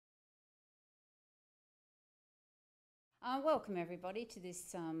Welcome everybody to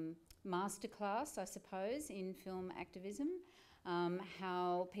this masterclass, I suppose, in film activism,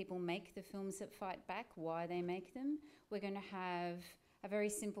 how people make the films that fight back, why they make them. We're going to have a very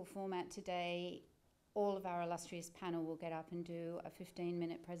simple format today. All of our illustrious panel will get up and do a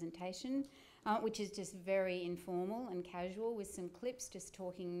 15-minute presentation, which is just very informal and casual, with some clips just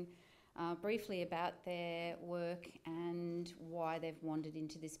talking briefly about their work and why they've wandered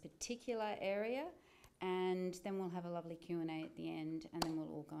into this particular area. And then we'll have a lovely Q&A at the end, and then we'll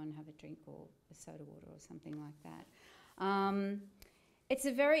all go and have a drink or a soda water or something like that. It's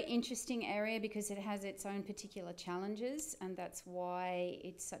a very interesting area because it has its own particular challenges, and that's why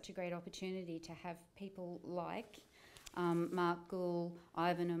it's such a great opportunity to have people like Mark Gould,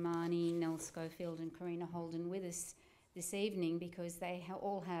 Ivan Omani, Nell Schofield and Karina Holden with us this evening, because they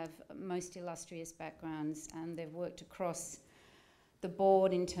all have most illustrious backgrounds and they've worked across the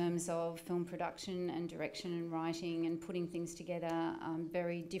board in terms of film production and direction and writing and putting things together,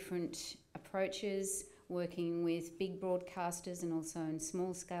 very different approaches, working with big broadcasters and also in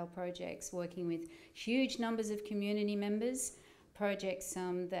small scale projects, working with huge numbers of community members, projects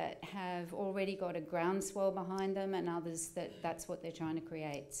that have already got a groundswell behind them, and others that's what they're trying to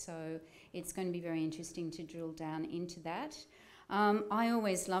create. So it's going to be very interesting to drill down into that. I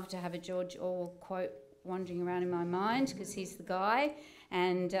always love to have a George Orwell quote wandering around in my mind because he's the guy,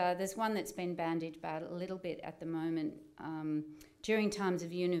 and there's one that's been bandied about a little bit at the moment. During times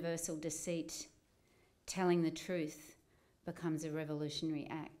of universal deceit, telling the truth becomes a revolutionary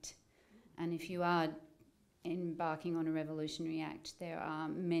act. And if you are embarking on a revolutionary act, there are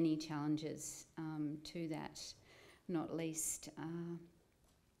many challenges to that, not least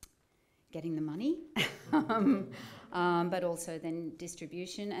getting the money, but also then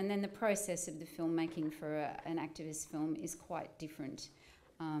distribution. And then the process of the filmmaking for an activist film is quite different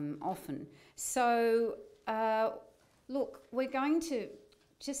often. So look, we're going to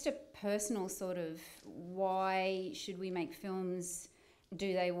just a personal sort of why should we make films?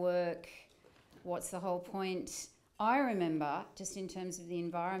 Do they work? What's the whole point? I remember, just in terms of the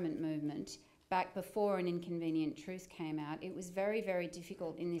environment movement, back before An Inconvenient Truth came out, it was very, very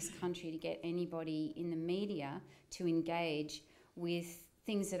difficult in this country to get anybody in the media to engage with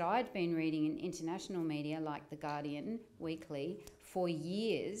things that I'd been reading in international media like The Guardian Weekly for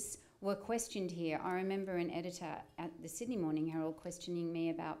years were questioned here. I remember an editor at the Sydney Morning Herald questioning me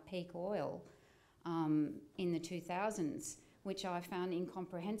about peak oil in the 2000s, which I found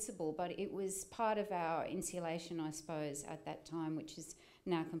incomprehensible, but it was part of our insulation, I suppose, at that time, which is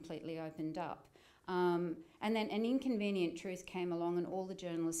now completely opened up. And then An Inconvenient Truth came along and all the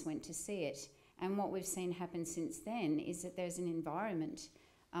journalists went to see it. And what we've seen happen since then is that there's an environment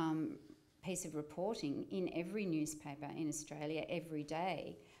piece of reporting in every newspaper in Australia every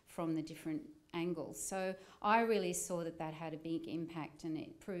day from the different angles. So I really saw that that had a big impact, and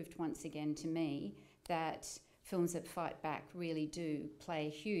it proved once again to me that films that fight back really do play a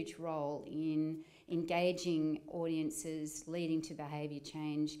huge role in engaging audiences, leading to behaviour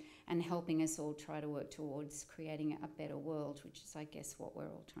change, and helping us all try to work towards creating a better world, which is, I guess, what we're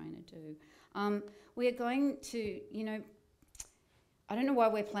all trying to do. We are going to, I don't know why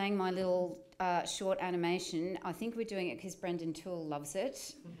we're playing my little short animation. I think we're doing it because Brendan Toole loves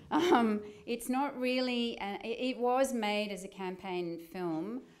it. It's not really, it was made as a campaign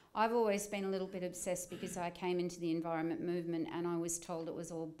film. I've always been a little bit obsessed because I came into the environment movement and I was told it was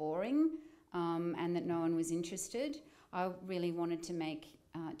all boring and that no one was interested. I really wanted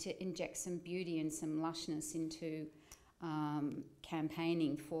to inject some beauty and some lushness into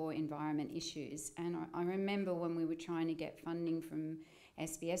campaigning for environment issues. And I remember when we were trying to get funding from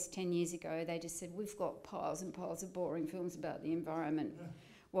SBS 10 years ago, they just said, we've got piles and piles of boring films about the environment. Yeah.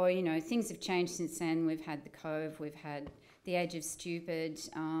 Well, things have changed since then. We've had The Cove, we've had The Age of Stupid,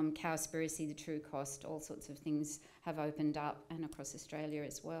 Cowspiracy, The True Cost, all sorts of things have opened up, and across Australia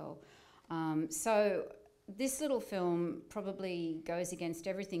as well. So this little film probably goes against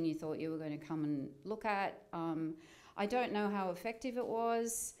everything you thought you were going to come and look at. I don't know how effective it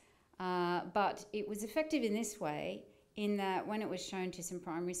was, but it was effective in this way, in that when it was shown to some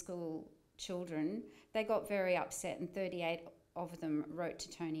primary school children, they got very upset, and 38 of them wrote to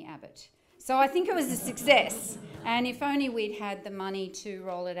Tony Abbott. So I think it was a success, and if only we'd had the money to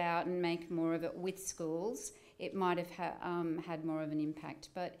roll it out and make more of it with schools, it might have had more of an impact.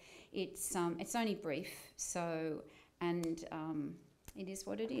 But it's only brief, so, and it is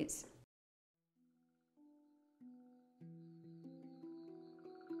what it is.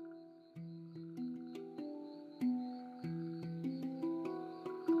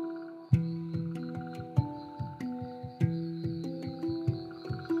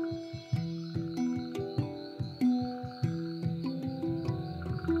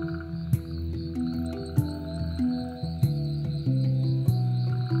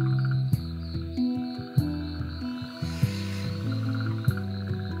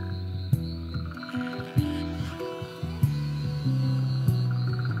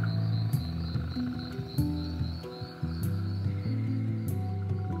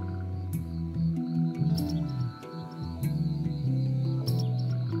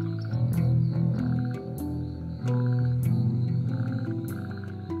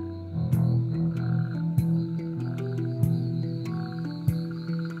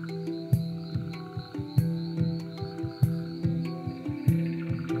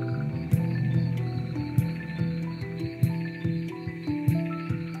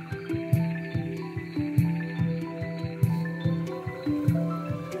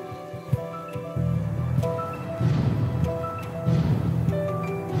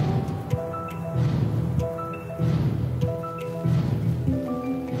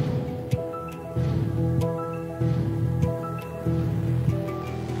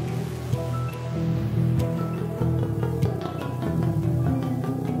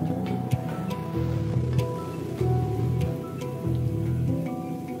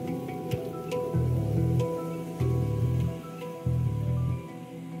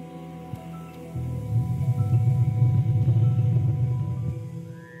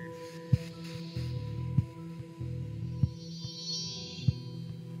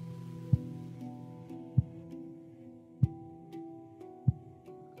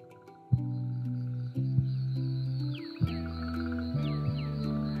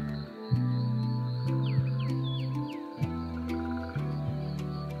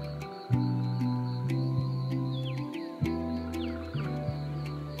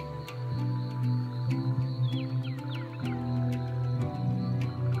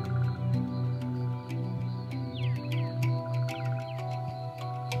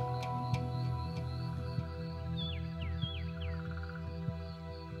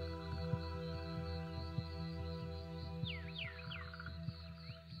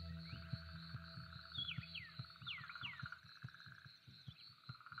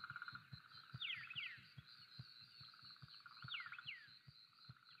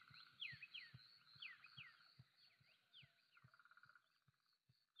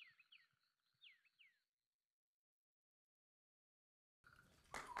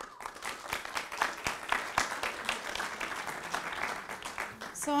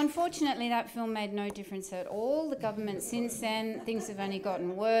 So unfortunately that film made no difference at all. The government since then, things have only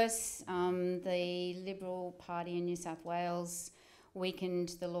gotten worse. The Liberal Party in New South Wales weakened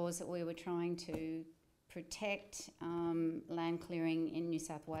the laws that we were trying to protect. Land clearing in New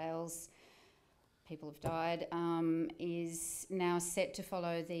South Wales, people have died, is now set to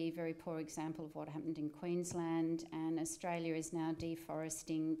follow the very poor example of what happened in Queensland, and Australia is now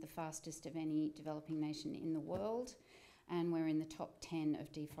deforesting the fastest of any developing nation in the world, and we're in the top 10 of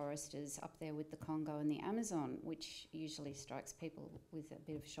deforesters, up there with the Congo and the Amazon, which usually strikes people with a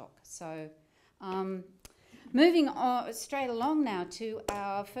bit of shock. So moving on, straight along now to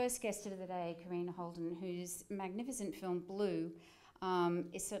our first guest of the day, Karina Holden, whose magnificent film Blue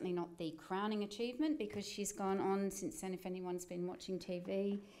is certainly not the crowning achievement, because she's gone on since then, if anyone's been watching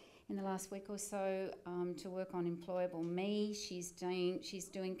TV in the last week or so, to work on Employable Me. She's doing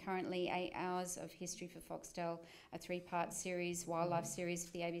currently 8 Hours of History for Foxtel, a 3-part series, wildlife series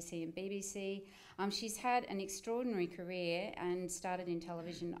for the ABC and BBC. She's had an extraordinary career and started in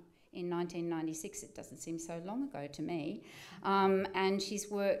television in 1996. It doesn't seem so long ago to me. And she's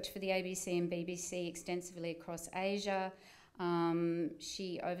worked for the ABC and BBC extensively across Asia.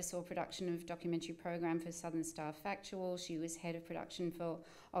 She oversaw production of documentary program for Southern Star Factual. She was head of production for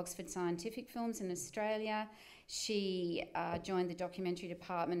Oxford Scientific Films in Australia. She joined the documentary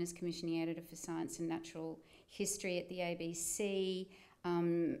department as commissioning editor for Science and Natural History at the ABC,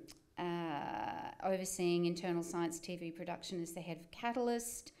 overseeing internal science TV production as the head of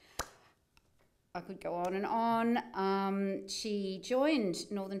Catalyst. I could go on and on. She joined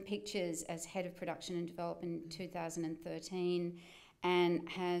Northern Pictures as head of production and development in 2013, and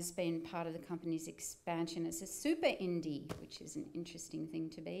has been part of the company's expansion as a super indie, which is an interesting thing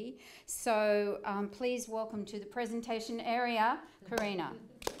to be. So please welcome to the presentation area, Karina.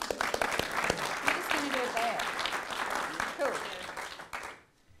 We're just going to do it there. Cool.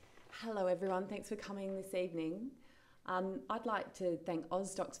 Hello everyone, thanks for coming this evening. I'd like to thank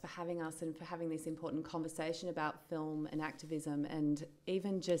OzDox for having us and for having this important conversation about film and activism, and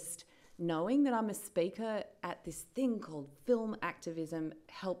even just knowing that I'm a speaker at this thing called film activism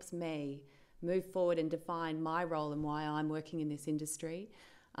helps me move forward and define my role and why I'm working in this industry.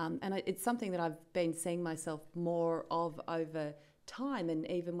 And it's something that I've been seeing myself more of over time, and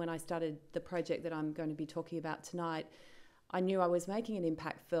even when I started the project that I'm going to be talking about tonight, I knew I was making an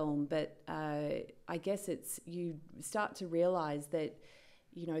impact film, but I guess you start to realise that,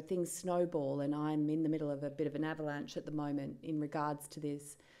 you know, things snowball, and I'm in the middle of a bit of an avalanche at the moment in regards to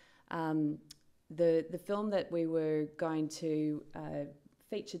this. The film that we were going to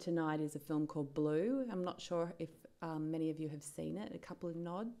feature tonight is a film called Blue. I'm not sure if many of you have seen it, a couple of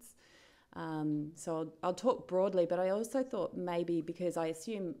nods. So I'll talk broadly, but I also thought maybe, because I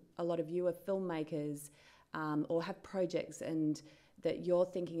assume a lot of you are filmmakers, or have projects, and that you're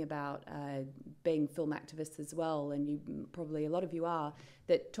thinking about being film activists as well, and you probably, a lot of you are,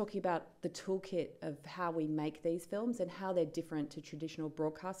 that talking about the toolkit of how we make these films and how they're different to traditional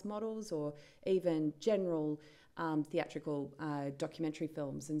broadcast models or even general theatrical documentary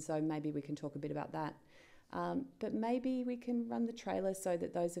films. And so maybe we can talk a bit about that. But maybe we can run the trailer so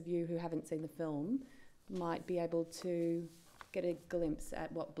that those of you who haven't seen the film might be able to get a glimpse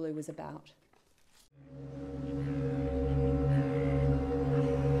at what Blue was about.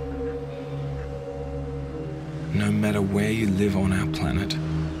 No matter where you live on our planet,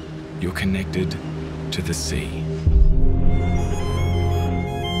 you're connected to the sea.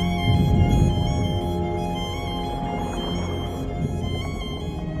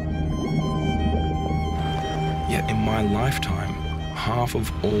 Yet in my lifetime, half of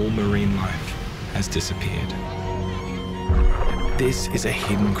all marine life has disappeared. This is a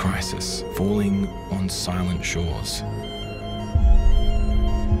hidden crisis falling on silent shores.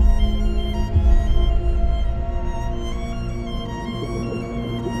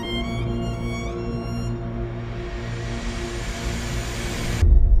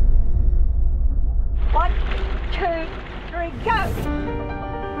 One, two, three, go!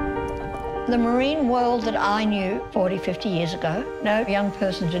 The marine world that I knew 40, 50 years ago, no young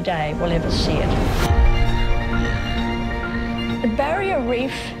person today will ever see it. The barrier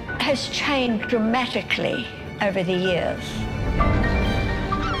reef has changed dramatically over the years.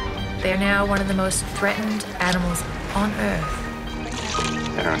 They're now one of the most threatened animals on Earth.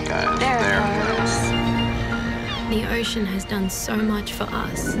 There it goes. There it goes. The ocean has done so much for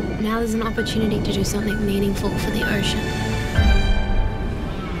us. Now there's an opportunity to do something meaningful for the ocean.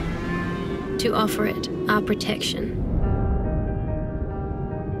 To offer it our protection.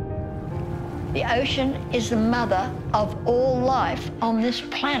 The ocean is the mother of all life on this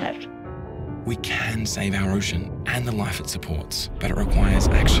planet. We can save our ocean and the life it supports, but it requires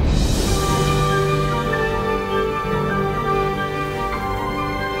action.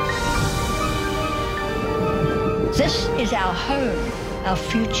 This is our home, our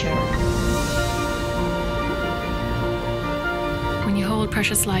future. When you hold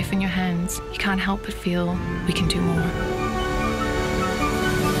precious life in your hands, you can't help but feel we can do more.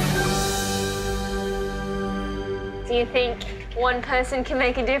 Do you think one person can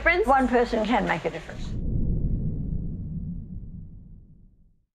make a difference? One person can make a difference.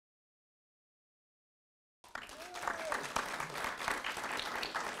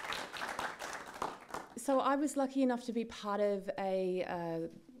 So I was lucky enough to be part of a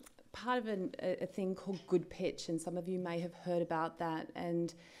thing called Good Pitch, and some of you may have heard about that.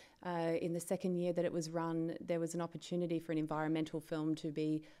 And in the second year that it was run, there was an opportunity for an environmental film to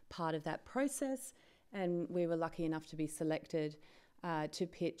be part of that process, and we were lucky enough to be selected to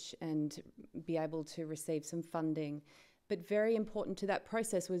pitch and be able to receive some funding. But very important to that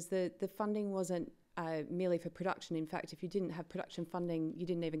process was the funding wasn't merely for production. In fact, if you didn't have production funding, you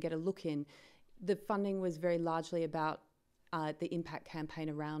didn't even get a look in. The funding was very largely about the impact campaign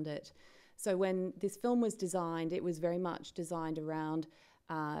around it. So when this film was designed, it was very much designed around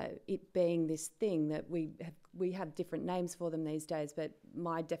it being this thing that we have different names for them these days, but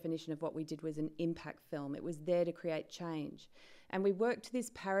my definition of what we did was an impact film. It was there to create change. And we worked to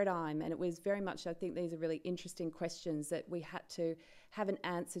this paradigm, and it was very much, I think these are really interesting questions that we had to have an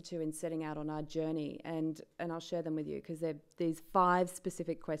answer to in setting out on our journey. And I'll share them with you because they're these 5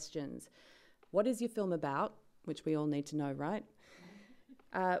 specific questions. What is your film about? Which we all need to know, right?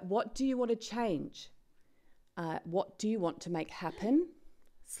 What do you want to change? What do you want to make happen?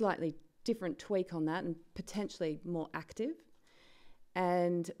 Slightly different tweak on that and potentially more active.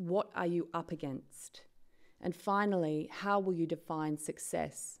 And what are you up against? And finally, how will you define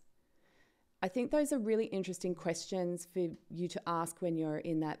success? I think those are really interesting questions for you to ask when you're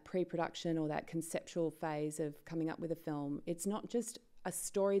in that pre-production or that conceptual phase of coming up with a film. It's not just a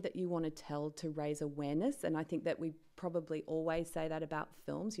story that you want to tell to raise awareness, and I think that we probably always say that about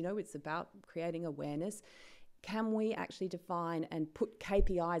films, you know, it's about creating awareness. Can we actually define and put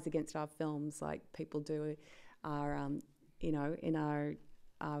KPIs against our films like people do our, you know, in our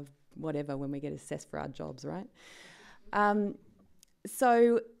whatever when we get assessed for our jobs, right?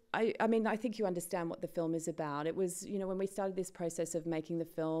 So I mean, I think you understand what the film is about. It was, you know, when we started this process of making the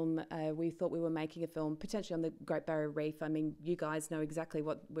film, we thought we were making a film potentially on the Great Barrier Reef. I mean, you guys know exactly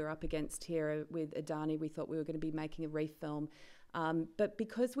what we're up against here with Adani. We thought we were going to be making a reef film. But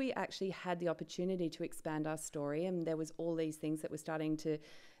because we actually had the opportunity to expand our story, and there was all these things that were starting to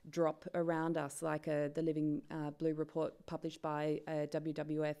drop around us, like the Living Blue report published by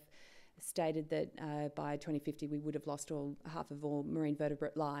WWF stated that by 2050 we would have lost half of all marine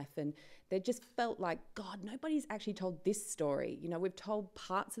vertebrate life, and they just felt like, God, nobody's actually told this story. You know, we've told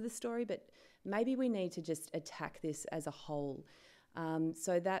parts of the story, but maybe we need to just attack this as a whole.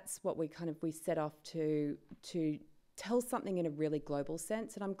 So that's what we set off to tell something in a really global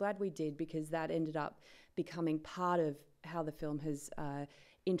sense, and I'm glad we did, because that ended up becoming part of how the film has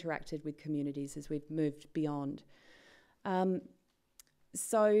interacted with communities as we've moved beyond.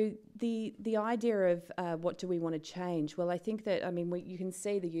 So the idea of what do we want to change? Well, I think that, I mean, you can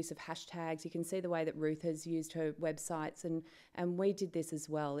see the use of hashtags, you can see the way that Ruth has used her websites, and we did this as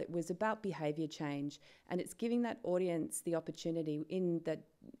well. It was about behaviour change, and it's giving that audience the opportunity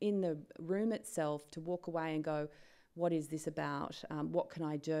in the room itself to walk away and go, what is this about? What can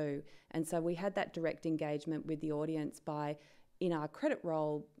I do? And so we had that direct engagement with the audience by, in our credit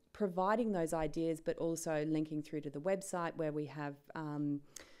roll, providing those ideas, but also linking through to the website where we have,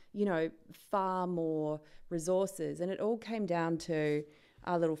 you know, far more resources. And it all came down to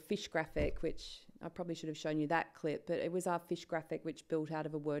our little fish graphic, which I probably should have shown you that clip, but it was our fish graphic which built out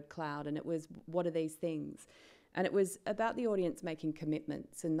of a word cloud, and it was, what are these things? And it was about the audience making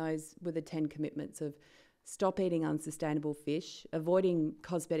commitments, and those were the 10 commitments of stop eating unsustainable fish, avoiding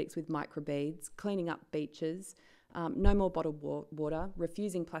cosmetics with microbeads, cleaning up beaches, no more bottled water,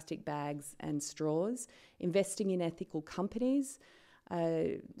 refusing plastic bags and straws, investing in ethical companies,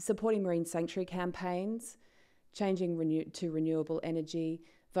 supporting marine sanctuary campaigns, changing to renewable energy,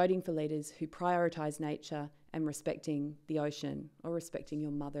 voting for leaders who prioritise nature, and respecting the ocean, or respecting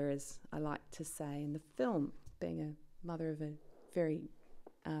your mother, as I like to say in the film, being a mother of a very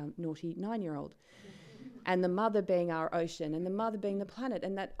naughty 9-year-old. And the mother being our ocean, and the mother being the planet,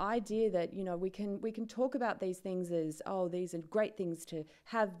 and that idea that, you know, we can talk about these things as, oh, these are great things to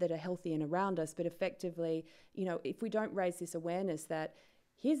have that are healthy and around us, but effectively, you know, if we don't raise this awareness that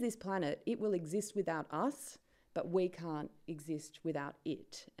here's this planet, it will exist without us, but we can't exist without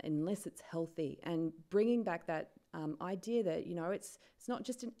it unless it's healthy. And bringing back that idea that, you know, it's not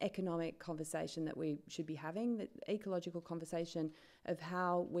just an economic conversation that we should be having, the ecological conversation of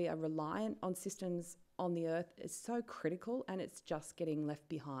how we are reliant on systems on the earth is so critical, and it's just getting left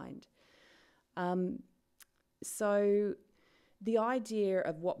behind. So the idea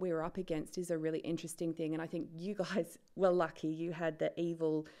of what we were up against is a really interesting thing, and I think you guys were lucky. You had the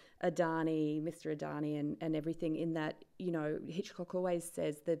evil Adani, Mr. Adani, and everything in that. You know, Hitchcock always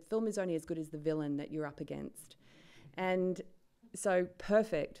says the film is only as good as the villain that you're up against. And so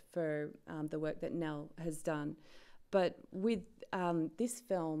perfect for the work that Nell has done. But with this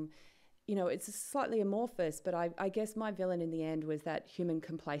film, you know, it's slightly amorphous, but I guess my villain in the end was that human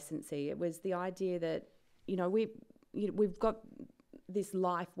complacency. It was the idea that, you know, we've got this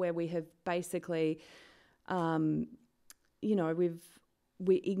life where we have basically, you know,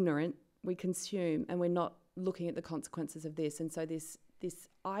 we're ignorant, we consume, and we're not looking at the consequences of this. And so this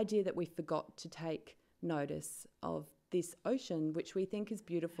idea that we forgot to take notice of this ocean, which we think is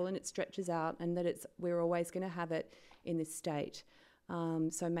beautiful and it stretches out, and that we're always going to have it in this state.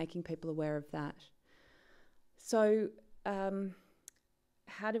 So making people aware of that. So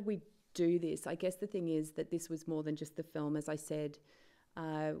how did we do this? I guess the thing is that this was more than just the film. As I said,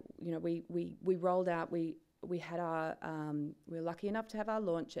 you know, we rolled out, we had our, we were lucky enough to have our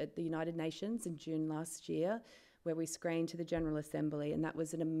launch at the United Nations in June last year, where we screened to the General Assembly, and that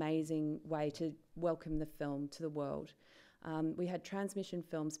was an amazing way to welcome the film to the world. We had transmission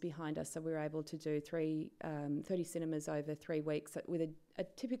films behind us, so we were able to do 30 cinemas over 3 weeks with a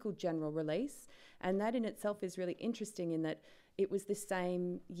typical general release. And that in itself is really interesting in that it was the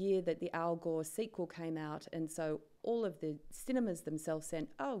same year that the Al Gore sequel came out, and so all of the cinemas themselves said,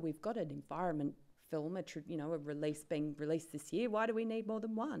 oh, we've got an environment film, a release being released this year, why do we need more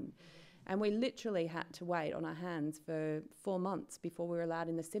than one? And we literally had to wait on our hands for 4 months before we were allowed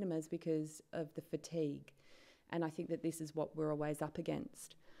in the cinemas because of the fatigue. And I think that this is what we're always up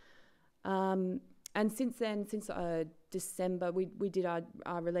against. And since then, since December, we did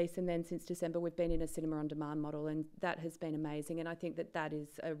our release, and then since December we've been in a cinema on demand model, and that has been amazing. And I think that is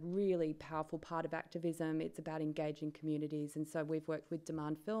a really powerful part of activism. It's about engaging communities, and so we've worked with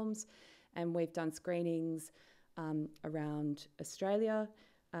Demand Films, and we've done screenings around Australia.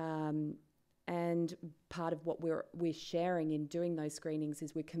 And part of what we're sharing in doing those screenings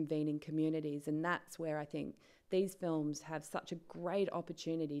is we're convening communities, and that's where I think these films have such a great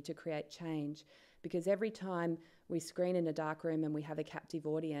opportunity to create change, because every time we screen in a dark room and we have a captive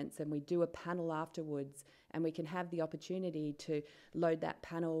audience and we do a panel afterwards, and we can have the opportunity to load that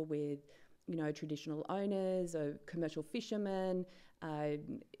panel with, you know, traditional owners or commercial fishermen,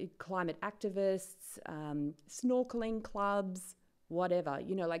 climate activists, snorkeling clubs, whatever,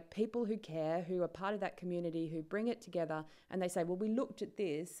 you know, like people who care, who are part of that community, who bring it together, and they say, well, we looked at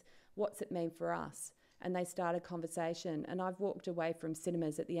this, what's it mean for us? And they start a conversation. And I've walked away from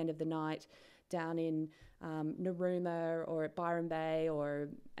cinemas at the end of the night down in Narooma or at Byron Bay or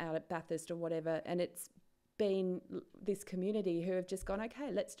out at Bathurst or whatever, and it's been this community who have just gone,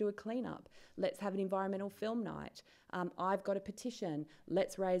 okay, let's do a cleanup. Let's have an environmental film night. I've got a petition.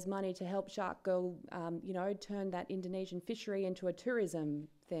 Let's raise money to help Shark Girl, turn that Indonesian fishery into a tourism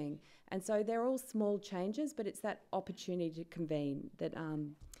thing. And so they're all small changes, but it's that opportunity to convene that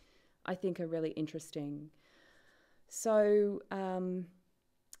I think are really interesting. So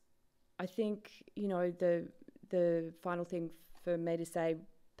I think, you know, the final thing for me to say,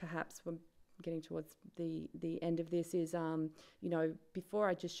 perhaps when getting towards the end of this, is, before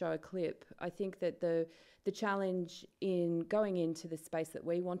I just show a clip, I think that the challenge in going into the space that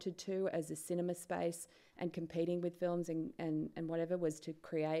we wanted to as a cinema space and competing with films and whatever was to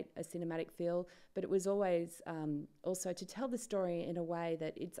create a cinematic feel, but it was always also to tell the story in a way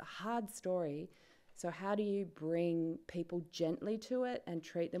that it's a hard story. So how do you bring people gently to it and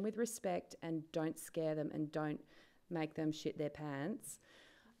treat them with respect and don't scare them and don't make them shit their pants?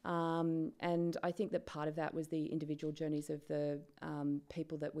 And I think that part of that was the individual journeys of the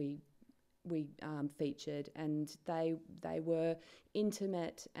people that we featured, and they were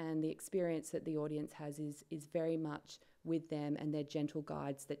intimate, and the experience that the audience has is very much with them, and they're gentle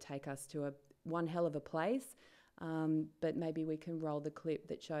guides that take us to one hell of a place. But maybe we can roll the clip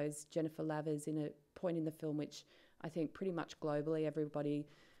that shows Jennifer Lavers in a point in the film which I think pretty much globally everybody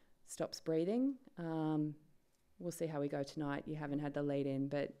stops breathing. We'll see how we go tonight. You haven't had the lead in,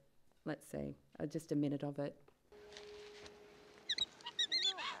 but let's see. Just a minute of it.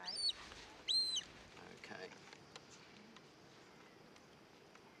 Okay.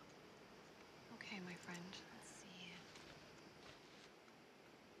 Okay, my friend. Let's see.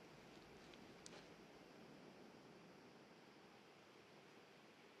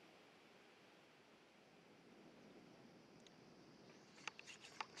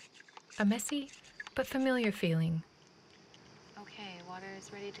 A messy but familiar feeling. Okay, water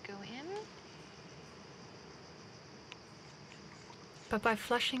is ready to go in. But by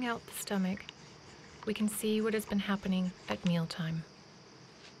flushing out the stomach, we can see what has been happening at mealtime.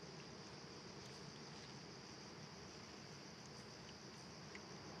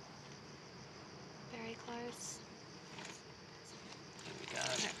 Very close. Here we go.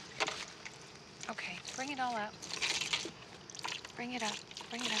 Okay, bring it all up. Bring it up.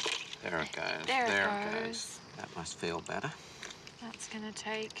 Bring it up. There it goes. There it it goes. goes. That must feel better. That's gonna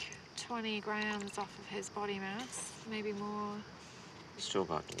take 20 grams off of his body mass, maybe more. Still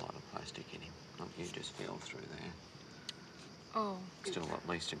got a lot of plastic in him. Not you just feel through there. Oh. Still at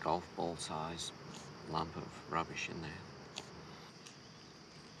least a golf ball size lump of rubbish in there.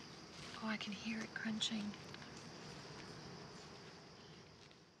 Oh, I can hear it crunching.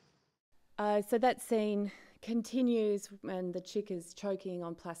 So that scene continues when the chick is choking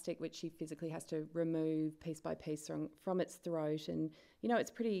on plastic, which she physically has to remove piece by piece from its throat. And, you know,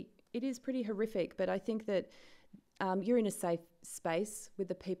 it is pretty horrific, but I think that you're in a safe space with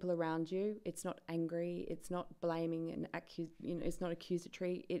the people around you. It's not angry. It's not blaming and it's not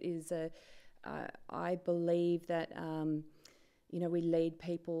accusatory. It is I believe that, we lead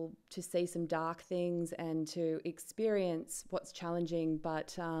people to see some dark things and to experience what's challenging,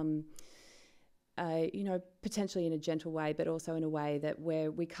 but, potentially in a gentle way, but also in a way that where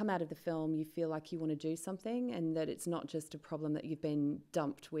we come out of the film, you feel like you want to do something and that it's not just a problem that you've been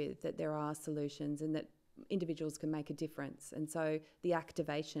dumped with, that there are solutions and that individuals can make a difference. And so the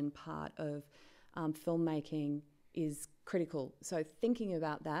activation part of filmmaking is critical. So thinking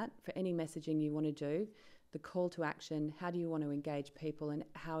about that for any messaging you want to do, the call to action, how do you want to engage people and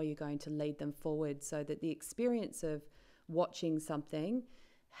how are you going to lead them forward so that the experience of watching something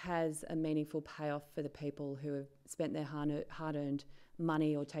has a meaningful payoff for the people who have spent their hard-earned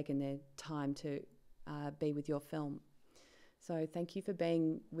money or taken their time to be with your film. So thank you for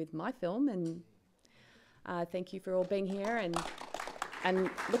being with my film, and thank you for all being here, and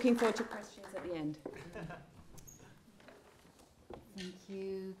looking forward to questions at the end. Thank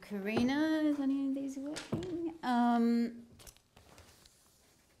you, Karina. Is any of these working?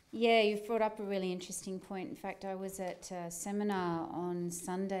 Yeah, you've brought up a really interesting point. In fact, I was at a seminar on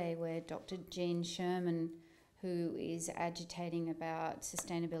Sunday where Dr. Jean Sherman, who is agitating about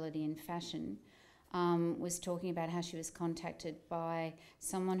sustainability in fashion, was talking about how she was contacted by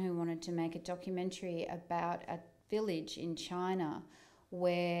someone who wanted to make a documentary about a village in China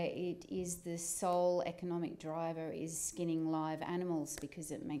where it is the sole economic driver is skinning live animals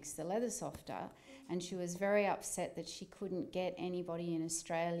because it makes the leather softer. And she was very upset that she couldn't get anybody in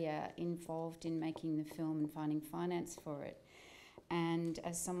Australia involved in making the film and finding finance for it. And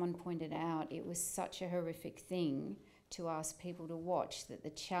as someone pointed out, it was such a horrific thing to ask people to watch that the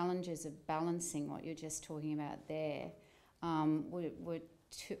challenges of balancing what you're just talking about there were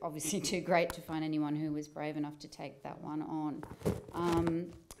obviously too great to find anyone who was brave enough to take that one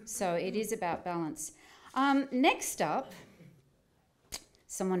on. So it is about balance. Next up,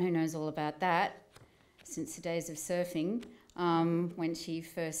 someone who knows all about that since the days of surfing, when she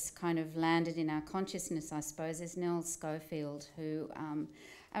first kind of landed in our consciousness, I suppose, is Nell Schofield, who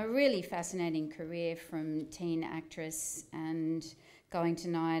a really fascinating career from teen actress and going to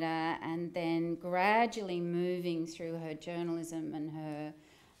NIDA and then gradually moving through her journalism and her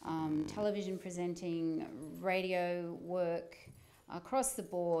television presenting, radio work, across the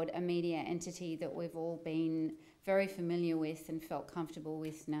board, a media entity that we've all been very familiar with and felt comfortable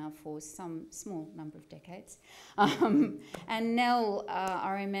with now for some small number of decades. And Nell,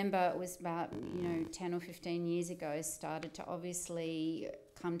 I remember it was about 10 or 15 years ago, started to obviously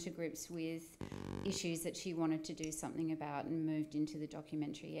come to grips with issues that she wanted to do something about and moved into the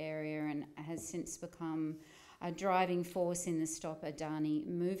documentary area and has since become a driving force in the Stop Adani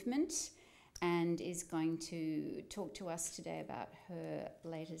movement and is going to talk to us today about her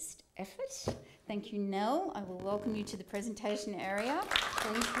latest effort. Thank you, Nell. I will welcome you to the presentation area.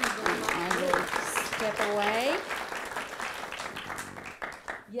 Thank you very much. I will step away.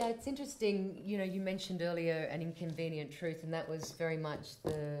 Yeah, it's interesting, you mentioned earlier an inconvenient truth, and that was very much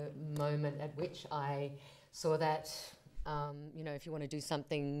the moment at which I saw that, if you want to do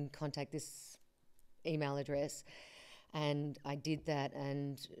something, contact this email address. And I did that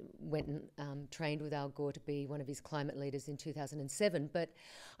and went and trained with Al Gore to be one of his climate leaders in 2007. But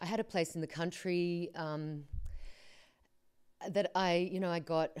I had a place in the country that I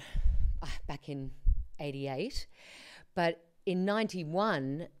got back in 88. But in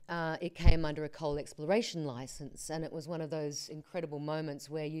 91, it came under a coal exploration licence, and it was one of those incredible moments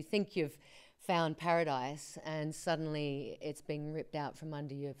where you think you've found paradise and suddenly it's being ripped out from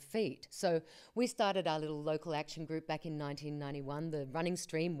under your feet. So we started our little local action group back in 1991, the Running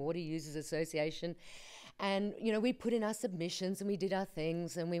Stream Water Users Association. And, you know, we put in our submissions and we did our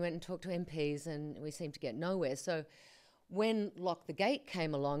things and we went and talked to MPs and we seemed to get nowhere. So when Lock the Gate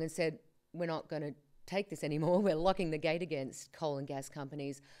came along and said, we're not going to take this anymore, we're locking the gate against coal and gas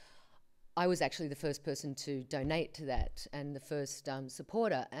companies, I was actually the first person to donate to that and the first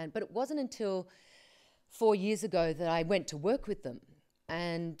supporter. But it wasn't until 4 years ago that I went to work with them.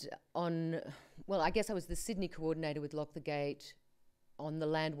 And I guess I was the Sydney coordinator with Lock the Gate on the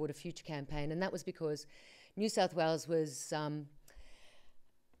Land Water Future campaign. And that was because New South Wales was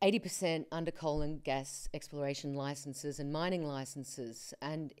 80% under coal and gas exploration licences and mining licences.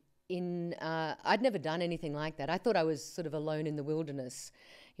 And I'd never done anything like that. I thought I was sort of alone in the wilderness,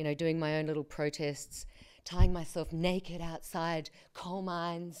 you know, doing my own little protests, tying myself naked outside coal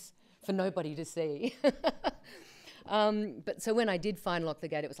mines for nobody to see. But so when I did find Lock the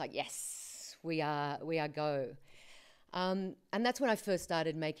Gate, it was like, yes, we are go. And that's when I first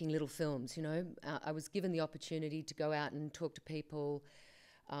started making little films, you know. I was given the opportunity to go out and talk to people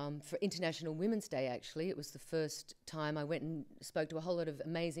for International Women's Day, actually. It was the first time I went and spoke to a whole lot of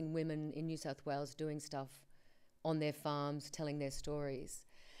amazing women in New South Wales doing stuff on their farms, telling their stories.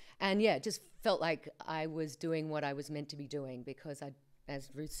 And yeah, it just felt like I was doing what I was meant to be doing because as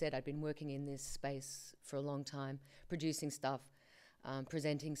Ruth said, I'd been working in this space for a long time, producing stuff,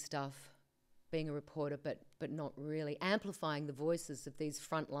 presenting stuff, being a reporter, but not really amplifying the voices of these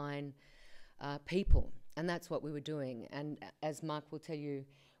frontline people. And that's what we were doing. And as Mark will tell you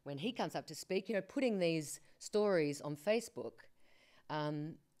when he comes up to speak, you know, putting these stories on Facebook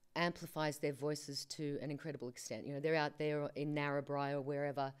amplifies their voices to an incredible extent. You know, they're out there in Narrabri or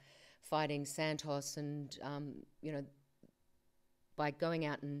wherever fighting Santos and, you know, by going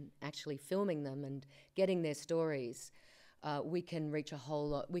out and actually filming them and getting their stories, we can reach a whole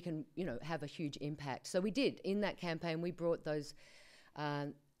lot. We can, you know, have a huge impact. So we did. In that campaign, we brought those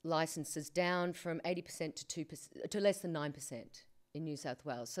licences down from 80% to less than 9% in New South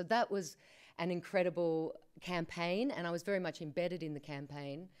Wales. So that was an incredible campaign, and I was very much embedded in the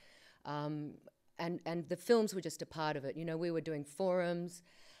campaign. And the films were just a part of it. You know, we were doing forums,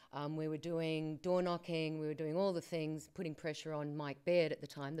 we were doing door knocking, we were doing all the things, putting pressure on Mike Baird at the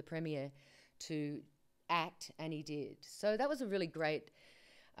time, the Premier, to act, and he did. So that was a really great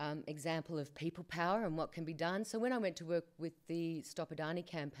example of people power and what can be done. So when I went to work with the Stop Adani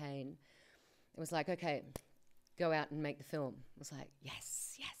campaign, it was like, okay, go out and make the film. It was like,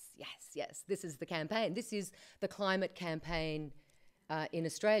 yes, yes, yes, yes, this is the campaign. This is the climate campaign in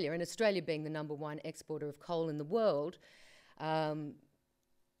Australia. And Australia being the #1 exporter of coal in the world, our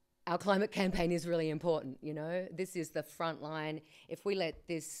climate campaign is really important, you know. This is the front line. If we let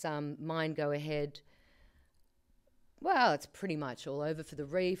this mine go ahead, well, it's pretty much all over for the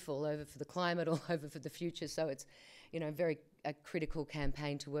reef, all over for the climate, all over for the future. So it's, you know, a critical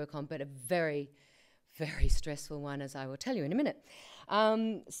campaign to work on, but a very, very stressful one, as I will tell you in a minute.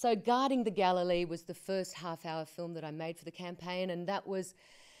 So Guarding the Galilee was the first half-hour film that I made for the campaign, and that was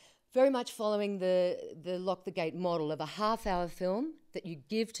very much following the Lock the Gate model of a half-hour film that you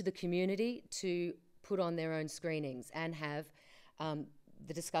give to the community to put on their own screenings and have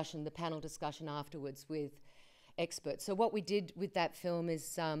the panel discussion afterwards with experts. So what we did with that film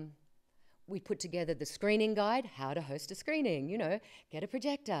is we put together the screening guide, how to host a screening, you know, get a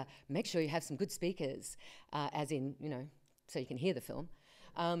projector, make sure you have some good speakers, as in, you know, so you can hear the film.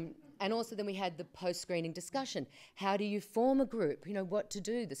 And also then we had the post-screening discussion. How do you form a group? You know, what to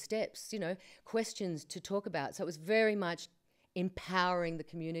do, the steps, you know, questions to talk about. So it was very much empowering the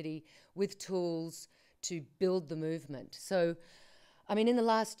community with tools to build the movement. So, I mean, in the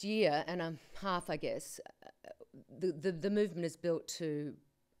last year and a half, I guess, the movement is built to,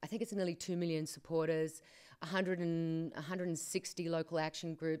 I think it's nearly 2 million supporters, 160 local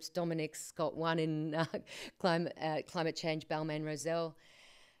action groups. Dominic's got one in climate change, Balmain Roselle.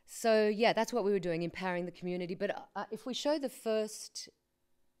 So yeah, that's what we were doing, empowering the community. But if we show the first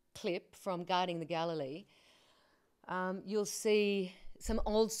clip from Guarding the Galilee, you'll see some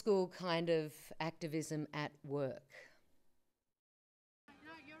old school kind of activism at work.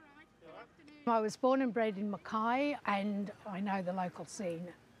 I was born and bred in Mackay, and I know the local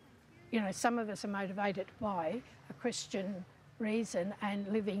scene. You know, some of us are motivated by a Christian reason and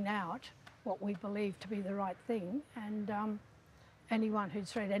living out what we believe to be the right thing. And anyone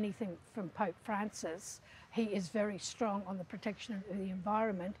who's read anything from Pope Francis, he is very strong on the protection of the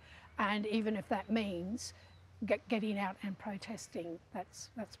environment. And even if that means getting out and protesting, that's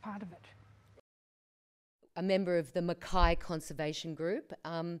part of it. a member of the Mackay Conservation Group.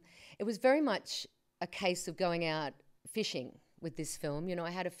 It was very much a case of going out fishing with this film. You know,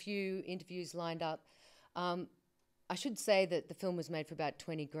 I had a few interviews lined up. I should say that the film was made for about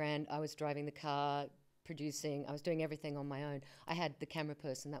 20 grand. I was driving the car, producing, I was doing everything on my own. I had the camera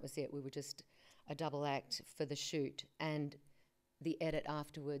person, that was it. We were just a double act for the shoot and the edit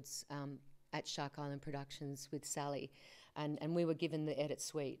afterwards at Shark Island Productions with Sally. And we were given the edit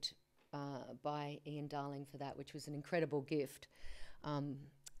suite by Ian Darling for that, which was an incredible gift.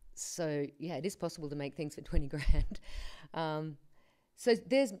 So, yeah, it is possible to make things for 20 grand. So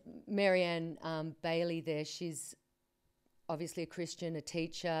there's Marianne Bailey there. She's obviously a Christian, a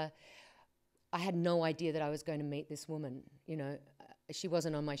teacher. I had no idea that I was going to meet this woman, you know. She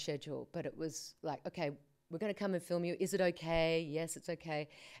wasn't on my schedule, but it was like, okay, we're going to come and film you. Is it okay? Yes, it's okay.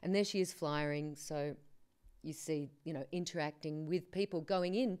 And there she is flyering. So you see, you know, interacting with people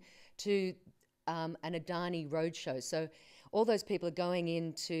going in to an Adani roadshow. So all those people are going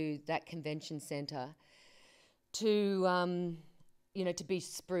into that convention centre to, you know, to be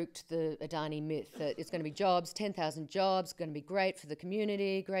spruiked the Adani myth that it's going to be jobs, 10,000 jobs, going to be great for the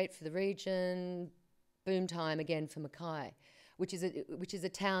community, great for the region, boom time again for Mackay, which is a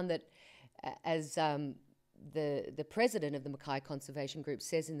town that, as the president of the Mackay Conservation Group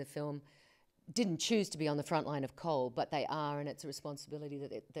says in the film, didn't choose to be on the front line of coal, but they are, and it's a responsibility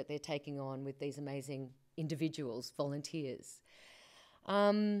that they're taking on with these amazing individuals, volunteers.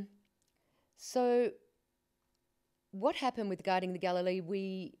 So what happened with Guarding the Galilee,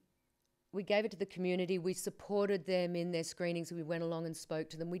 we gave it to the community, we supported them in their screenings, we went along and spoke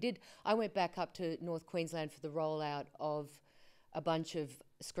to them. I went back up to North Queensland for the rollout of a bunch of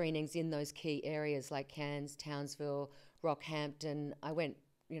screenings in those key areas like Cairns, Townsville, Rockhampton. I went,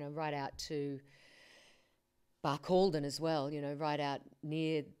 you know, right out to Holden as well, you know, right out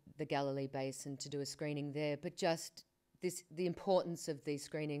near the Galilee Basin to do a screening there. But just the importance of these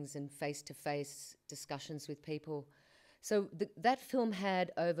screenings and face-to-face discussions with people. So that film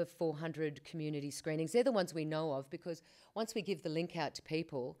had over 400 community screenings. They're the ones we know of, because once we give the link out to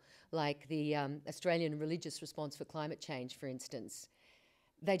people, like the Australian Religious Response for Climate Change, for instance,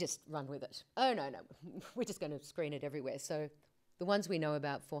 they just run with it. Oh, no, we're just going to screen it everywhere. So the ones we know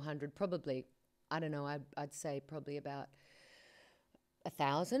about, 400, probably, I don't know, I'd say probably about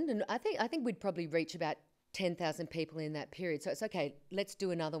 1,000. And I think we'd probably reach about 10,000 people in that period. So it's okay, let's do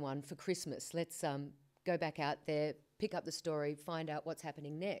another one for Christmas. Let's go back out there, pick up the story, find out what's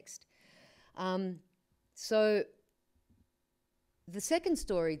happening next. So the second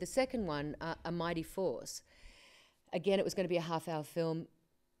story, the second one, A Mighty Force, again, it was going to be a half-hour film.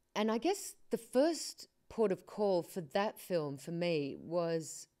 And I guess the first port of call for that film for me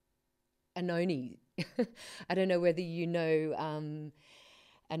was Anoni. I don't know whether you know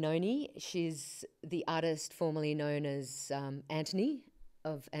Anoni. She's the artist formerly known as Anthony,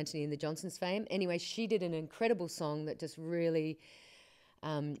 of Anthony and the Johnsons fame. Anyway, she did an incredible song that just really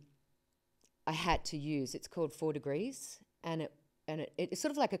I had to use. It's called 4 Degrees, and it's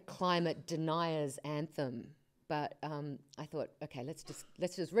sort of like a climate deniers anthem. But I thought, okay, let's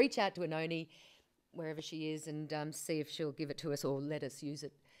just reach out to Anoni, wherever she is, and see if she'll give it to us or let us use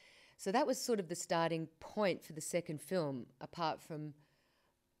it. So that was sort of the starting point for the second film, apart from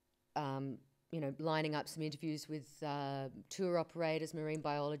you know, lining up some interviews with tour operators, marine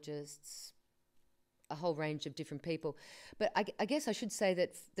biologists, a whole range of different people. But I guess I should say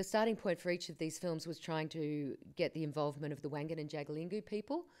that the starting point for each of these films was trying to get the involvement of the Wangan and Jagalingou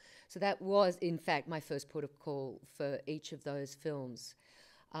people. So that was, in fact, my first port of call for each of those films,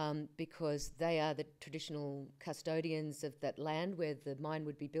 because they are the traditional custodians of that land where the mine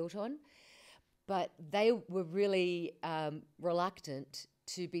would be built on. But they were really reluctant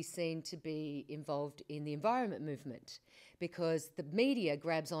to be seen to be involved in the environment movement, because the media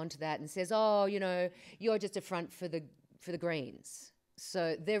grabs onto that and says, oh, you know, you're just a front for the Greens.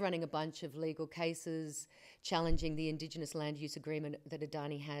 So they're running a bunch of legal cases challenging the Indigenous land use agreement that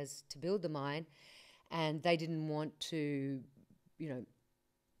Adani has to build the mine, and they didn't want to, you know,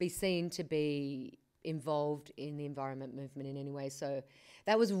 be seen to be involved in the environment movement in any way. So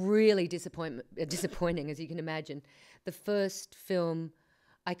that was really disappointing, as you can imagine. The first film,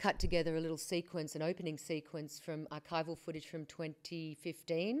 I cut together a little sequence, an opening sequence from archival footage from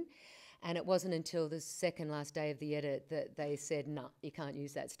 2015, and it wasn't until the second last day of the edit that they said, no, you can't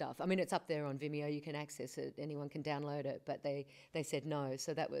use that stuff. I mean, it's up there on Vimeo, you can access it, anyone can download it, but they said no,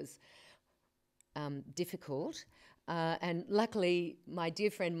 so that was difficult. And luckily, my dear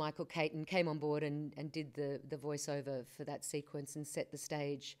friend Michael Caton came on board and did the voiceover for that sequence and set the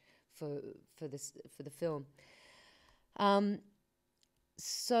stage for the film.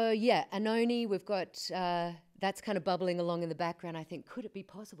 So, yeah, Anoni, we've got, that's kind of bubbling along in the background. I think, could it be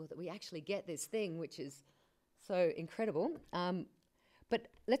possible that we actually get this thing, which is so incredible? But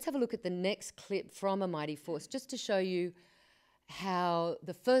let's have a look at the next clip from A Mighty Force, just to show you how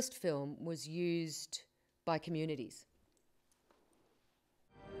the first film was used by communities.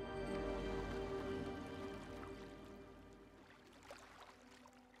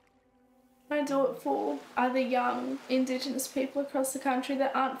 I do it for other young Indigenous people across the country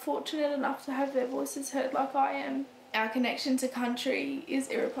that aren't fortunate enough to have their voices heard like I am. Our connection to country is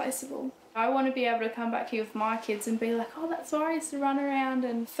irreplaceable. I want to be able to come back here with my kids and be like, oh, that's why I used to run around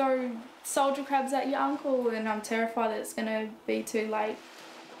and throw soldier crabs at your uncle, and I'm terrified that it's going to be too late.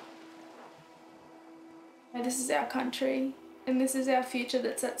 This is our country, and this is our future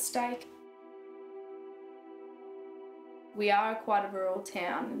that's at stake. We are quite a rural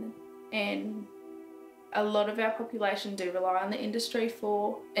town, and a lot of our population do rely on the industry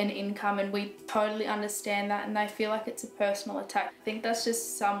for an income, and we totally understand that, and they feel like it's a personal attack. I think that's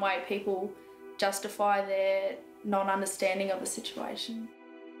just some way people justify their non-understanding of the situation.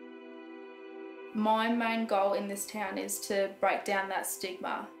 My main goal in this town is to break down that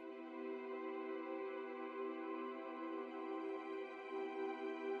stigma.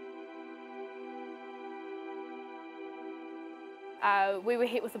 We were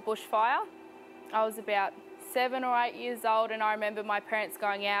hit with a bushfire. I was about 7 or 8 years old, and I remember my parents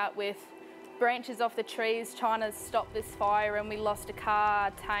going out with branches off the trees trying to stop this fire, and we lost a car,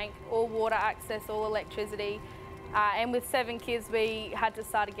 a tank, all water access, all electricity. And with 7 kids, we had to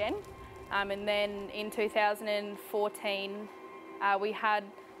start again. And then in 2014, we had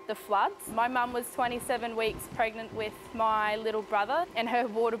the floods. My mum was 27 weeks pregnant with my little brother, and her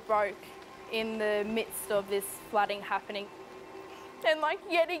water broke in the midst of this flooding happening. And like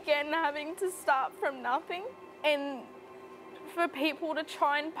yet again having to start from nothing, and for people to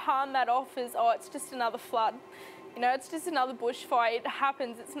try and palm that off as, oh, it's just another flood, you know, it's just another bushfire, it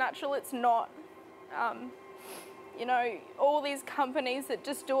happens, it's natural, it's not. You know, all these companies that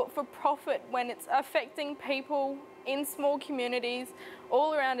just do it for profit when it's affecting people in small communities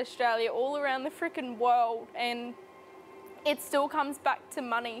all around Australia, all around the frickin' world, and it still comes back to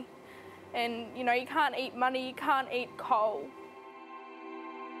money. And you know, you can't eat money, you can't eat coal.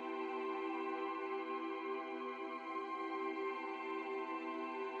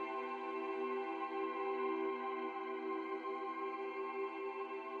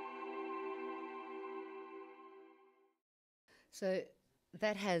 So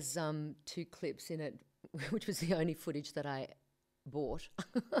that has 2 clips in it, which was the only footage that I bought,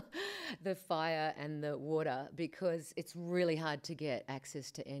 the fire and the water, because it's really hard to get access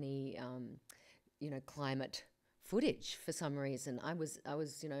to any, you know, climate footage for some reason. I was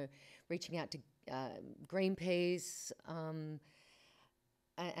you know, reaching out to Greenpeace, and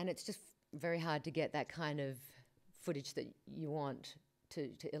it's just very hard to get that kind of footage that you want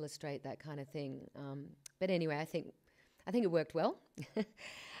to illustrate that kind of thing. But anyway, I think it worked well.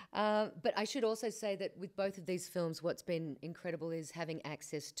 But I should also say that with both of these films, what's been incredible is having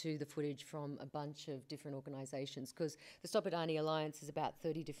access to the footage from a bunch of different organisations, because the Stop Adani Alliance is about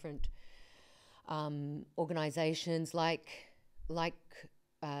 30 different organisations like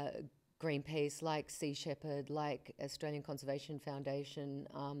Greenpeace, like Sea Shepherd, like Australian Conservation Foundation.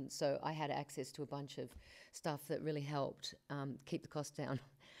 So I had access to a bunch of stuff that really helped keep the cost down.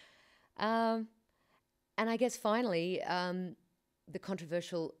 And I guess finally, the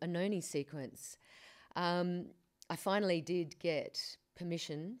controversial Anoni sequence. I finally did get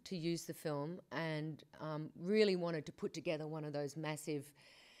permission to use the film, and really wanted to put together one of those massive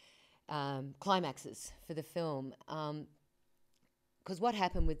climaxes for the film. Because what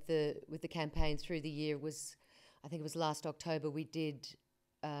happened with the campaign through the year was, I think it was last October, we did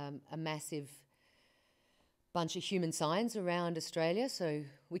a massive bunch of human signs around Australia. So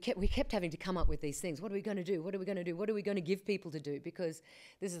we kept having to come up with these things. What are we going to do? What are we going to do? What are we going to give people to do? Because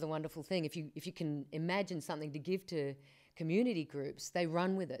this is the wonderful thing. If you can imagine something to give to community groups, they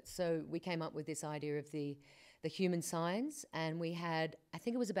run with it. So we came up with this idea of the human signs, and we had, I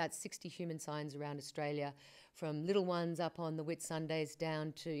think it was about 60 human signs around Australia, from little ones up on the Whitsundays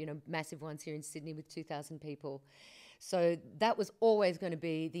down to, you know, massive ones here in Sydney with 2,000 people. So that was always going to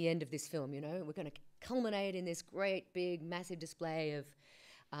be the end of this film, you know. We're going to culminate in this great, big, massive display of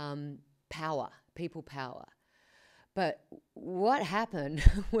power, people power. But what happened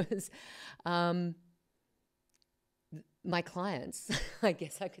was my clients, I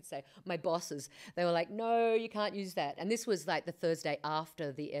guess I could say, my bosses, they were like, no, you can't use that. And this was like the Thursday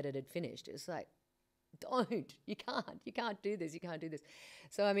after the edit had finished. It was like, don't, you can't do this, you can't do this.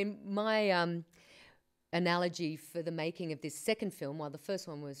 So, I mean, analogy for the making of this second film, while the first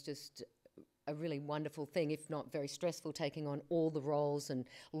one was just a really wonderful thing, if not very stressful, taking on all the roles and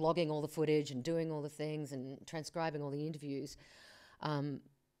logging all the footage and doing all the things and transcribing all the interviews.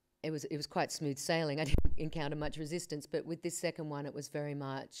 It was quite smooth sailing. I didn't encounter much resistance, but with this second one, it was very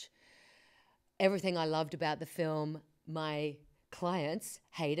much everything I loved about the film, my clients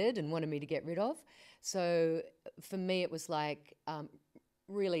hated and wanted me to get rid of. So for me, it was like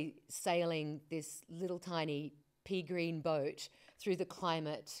really sailing this little tiny pea green boat through the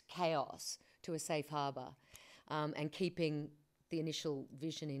climate chaos to a safe harbour, and keeping the initial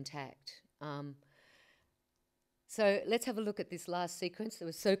vision intact. So let's have a look at this last sequence that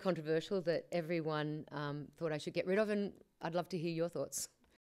was so controversial that everyone thought I should get rid of, and I'd love to hear your thoughts.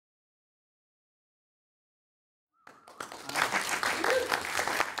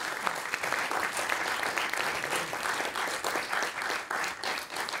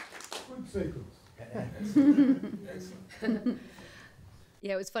 Good sequence. Excellent.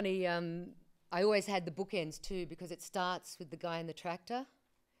 Yeah, it was funny. I always had the bookends too, because it starts with the guy in the tractor.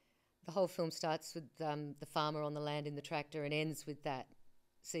 The whole film starts with the farmer on the land in the tractor and ends with that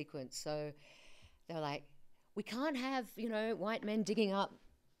sequence. So they were like, we can't have, white men digging up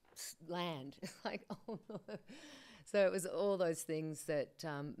land. Like, oh no. So it was all those things that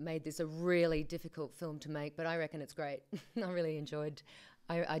made this a really difficult film to make, but I reckon it's great. I really enjoyed.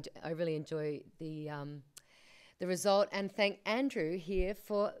 I really enjoy the result, and thank Andrew here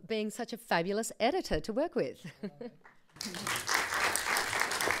for being such a fabulous editor to work with.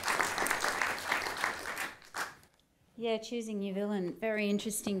 Yeah, choosing your villain, very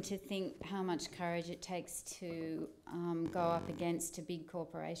interesting to think how much courage it takes to go up against a big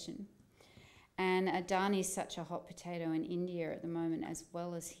corporation. And Adani is such a hot potato in India at the moment as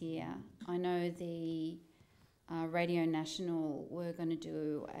well as here. I know the Radio National were going to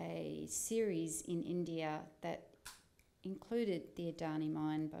do a series in India that included the Adani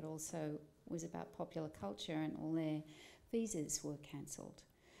mine, but also was about popular culture, and all their visas were cancelled.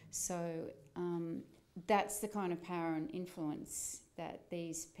 So that's the kind of power and influence that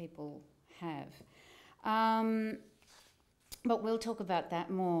these people have. But we'll talk about that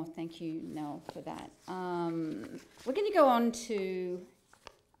more. Thank you, Nell, for that. We're going to go on to,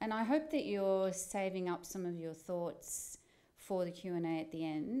 and I hope that you're saving up some of your thoughts for the Q&A at the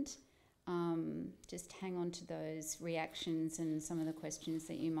end. Just hang on to those reactions and some of the questions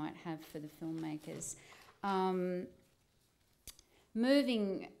that you might have for the filmmakers.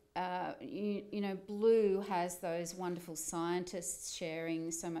 Moving, Blue has those wonderful scientists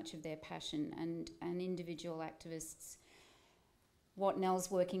sharing so much of their passion, and individual activists. What Nell's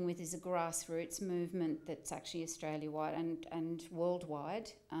working with is a grassroots movement that's actually Australia-wide and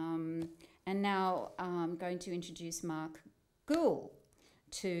worldwide. And now I'm going to introduce Mark Gould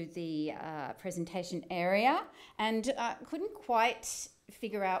to the presentation area, and I couldn't quite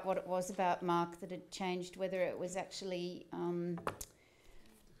figure out what it was about Mark that had changed, whether it was actually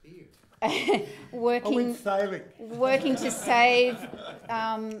working to save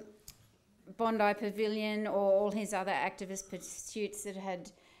Bondi Pavilion or all his other activist pursuits that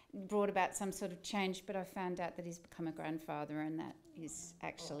had brought about some sort of change, but I found out that he's become a grandfather, and that is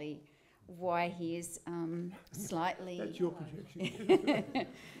actually why he is slightly... That's your projection.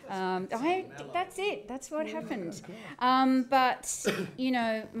 That's it. That's what happened. But,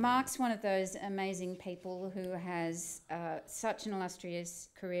 Mark's one of those amazing people who has such an illustrious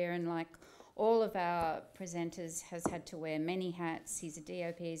career, and like all of our presenters has had to wear many hats. He's a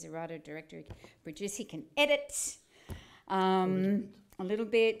DOP, he's a writer, director, producer. He can edit a little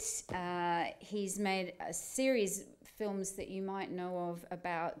bit. He's made a series films that you might know of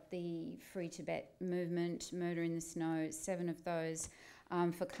about the Free Tibet movement, Murder in the Snow, 7 of those.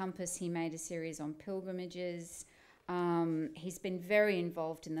 For Compass, he made a series on pilgrimages. He's been very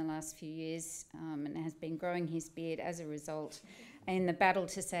involved in the last few years and has been growing his beard as a result in the battle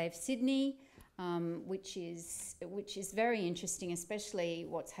to save Sydney, which is very interesting, especially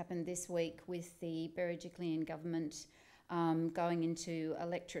what's happened this week with the Berejiklian government going into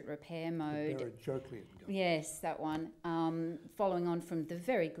electorate repair mode. Yes, that one. Following on from the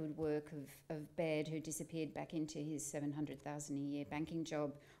very good work of Baird, who disappeared back into his $700,000 a year banking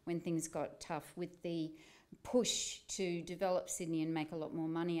job when things got tough, with the push to develop Sydney and make a lot more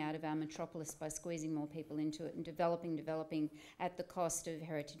money out of our metropolis by squeezing more people into it and developing at the cost of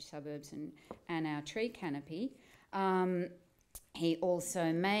heritage suburbs and our tree canopy. He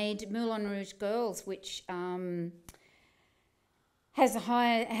also made Moulin Rouge Girls, which has the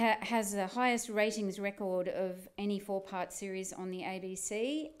highest ratings record of any 4-part series on the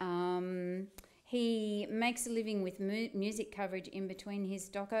ABC. He makes a living with music coverage in between his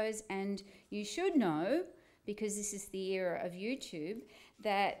docos, and you should know, because this is the era of YouTube,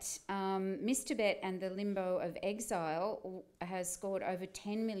 that Mr. Bet and the Limbo of Exile has scored over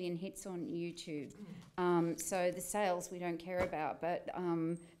 10 million hits on YouTube. So the sales we don't care about, but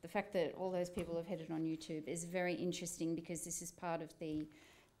the fact that all those people have headed on YouTube is very interesting, because this is part of the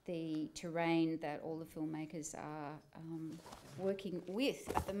terrain that all the filmmakers are working with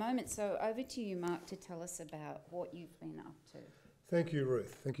at the moment. So over to you, Mark, to tell us about what you've been up to. Thank you,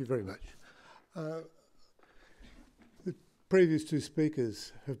 Ruth. Thank you very much. The previous two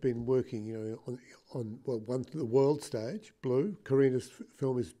speakers have been working, on the world stage, Blue. Karina's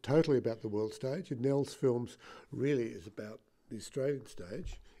film is totally about the world stage, and Nell's films really is about the Australian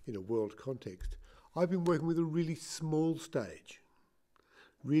stage in a world context. I've been working with a really small stage,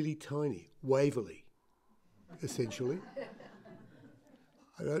 really tiny, Waverley, essentially.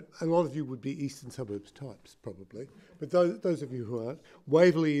 A lot of you would be eastern suburbs types, probably, but those of you who aren't,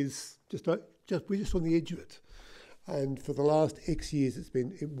 Waverley is we're just on the edge of it. And for the last X years,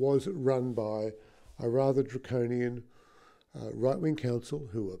 it was run by a rather draconian right-wing council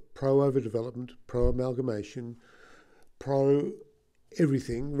who are pro-overdevelopment, pro-amalgamation,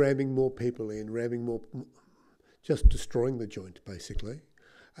 pro-everything, ramming more people in, just destroying the joint, basically.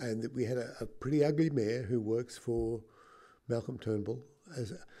 And that we had a pretty ugly mayor who works for Malcolm Turnbull,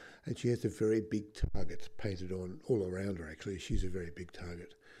 and she has a very big target painted on all around her, actually. She's a very big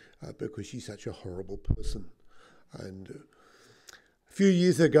target because she's such a horrible person. And a few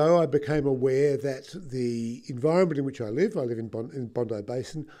years ago, I became aware that the environment in which I live in Bondi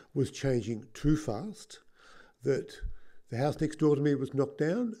Basin, was changing too fast, that the house next door to me was knocked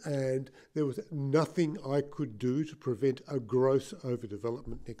down, and there was nothing I could do to prevent a gross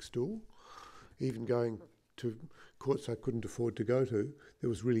overdevelopment next door. Even going to courts I couldn't afford to go to, there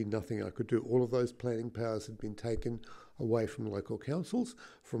was really nothing I could do. All of those planning powers had been taken away from local councils,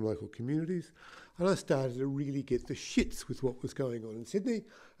 from local communities, and I started to really get the shits with what was going on in Sydney,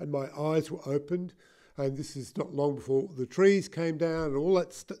 and my eyes were opened. And this is not long before the trees came down and all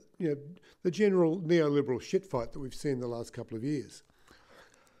that, the general neoliberal shit fight that we've seen the last couple of years.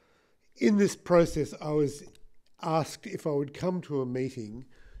 In this process, I was asked if I would come to a meeting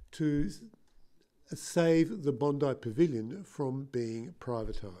to save the Bondi Pavilion from being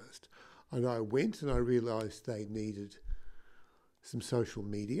privatised. And I went and I realised they needed some social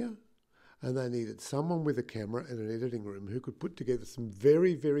media, and they needed someone with a camera and an editing room who could put together some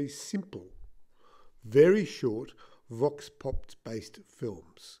very, very simple, very short, vox pop-based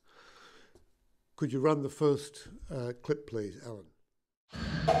films. Could you run the first clip, please, Alan?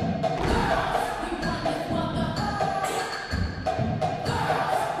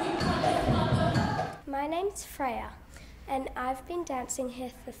 My name's Freya, and I've been dancing here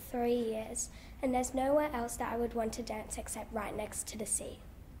for 3 years, and there's nowhere else that I would want to dance except right next to the sea.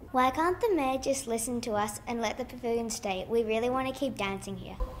 Why can't the mayor just listen to us and let the pavilion stay? We really want to keep dancing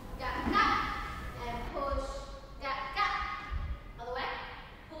here.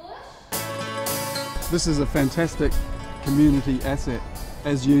 This is a fantastic community asset.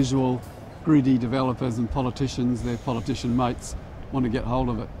 As usual, greedy developers and politicians, their politician mates, want to get hold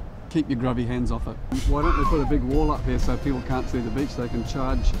of it. Keep your grubby hands off it. Why don't they put a big wall up here so people can't see the beach? They can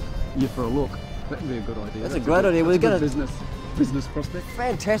charge you for a look. That would be a good idea. That's a great idea. We're going to business prospect.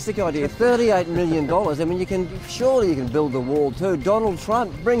 Fantastic idea. $38 million. I mean, surely you can build the wall too. Donald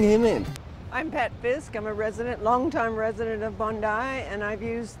Trump, bring him in. I'm Pat Fisk. I'm a long-time resident of Bondi, and I've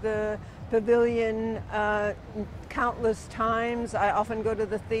used the Pavilion countless times. I often go to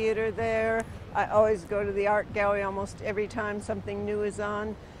the theatre there. I always go to the art gallery almost every time something new is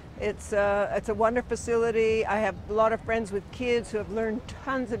on. It's a wonderful facility. I have a lot of friends with kids who have learned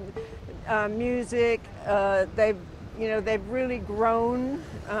tons of music. They've really grown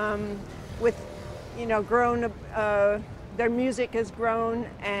their music has grown,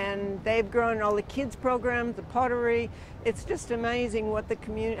 and they've grown all the kids programs, the pottery. It's just amazing what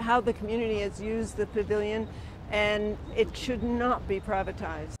how the community has used the pavilion, and it should not be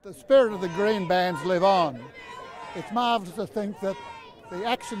privatized. The spirit of the green bands live on. It's marvellous to think that the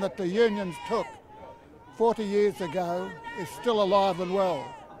action that the unions took 40 years ago is still alive and well.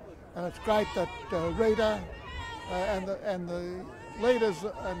 And it's great that Rita and the leaders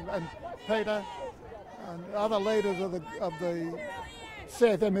and Peter and other leaders of the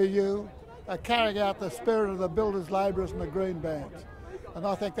CFMEU are carrying out the spirit of the builders, labourers and the green bands. And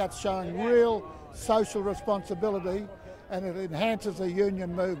I think that's showing real social responsibility, and it enhances the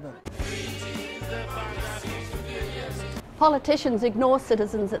union movement. Politicians ignore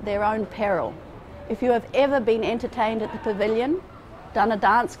citizens at their own peril. If you have ever been entertained at the Pavilion, done a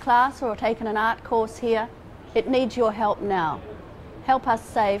dance class or taken an art course here, it needs your help now. Help us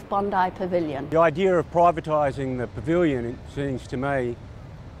save Bondi Pavilion. The idea of privatising the pavilion, it seems to me,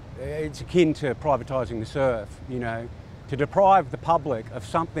 it's akin to privatising the surf, you know. To deprive the public of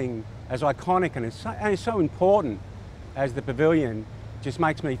something as iconic and so important as the pavilion just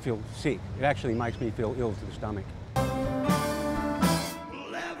makes me feel sick. It actually makes me feel ill to the stomach.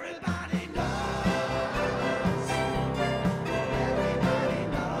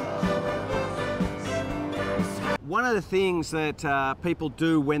 One of the things that people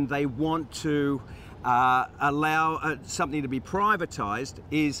do when they want to allow something to be privatised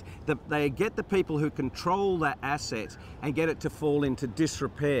is that they get the people who control that asset and get it to fall into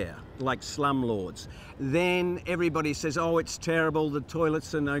disrepair, like slumlords. Then everybody says, oh, it's terrible, the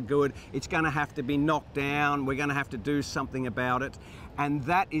toilets are no good, it's going to have to be knocked down, we're going to have to do something about it. And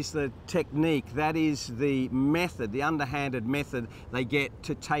that is the technique, that is the method, the underhanded method they get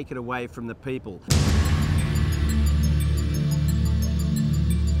to take it away from the people.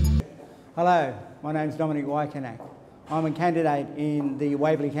 Hello, my name's Dominic Wykenak. I'm a candidate in the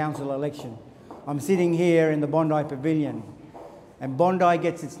Waverley Council election. I'm sitting here in the Bondi Pavilion, and Bondi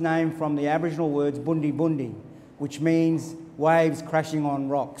gets its name from the Aboriginal words bundi bundi, which means waves crashing on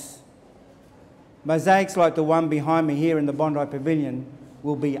rocks. Mosaics like the one behind me here in the Bondi Pavilion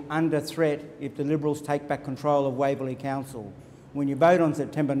will be under threat if the Liberals take back control of Waverley Council. When you vote on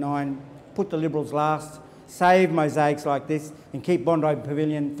September 9, put the Liberals last, save mosaics like this and keep Bondi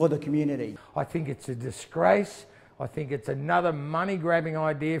Pavilion for the community. I think it's a disgrace. I think it's another money-grabbing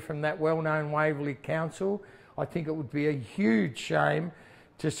idea from that well-known Waverley Council. I think it would be a huge shame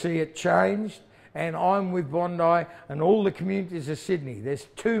to see it changed, and I'm with Bondi and all the communities of Sydney. There's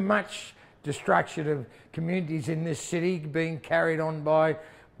too much destruction of communities in this city being carried on by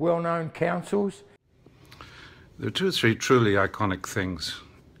well-known councils. There are two or three truly iconic things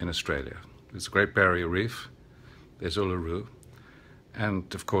in Australia. There's the Great Barrier Reef, there's Uluru,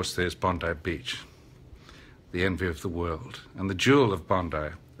 and of course there's Bondi Beach, the envy of the world. And the jewel of Bondi,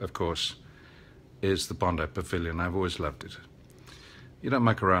 of course, is the Bondi Pavilion. I've always loved it. You don't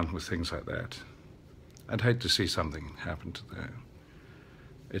muck around with things like that. I'd hate to see something happen to there.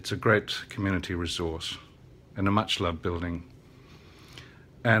 It's a great community resource and a much-loved building.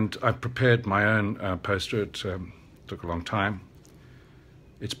 And I prepared my own poster. It took a long time.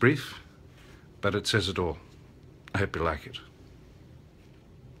 It's brief, but it says it all. I hope you like it.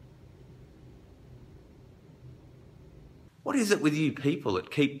 What is it with you people that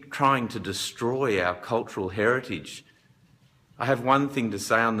keep trying to destroy our cultural heritage? I have one thing to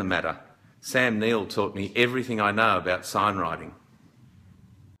say on the matter. Sam Nell taught me everything I know about signwriting.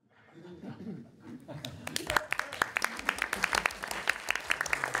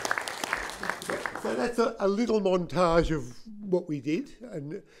 So that's a little montage of what we did,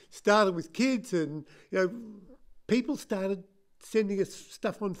 and it started with kids, and people started sending us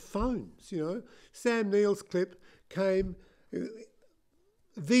stuff on phones. Sam Neill's clip came,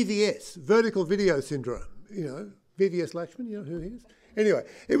 VVS, vertical video syndrome. VVS Lakshman, who he is. Anyway,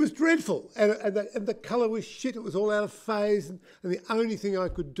 it was dreadful, and the colour was shit. It was all out of phase, and the only thing I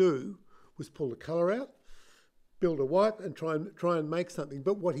could do was pull the colour out, build a wipe, and try and make something.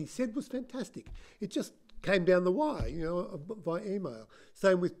 But what he said was fantastic. It just came down the wire, via email.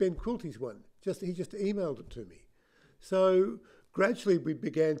 Same with Ben Quilty's one. He just emailed it to me. So gradually we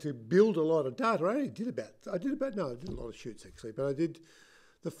began to build a lot of data. I did a lot of shoots actually, but I did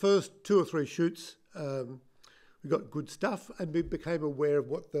the first 2 or 3 shoots. We got good stuff, and we became aware of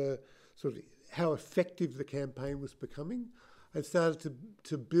what how effective the campaign was becoming, and started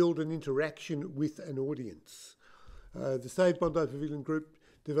to build an interaction with an audience. The Save Bondi Pavilion group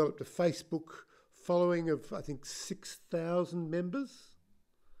developed a Facebook following of, I think, 6,000 members.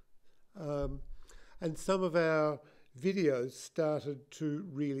 And some of our videos started to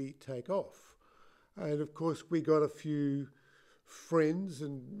really take off. And of course, we got a few friends,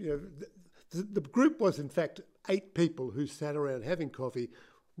 and the group was in fact 8 people who sat around having coffee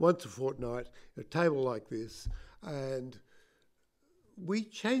once a fortnight at a table like this, and we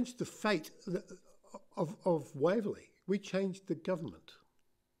changed the fate of Waverley. We changed the government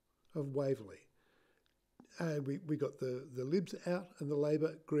of Waverley. And we got the Libs out and the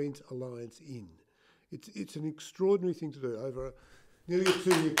Labor-Greens alliance in. It's an extraordinary thing to do over nearly a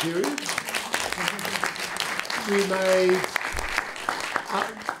 2-year period. We made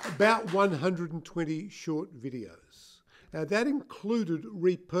about 120 short videos. Now that included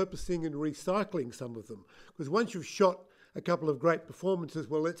repurposing and recycling some of them, because once you've shot a couple of great performances,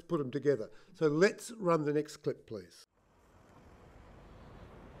 well, let's put them together. So let's run the next clip, please.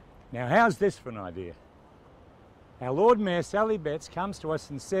 Now, how's this for an idea? Our Lord Mayor Sally Betts comes to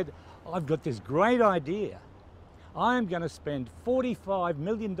us and said, I've got this great idea. I am going to spend $45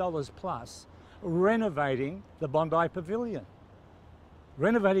 million plus renovating the Bondi Pavilion.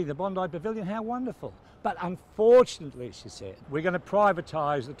 Renovating the Bondi Pavilion, how wonderful. But unfortunately, she said, we're going to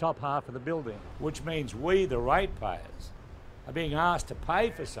privatise the top half of the building, which means we, the ratepayers, are being asked to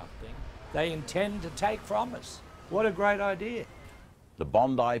pay for something they intend to take from us. What a great idea. The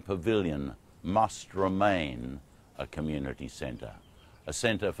Bondi Pavilion must remain a community centre, a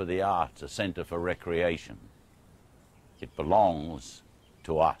centre for the arts, a centre for recreation. It belongs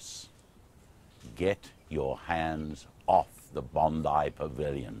to us. Get your hands off the Bondi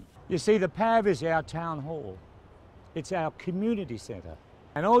Pavilion. You see, the PAV is our town hall. It's our community centre.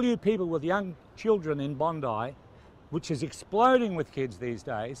 And all you people with young children in Bondi, which is exploding with kids these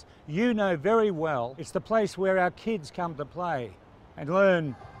days, you know very well it's the place where our kids come to play and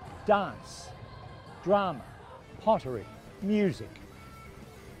learn dance, drama, pottery, music.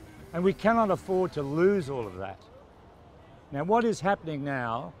 And we cannot afford to lose all of that. Now, what is happening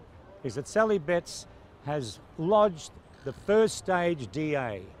now is that Sally Betts has lodged the first stage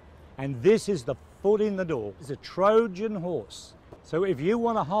DA, and this is the foot in the door. It's a Trojan horse. So if you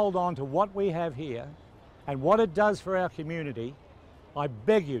want to hold on to what we have here and what it does for our community, I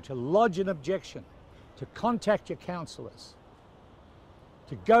beg you to lodge an objection, to contact your councillors,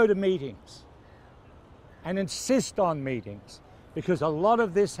 to go to meetings and insist on meetings, because a lot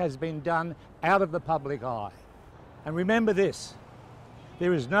of this has been done out of the public eye. And remember this,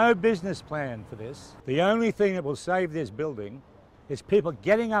 there is no business plan for this. The only thing that will save this building is people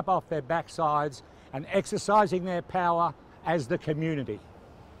getting up off their backsides and exercising their power as the community.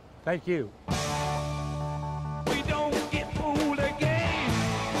 Thank you. We don't get fooled again.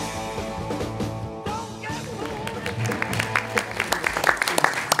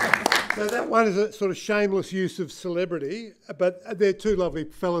 So that one is a sort of shameless use of celebrity, but they're two lovely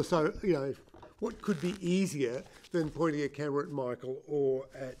fellows, so, you know, what could be easier than pointing a camera at Michael or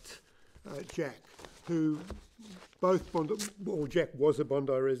at Jack, who both Bondi, or Jack was a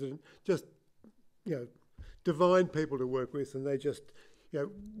Bondi resident, just, you know, divine people to work with, and they just, you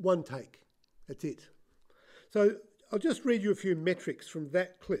know, one take, that's it. So I'll just read you a few metrics from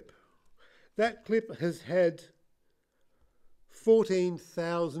that clip. That clip has had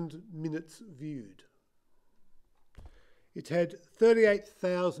 14,000 minutes viewed. It's had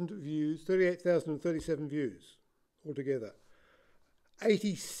 38,000 views, 38,037 views altogether.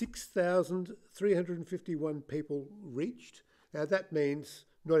 86,351 people reached. Now that means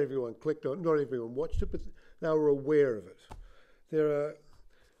not everyone clicked on it, not everyone watched it, but they were aware of it. There are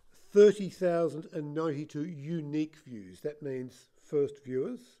 30,092 unique views. That means first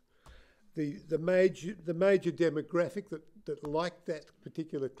viewers. The major demographic that liked that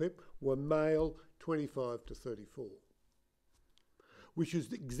particular clip were male 25 to 34. Which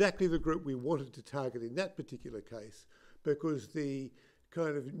is exactly the group we wanted to target in that particular case, because the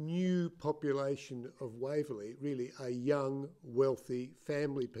kind of new population of Waverley really are young, wealthy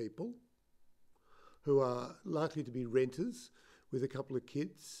family people who are likely to be renters with a couple of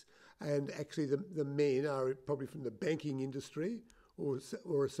kids, and actually the men are probably from the banking industry or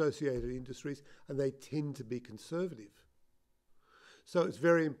associated industries, and they tend to be conservative. So it's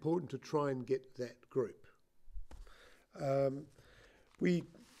very important to try and get that group.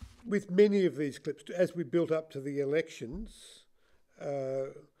 With many of these clips, as we built up to the elections,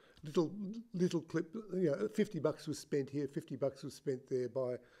 little clip, you know, $50 was spent here, $50 was spent there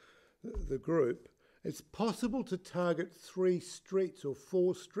by the group. It's possible to target 3 streets or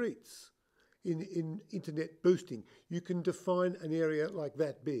 4 streets in internet boosting. You can define an area like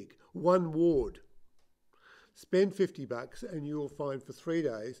that big, 1 ward. Spend $50 and you will find for 3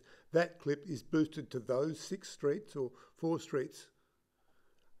 days that clip is boosted to those 6 streets or 4 streets.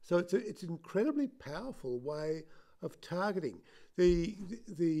 So it's an incredibly powerful way of targeting.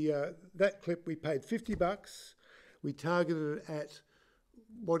 That clip we paid $50. We targeted it at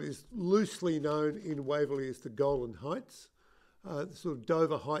what is loosely known in Waverley as the Golden Heights, the sort of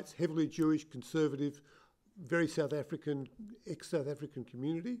Dover Heights, heavily Jewish, conservative, very South African, ex-South African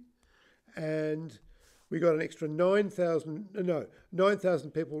community, and we got an extra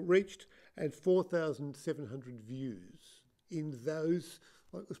 9,000 people reached and 4,700 views in those.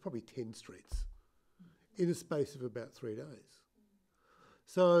 Well, it was probably 10 streets in a space of about 3 days.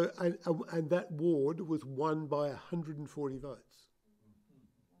 So, and that ward was won by 140 votes.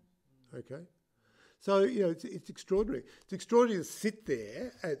 Okay? So, you know, it's extraordinary. It's extraordinary to sit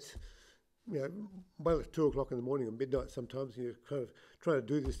there at, you know, well, at 2 o'clock in the morning or midnight sometimes, and you're kind of trying to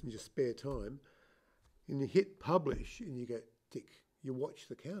do this in your spare time, and you hit publish and you go tick, you watch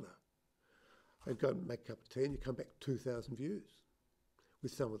the counter. I'd go and make a cup of tea and you come back 2,000 views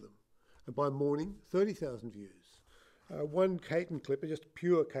with some of them. And by morning, 30,000 views. One Caton clip, just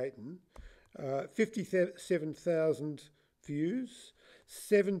pure Caton, 57,000 views,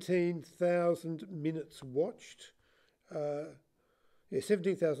 17,000 minutes watched,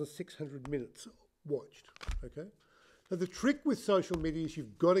 17,600 minutes watched, okay? Now the trick with social media is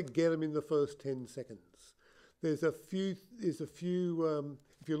you've got to get them in the first 10 seconds. There's a few, if you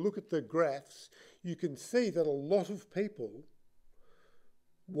look at the graphs, you can see that a lot of people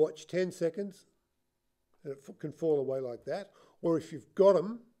watch 10 seconds and it can fall away like that, or if you've got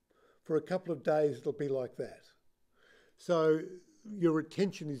them for a couple of days, it'll be like that. So your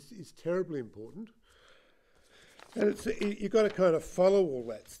retention is terribly important. And you've got to kind of follow all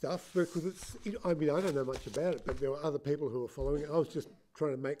that stuff because I mean, I don't know much about it, but there were other people who were following it. I was just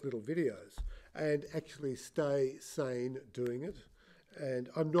trying to make little videos and actually stay sane doing it. And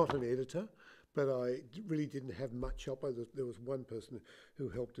I'm not an editor, but I really didn't have much help. There was one person who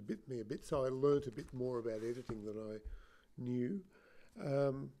helped me a bit, so I learned a bit more about editing than I knew.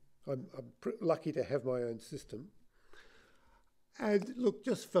 I'm lucky to have my own system. And look,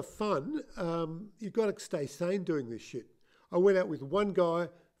 just for fun, you've got to stay sane doing this shit. I went out with one guy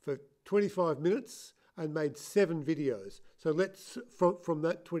for 25 minutes and made 7 videos. So let's, from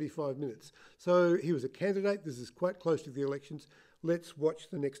that 25 minutes. So he was a candidate. This is quite close to the elections. Let's watch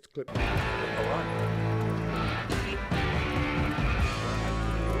the next clip. All right.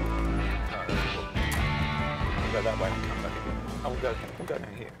 I'll go that way and come back again. We'll go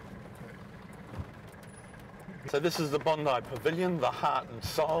down here. So this is the Bondi Pavilion, the heart and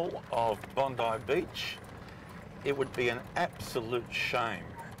soul of Bondi Beach. It would be an absolute shame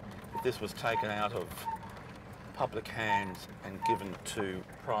if this was taken out of public hands and given to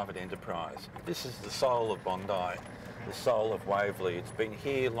private enterprise. This is the soul of Bondi, the soul of Waverley. It's been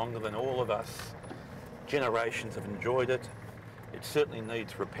here longer than all of us. Generations have enjoyed it. It certainly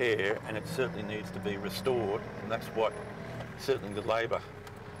needs repair and it certainly needs to be restored, and that's what certainly the Labor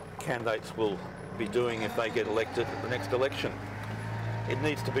candidates will be doing if they get elected at the next election. It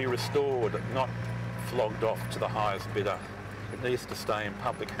needs to be restored, not flogged off to the highest bidder. It needs to stay in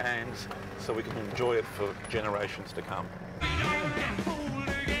public hands so we can enjoy it for generations to come.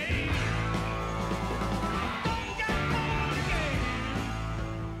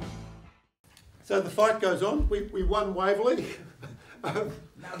 So the fight goes on. We won Waverley. Now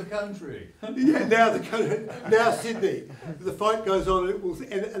the country. Yeah, now the country. Now Sydney. The fight goes on,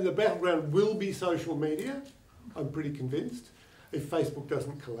 and the battleground will be social media. I'm pretty convinced. If Facebook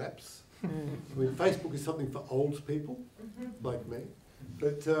doesn't collapse. I mean, Facebook is something for old people like me.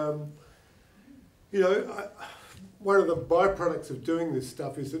 But you know, one of the byproducts of doing this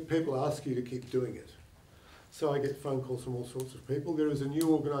stuff is that people ask you to keep doing it. So I get phone calls from all sorts of people. There is a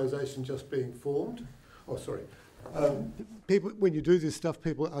new organisation just being formed. Oh, sorry. People, when you do this stuff,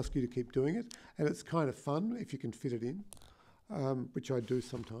 people ask you to keep doing it, and it's kind of fun if you can fit it in, which I do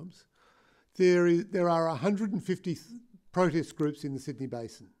sometimes. There are 150 protest groups in the Sydney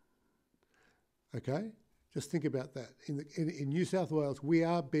Basin. Okay, just think about that. In New South Wales, we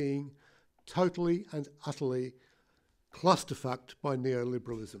are being totally and utterly clusterfucked by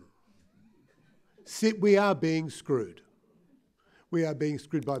neoliberalism. We are being screwed. We are being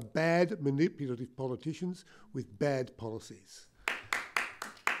screwed by bad, manipulative politicians with bad policies.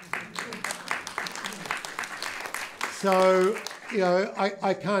 So, you know,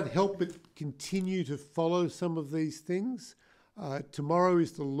 I can't help but continue to follow some of these things. Tomorrow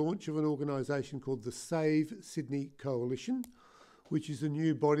is the launch of an organisation called the Save Sydney Coalition, which is a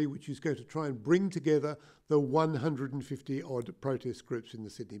new body which is going to try and bring together the 150-odd protest groups in the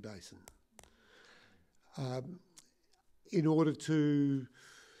Sydney Basin. In order to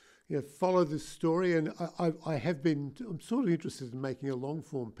follow this story, and I'm sort of interested in making a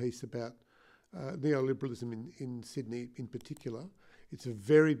long-form piece about neoliberalism in Sydney in particular. It's a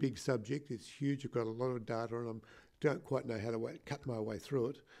very big subject, it's huge, I've got a lot of data and I don't quite know how to cut my way through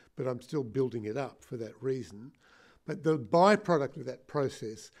it, but I'm still building it up for that reason. But the byproduct of that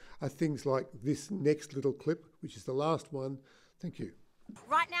process are things like this next little clip, which is the last one. Thank you.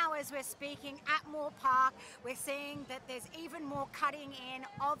 Right now, as we're speaking at Moore Park, we're seeing that there's even more cutting in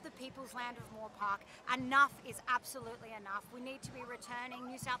of the people's land of Moore Park. Enough is absolutely enough. We need to be returning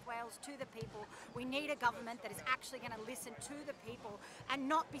New South Wales to the people. We need a government that is actually going to listen to the people and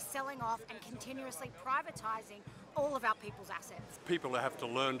not be selling off and continuously privatising all of our people's assets. People have to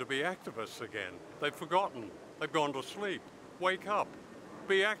learn to be activists again. They've forgotten. They've gone to sleep. Wake up.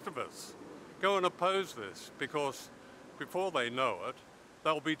 Be activists. Go and oppose this, because before they know it,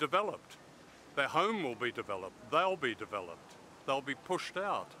 they'll be developed. Their home will be developed. They'll be developed. they'll be pushed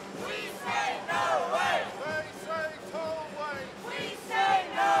out. We say no way! They say toll way! We say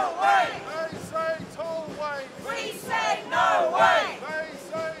no way! They say toll way! We say no way! They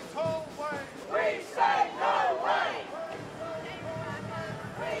say toll way! We say no way!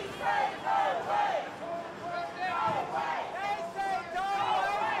 We say no way!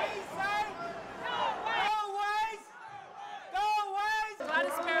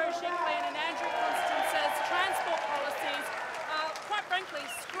 Gladys Berejiklian and Andrew Constance's transport policies are, quite frankly,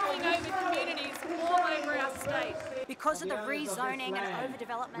 screwing over communities all over our state. Because of the rezoning and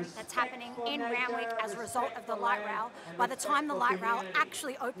overdevelopment that's happening in Randwick as a result of the light rail, by the time the light rail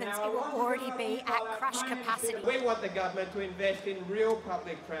actually opens, it will already be at crush capacity. We want the government to invest in real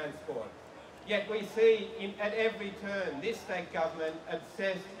public transport. Yet we see at every turn this state government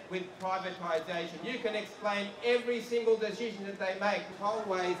obsessed with privatisation. You can explain every single decision that they make.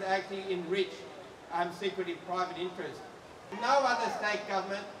 Tollways acting in rich, secretive private interests. No other state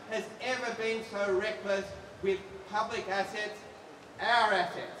government has ever been so reckless with public assets, our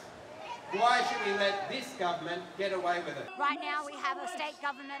assets. Why should we let this government get away with it? Right now we have a state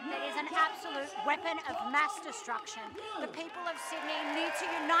government that is an absolute weapon of mass destruction. The people of Sydney need to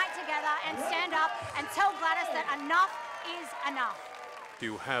unite together and stand up and tell Gladys that enough is enough.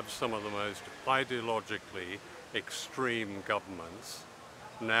 You have some of the most ideologically extreme governments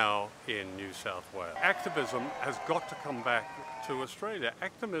now in New South Wales. Activism has got to come back to Australia.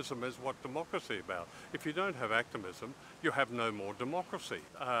 Activism is what democracy is about. If you don't have activism, you have no more democracy.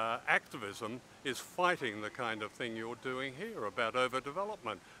 Activism is fighting the kind of thing you're doing here about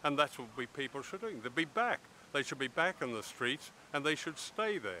overdevelopment, and that's what people should do. They'll be back. They should be back in the streets, and they should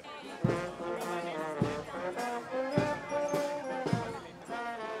stay there.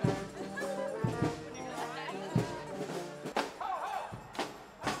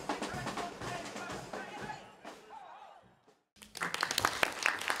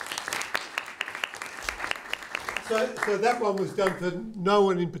 So that one was done for no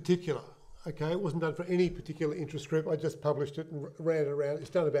one in particular, okay? It wasn't done for any particular interest group. I just published it and ran it around. It's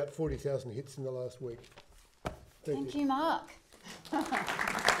done about 40,000 hits in the last week. Thank you, Mark.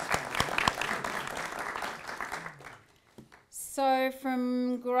 So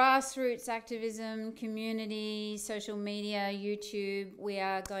from grassroots activism, community, social media, YouTube, we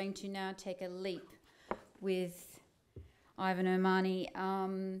are going to now take a leap with Ivan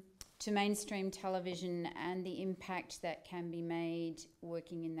Omani to mainstream television and the impact that can be made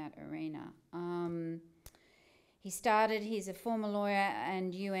working in that arena. He's a former lawyer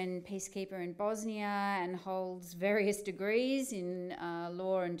and UN peacekeeper in Bosnia and holds various degrees in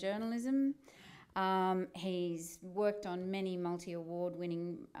law and journalism. He's worked on many multi-award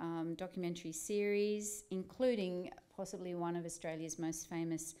winning documentary series, including possibly one of Australia's most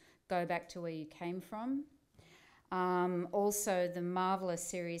famous, Go Back to Where You Came From. Also the marvellous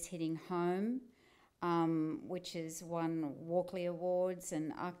series Hitting Home, which has won Walkley Awards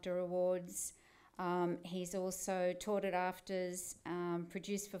and AFTRS Awards. He's also taught at AFTRS,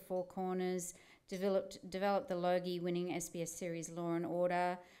 produced for Four Corners, developed the Logie-winning SBS series Law and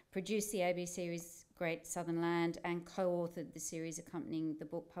Order, produced the ABC series Great Southern Land, and co-authored the series accompanying the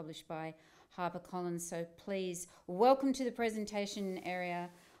book published by HarperCollins. So please welcome to the presentation area,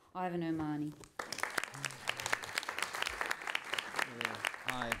 Ivan Omani.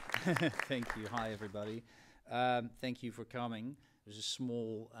 Hi, thank you. Hi, everybody. Thank you for coming. There's a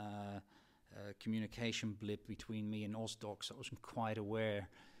small communication blip between me and OzDox. I wasn't quite aware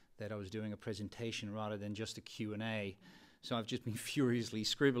that I was doing a presentation rather than just a Q&A. So I've just been furiously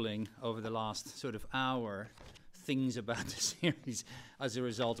scribbling over the last sort of hour things about the series, as a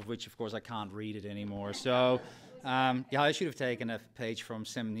result of which, of course, I can't read it anymore. So, yeah, I should have taken a page from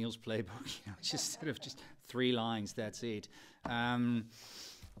Sam Neill's playbook, just sort of just 3 lines, that's it.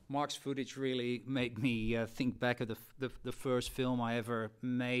 Mark's footage really made me think back of the first film I ever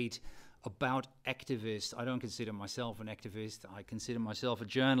made about activists. I don't consider myself an activist. I consider myself a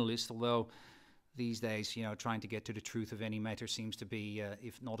journalist, although these days, trying to get to the truth of any matter seems to be,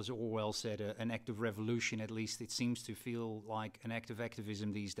 if not as Orwell said, an act of revolution. At least it seems to feel like an act of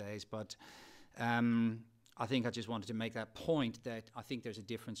activism these days. But I think I just wanted to make that point, that I think there's a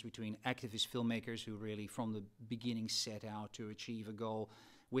difference between activist filmmakers who really from the beginning set out to achieve a goal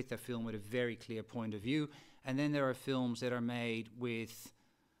with their film with a very clear point of view. And then there are films that are made with,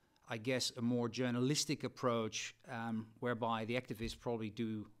 I guess, a more journalistic approach, whereby the activists probably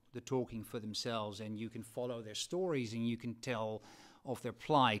do the talking for themselves, and you can follow their stories and you can tell of their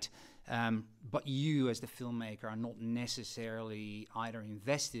plight. But you, as the filmmaker, are not necessarily either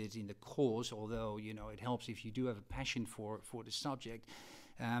invested in the cause, although, it helps if you do have a passion for the subject.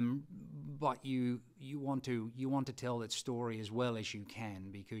 But you want to tell that story as well as you can,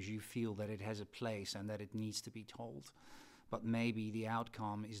 because you feel that it has a place and that it needs to be told. But maybe the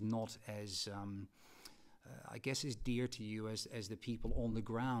outcome is not as I guess as dear to you as the people on the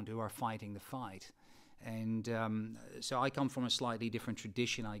ground who are fighting the fight. And so I come from a slightly different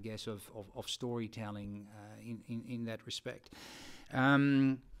tradition, I guess, of storytelling in that respect.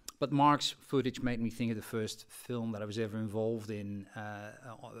 But Mark's footage made me think of the first film that I was ever involved in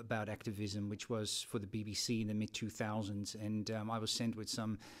about activism, which was for the BBC in the mid-2000s. And I was sent with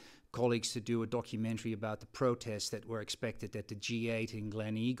some colleagues to do a documentary about the protests that were expected at the G8 in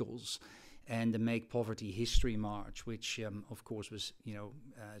Glen Eagles and the Make Poverty History March, which of course was,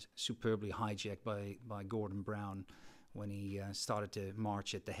 superbly hijacked by Gordon Brown when he started to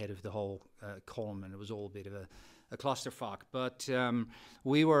march at the head of the whole column, and it was all a bit of a clusterfuck. But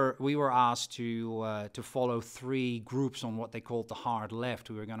we were asked to follow three groups on what they called the hard left.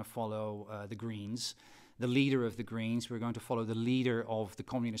 We were going to follow the Greens, the leader of the Greens. We were going to follow the leader of the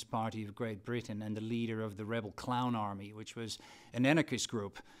Communist Party of Great Britain, and the leader of the Rebel Clown Army, which was an anarchist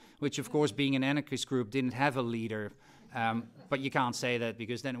group, which of course, being an anarchist group, didn't have a leader. But you can't say that,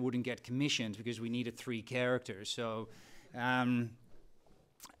 because then it wouldn't get commissioned, because we needed three characters. So, and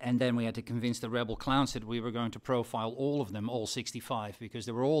then we had to convince the Rebel Clowns that we were going to profile all of them, all 65, because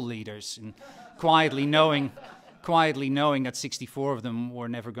they were all leaders, and quietly knowing that 64 of them were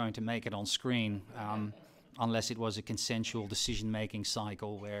never going to make it on screen, unless it was a consensual decision-making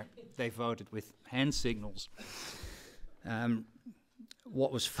cycle where they voted with hand signals.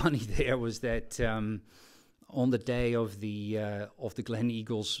 What was funny there was that on the day of the Glen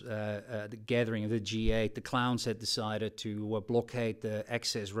Eagles, the gathering of the G8, the clowns had decided to blockade the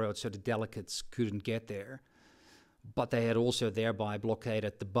access road so the delegates couldn't get there. But they had also thereby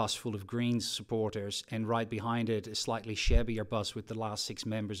blockaded the bus full of Greens supporters, and right behind it a slightly shabbier bus with the last 6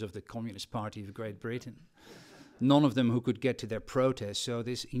 members of the Communist Party of Great Britain. None of them who could get to their protest, so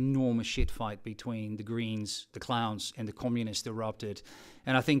this enormous shit fight between the Greens, the clowns, and the communists erupted.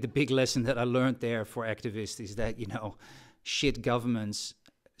 And I think the big lesson that I learned there for activists is that, shit governments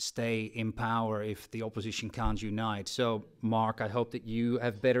stay in power if the opposition can't unite. So, Mark, I hope that you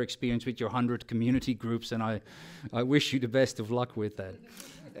have better experience with your 100 community groups, and I wish you the best of luck with that.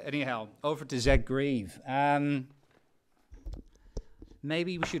 Anyhow, over to Zach Grieve.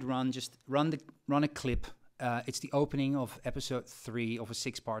 Maybe we should run a clip. It's the opening of episode 3 of a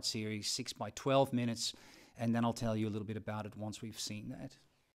 6-part series, 6 by 12 minutes, and then I'll tell you a little bit about it once we've seen that.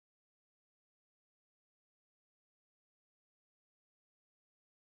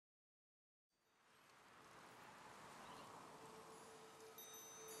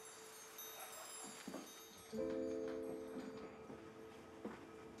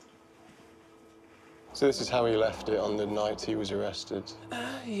 So this is how he left it on the night he was arrested?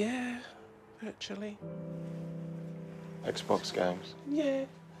 Yeah, virtually. Xbox games? Yeah.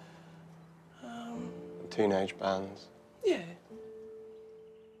 Teenage bands? Yeah.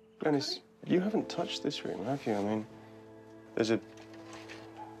 Glenys, you haven't touched this room, have you? I mean, there's a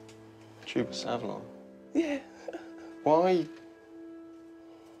tube of Savlon. Yeah. Why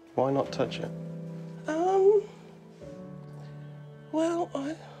not touch it? Well,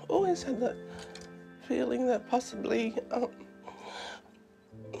 I always had that feeling that possibly,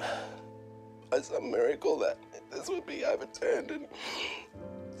 by some miracle, that this would be overturned and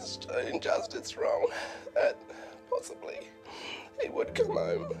injustice wrong, that possibly he would come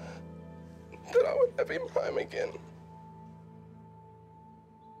home, that I would have him home again.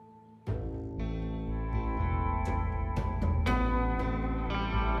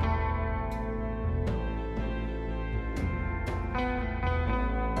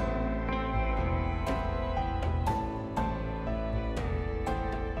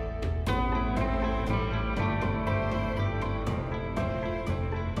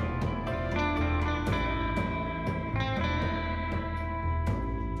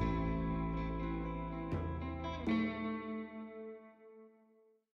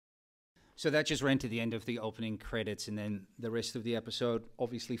 So that just ran to the end of the opening credits, and then the rest of the episode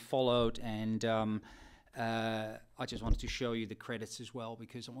obviously followed. And I just wanted to show you the credits as well,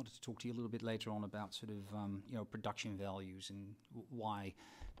 because I wanted to talk to you a little bit later on about sort of production values and why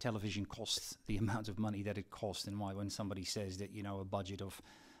television costs the amount of money that it costs, and why when somebody says that a budget of,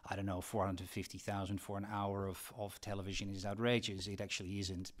 I don't know, 450,000 for an hour of television is outrageous, it actually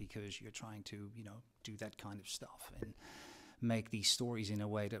isn't, because you're trying to do that kind of stuff and make these stories in a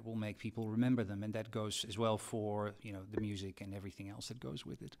way that will make people remember them, and that goes as well for the music and everything else that goes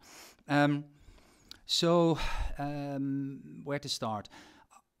with it. Where to start?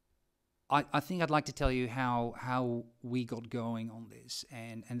 I think I'd like to tell you how we got going on this,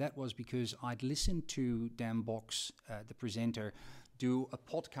 and that was because I'd listened to Dan Box, the presenter, do a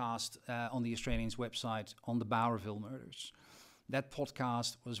podcast on the Australian's website on the Bowerville murders. That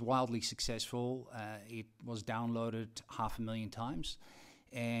podcast was wildly successful. It was downloaded 500,000 times,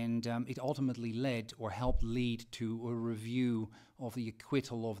 and it ultimately led or helped lead to a review of the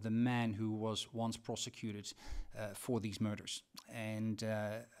acquittal of the man who was once prosecuted for these murders. And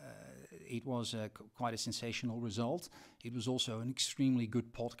it was quite a sensational result. It was also an extremely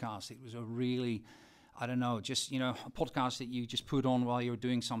good podcast. It was a really, I don't know, just, a podcast that you just put on while you're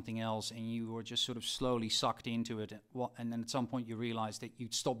doing something else, and you were just sort of slowly sucked into it. And then at some point you realize that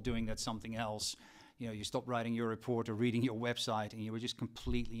you'd stop doing that something else. You stopped writing your report or reading your website, and you were just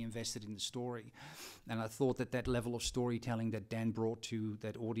completely invested in the story. And I thought that level of storytelling that Dan brought to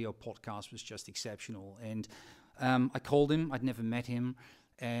that audio podcast was just exceptional. And I called him. I'd never met him.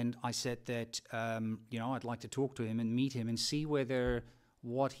 And I said that, I'd like to talk to him and meet him and see whether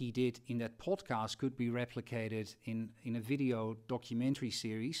what he did in that podcast could be replicated in a video documentary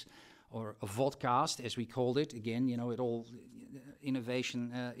series, or a vodcast, as we called it. Again,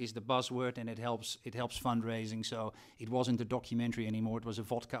 innovation is the buzzword, and it helps fundraising. So it wasn't a documentary anymore; it was a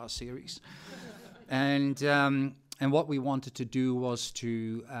vodcast series. And what we wanted to do was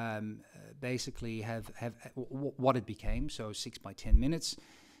to basically have what it became. So 6 by 10 minutes.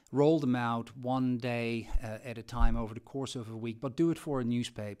 Roll them out one day at a time over the course of a week, but do it for a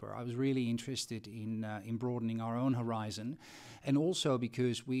newspaper. I was really interested in broadening our own horizon, and also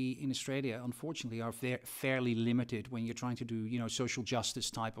because we in Australia, unfortunately, are fairly limited when you're trying to do, social justice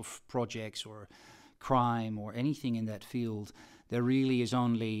type of projects or crime or anything in that field. There really is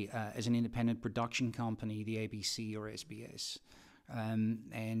only, as an independent production company, the ABC or SBS.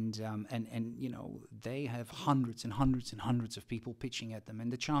 They have hundreds and hundreds and hundreds of people pitching at them,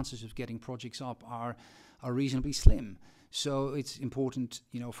 and the chances of getting projects up are reasonably slim. So it's important,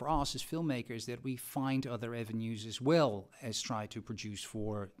 for us as filmmakers, that we find other avenues as well as try to produce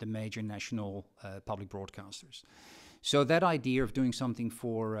for the major national public broadcasters. So that idea of doing something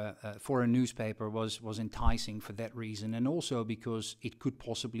for a newspaper was enticing for that reason, and also because it could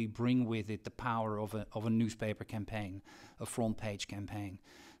possibly bring with it the power of a newspaper campaign, a front page campaign.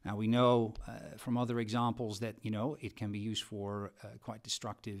 Now we know from other examples that it can be used for quite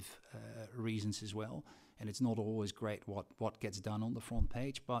destructive reasons as well, and it's not always great what gets done on the front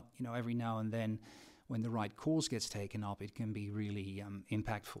page. But every now and then, when the right cause gets taken up, it can be really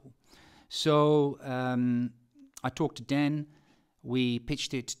impactful. So. I talked to Dan. We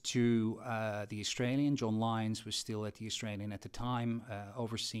pitched it to the Australian. John Lyons was still at the Australian at the time,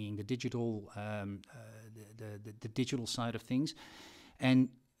 overseeing the digital, the digital side of things. And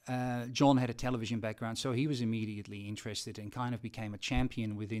John had a television background, so he was immediately interested and kind of became a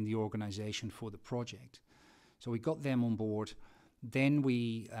champion within the organization for the project. So we got them on board. Then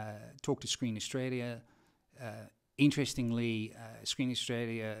we talked to Screen Australia. Interestingly, Screen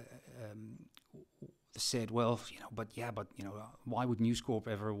Australia said, well, why would News Corp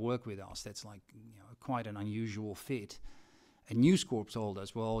ever work with us? That's like, quite an unusual fit. And News Corp told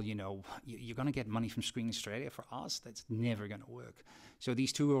us, well, you're going to get money from Screen Australia. For us, that's never going to work. So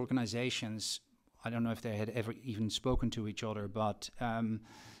these two organizations, I don't know if they had ever even spoken to each other, but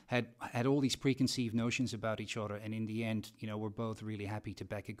had all these preconceived notions about each other. And in the end, we're both really happy to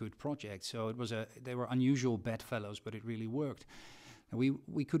back a good project. So they were unusual bedfellows, but it really worked.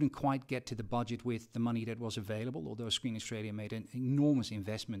 We couldn't quite get to the budget with the money that was available, although Screen Australia made an enormous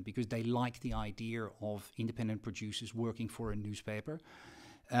investment because they liked the idea of independent producers working for a newspaper.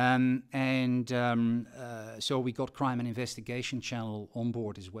 So we got Crime and Investigation Channel on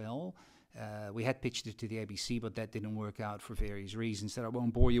board as well. We had pitched it to the ABC, but that didn't work out for various reasons that I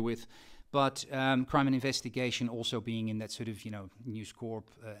won't bore you with. But Crime and Investigation, also being in that sort of News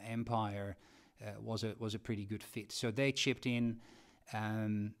Corp empire, was a pretty good fit. So they chipped in.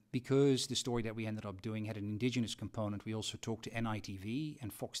 Because the story that we ended up doing had an Indigenous component, we also talked to NITV,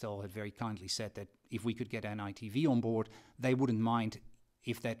 and Foxtel had very kindly said that if we could get NITV on board, they wouldn't mind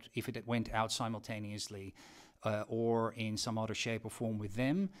if it went out simultaneously or in some other shape or form with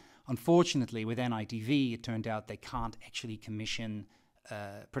them. Unfortunately, with NITV, it turned out they can't actually commission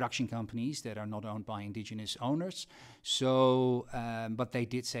production companies that are not owned by Indigenous owners. So, but they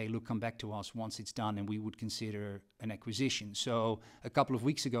did say, look, come back to us once it's done and we would consider an acquisition. So a couple of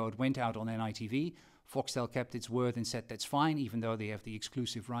weeks ago, it went out on NITV. Foxtel kept its word and said that's fine, even though they have the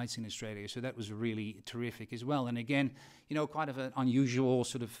exclusive rights in Australia. So that was really terrific as well. And again, quite of an unusual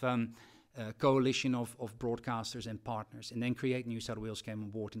sort of coalition of broadcasters and partners. And then Create New South Wales came on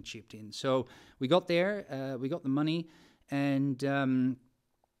board and chipped in. So we got there, we got the money. And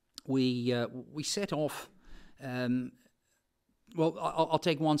we set off. Well, I'll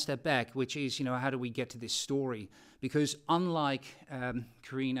take one step back, which is, how do we get to this story? Because unlike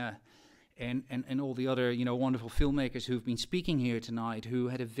Karina and all the other, wonderful filmmakers who've been speaking here tonight, who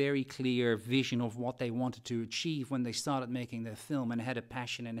had a very clear vision of what they wanted to achieve when they started making their film, and had a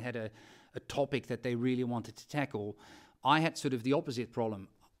passion and had a topic that they really wanted to tackle, I had sort of the opposite problem.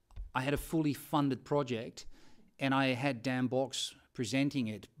 I had a fully funded project, and I had Dan Box presenting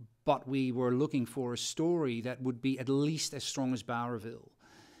it, but we were looking for a story that would be at least as strong as Bowerville,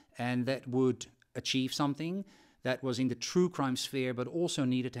 and that would achieve something that was in the true crime sphere, but also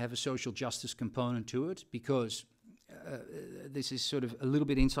needed to have a social justice component to it, because this is sort of a little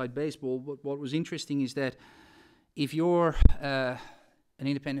bit inside baseball. But what was interesting is that if you're an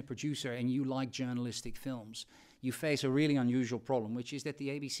independent producer and you like journalistic films, you face a really unusual problem, which is that the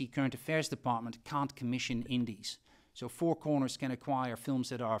ABC Current Affairs Department can't commission indies. So Four Corners can acquire films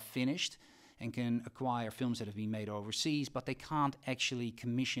that are finished and can acquire films that have been made overseas, but they can't actually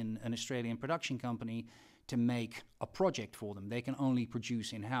commission an Australian production company to make a project for them. They can only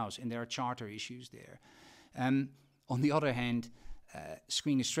produce in-house, and there are charter issues there. On the other hand,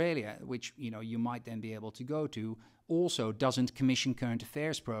 Screen Australia, which you might then be able to go to, also doesn't commission current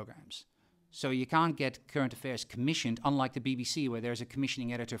affairs programs. So you can't get current affairs commissioned, unlike the BBC, where there's a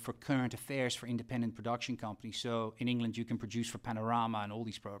commissioning editor for current affairs for independent production companies. So in England, you can produce for Panorama and all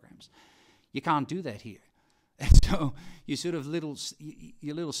these programs. You can't do that here. And so you're sort of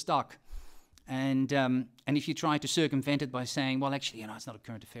you're a little stuck. And if you try to circumvent it by saying, well, actually, it's not a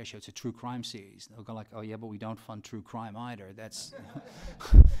current affairs show, it's a true crime series, they'll go like, oh yeah, but we don't fund true crime either. That's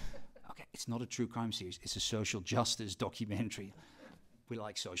okay. It's not a true crime series. It's a social justice documentary. We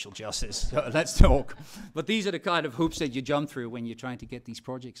like social justice, so let's talk. But these are the kind of hoops that you jump through when you're trying to get these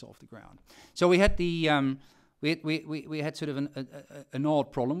projects off the ground. So we had we had sort of an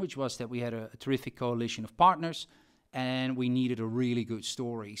odd problem, which was that we had a terrific coalition of partners, and we needed a really good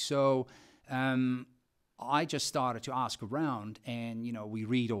story. So I just started to ask around, and we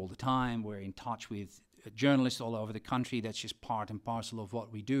read all the time. We're in touch with journalists all over the country. That's just part and parcel of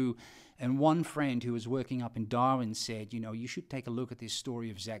what we do. And one friend who was working up in Darwin said, you should take a look at this story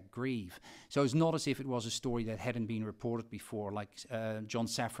of Zach Grieve. So it's not as if it was a story that hadn't been reported before, like John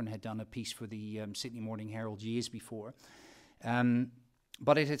Safran had done a piece for the Sydney Morning Herald years before.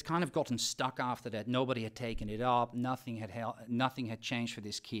 But it had kind of gotten stuck after that. Nobody had taken it up. Nothing had changed for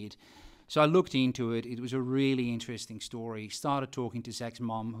this kid. So I looked into it. It was a really interesting story. Started talking to Zach's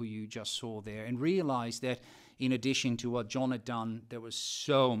mum, who you just saw there, and realized that in addition to what John had done, there was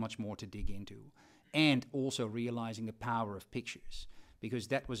so much more to dig into. And also realizing the power of pictures, because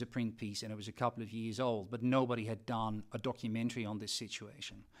that was a print piece and it was a couple of years old, but nobody had done a documentary on this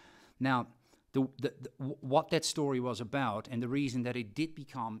situation. Now, what that story was about, and the reason that it did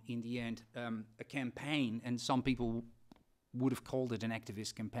become, in the end, a campaign, and some people would have called it an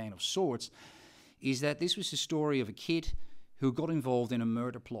activist campaign of sorts, is that this was the story of a kid who got involved in a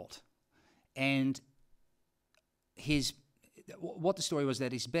murder plot. And what the story was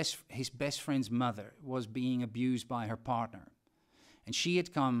that his best friend's mother was being abused by her partner. And she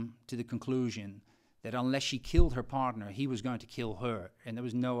had come to the conclusion that unless she killed her partner, he was going to kill her, and there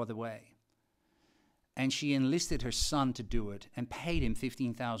was no other way. And she enlisted her son to do it and paid him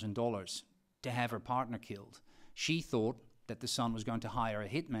 $15,000 to have her partner killed. She thought that the son was going to hire a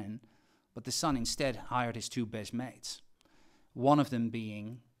hitman, but the son instead hired his two best mates, one of them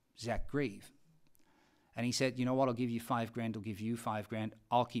being Zach Grieve. And he said, you know what, I'll give you $5,000, I'll give you $5,000,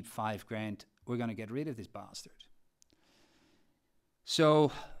 I'll keep $5,000, we're going to get rid of this bastard.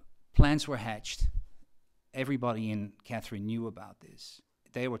 So plans were hatched. Everybody in Catherine knew about this.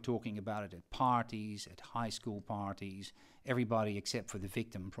 They were talking about it at parties, at high school parties. Everybody except for the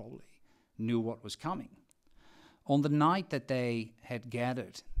victim probably knew what was coming. On the night that they had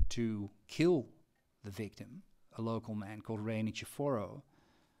gathered to kill the victim, a local man called Ray Nichiforo,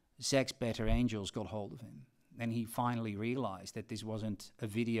 Zach's better angels got hold of him. And he finally realized that this wasn't a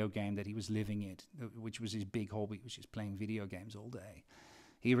video game that he was living in, which was his big hobby, which is playing video games all day.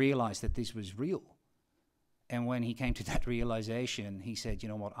 He realized that this was real. And when he came to that realization, he said, you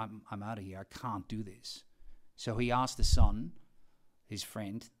know what, I'm out of here. I can't do this. So he asked the son, his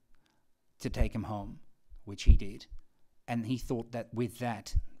friend, to take him home, which he did. And he thought that with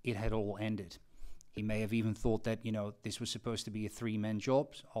that, it had all ended. He may have even thought that, you know, this was supposed to be a three-man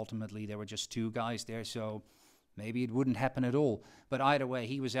job. Ultimately, there were just two guys there, so maybe it wouldn't happen at all. But either way,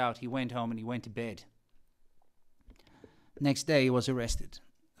 he was out, he went home, and he went to bed. Next day, he was arrested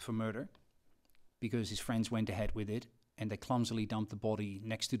for murder because his friends went ahead with it, and they clumsily dumped the body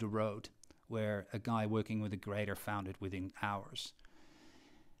next to the road where a guy working with a grader found it within hours.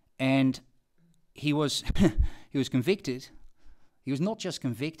 And he was he was convicted. He was not just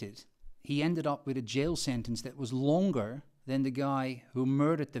convicted. He ended up with a jail sentence that was longer than the guy who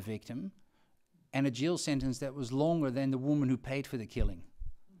murdered the victim, and a jail sentence that was longer than the woman who paid for the killing.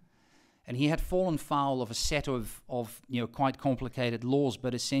 And he had fallen foul of a set of quite complicated laws,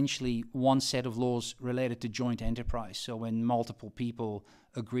 but essentially one set of laws related to joint enterprise. So when multiple people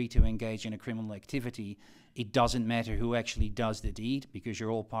agree to engage in a criminal activity, it doesn't matter who actually does the deed, because you're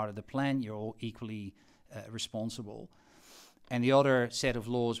all part of the plan, you're all equally responsible. And the other set of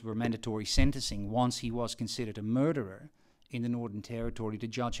laws were mandatory sentencing. Once he was considered a murderer in the Northern Territory, the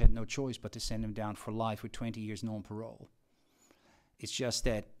judge had no choice but to send him down for life with 20 years non-parole. It's just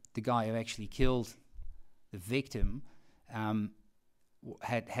that the guy who actually killed the victim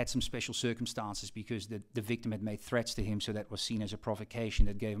had some special circumstances, because the victim had made threats to him, so that was seen as a provocation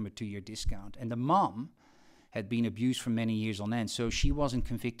that gave him a 2-year discount. And the mum had been abused for many years on end, so she wasn't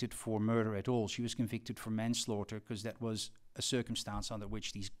convicted for murder at all. She was convicted for manslaughter, because that was a circumstance under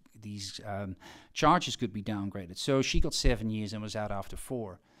which these charges could be downgraded. So she got 7 years and was out after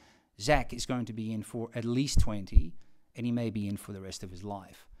 4. Zach is going to be in for at least 20, and he may be in for the rest of his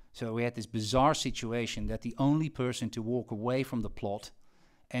life. So we had this bizarre situation that the only person to walk away from the plot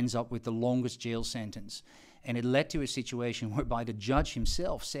ends up with the longest jail sentence. And it led to a situation whereby the judge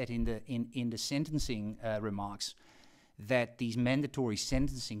himself said in the sentencing remarks that these mandatory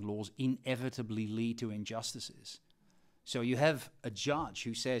sentencing laws inevitably lead to injustices. So you have a judge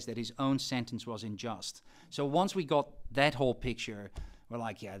who says that his own sentence was unjust. So once we got that whole picture, we're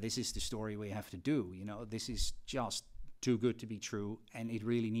like, yeah, this is the story we have to do. You know, this is just too good to be true, and it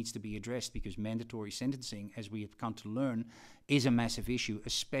really needs to be addressed, because mandatory sentencing, as we have come to learn, is a massive issue,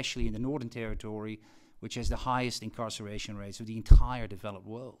 especially in the Northern Territory, which has the highest incarceration rates of the entire developed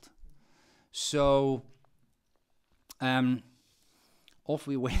world. So off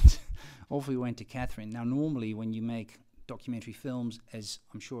we went to Catherine. Now, normally when you make documentary films, as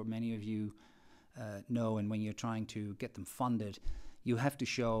I'm sure many of you know, and when you're trying to get them funded, you have to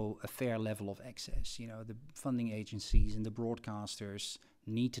show a fair level of access. You know, the funding agencies and the broadcasters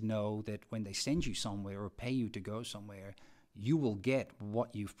need to know that when they send you somewhere or pay you to go somewhere, you will get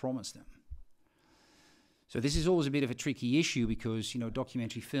what you've promised them. So this is always a bit of a tricky issue, because, you know,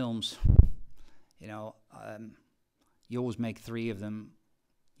 documentary films, you know, you always make 3 of them.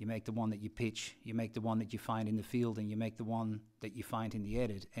 You make the one that you pitch, you make the one that you find in the field, and you make the one that you find in the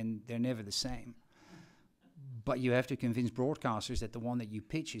edit, and they're never the same. But you have to convince broadcasters that the one that you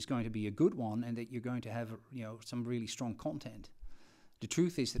pitch is going to be a good one, and that you're going to have, you know, some really strong content. The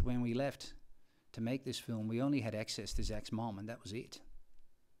truth is that when we left to make this film, we only had access to Zach's mom, and that was it.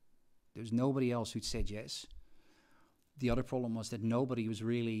 There was nobody else who'd said yes. The other problem was that nobody was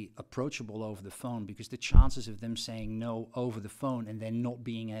really approachable over the phone, because the chances of them saying no over the phone and then not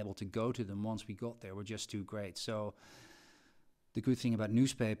being able to go to them once we got there were just too great. So the good thing about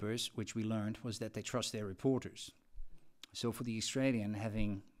newspapers, which we learned, was that they trust their reporters. So for the Australian,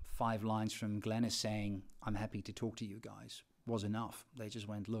 having 5 lines from Glenys saying, "I'm happy to talk to you guys," was enough. They just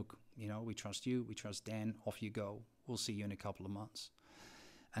went, "Look, you know, we trust you, we trust Dan, off you go. We'll see you in a couple of months."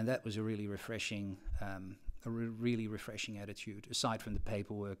 And that was a really refreshing attitude, aside from the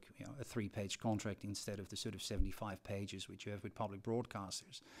paperwork, you know, a 3-page contract instead of the sort of 75 pages which you have with public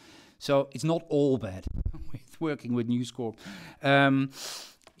broadcasters. So it's not all bad with working with News Corp.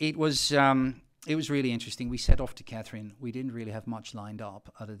 It was really interesting. We set off to Catherine. We didn't really have much lined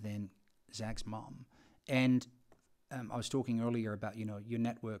up other than Zach's mom. And I was talking earlier about, you know, your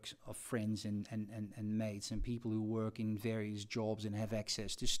networks of friends and mates and people who work in various jobs and have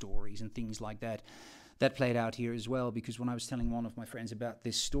access to stories and things like that. That played out here as well, because when I was telling one of my friends about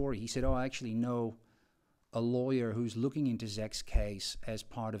this story, he said, "Oh, I actually know a lawyer who's looking into Zach's case as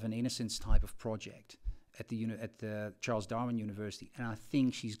part of an innocence type of project at the Charles Darwin University, and I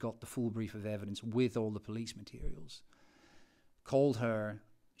think she's got the full brief of evidence with all the police materials." Called her,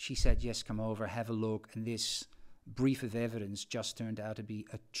 she said, "Yes, come over, have a look," and this brief of evidence just turned out to be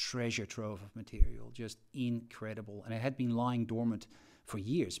a treasure trove of material, just incredible. And it had been lying dormant for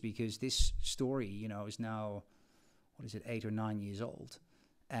years, because this story, you know, is now, 8 or 9 years old,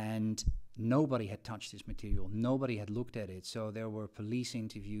 and nobody had touched this material, nobody had looked at it. So there were police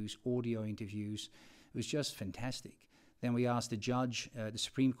interviews, audio interviews. It was just fantastic. Then we asked the judge, the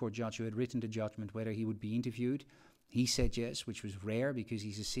Supreme Court judge who had written the judgment, whether he would be interviewed. He said yes, which was rare because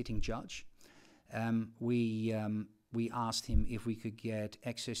he's a sitting judge. We asked him if we could get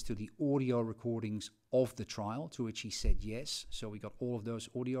access to the audio recordings of the trial, to which he said yes. So we got all of those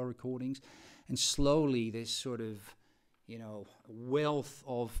audio recordings. And slowly this sort of, you know, wealth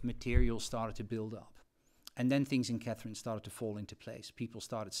of material started to build up. And then things in Katherine started to fall into place. People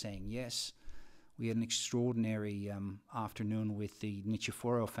started saying yes. We had an extraordinary afternoon with the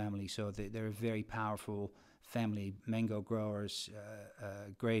Nichiforo family. So they're a very powerful family, mango growers,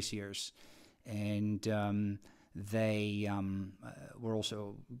 graziers. And they were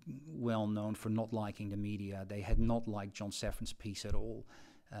also well known for not liking the media. They had not liked John Saffron's piece at all.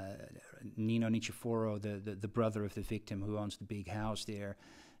 Nino Nichiforo, the brother of the victim who owns the big house there,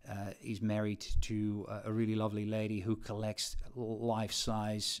 is married to a really lovely lady who collects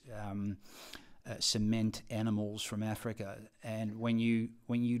life-size cement animals from Africa. And when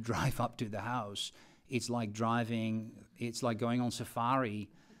you drive up to the house, it's like going on safari,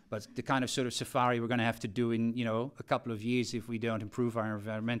 but the kind of sort of safari we're going to have to do in, you know, a couple of years if we don't improve our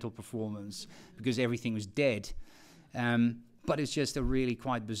environmental performance, because everything was dead. But it's just a really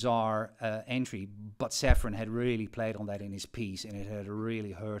quite bizarre entry. But Saffron had really played on that in his piece, and it had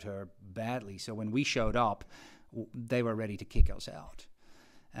really hurt her badly. So when we showed up, they were ready to kick us out.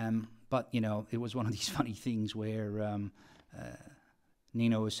 But, you know, it was one of these funny things where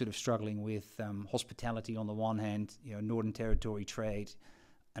Nino was sort of struggling with hospitality on the one hand, you know, Northern Territory trade,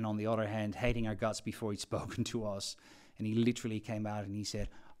 and on the other hand, hating our guts before he'd spoken to us. And he literally came out and he said,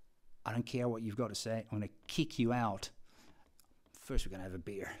 "I don't care what you've got to say, I'm going to kick you out. First we're going to have a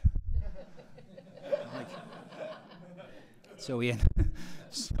beer." So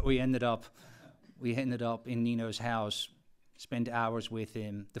we ended up in Nino's house, spent hours with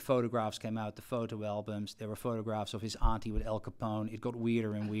him. The photographs came out, the photo albums. There were photographs of his auntie with Al Capone. It got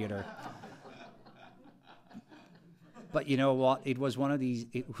weirder and weirder. But you know what? It was one of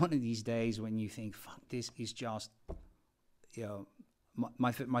these days when you think, "Fuck, this is just," you know,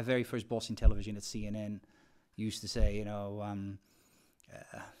 my very first boss in television at CNN used to say, you know,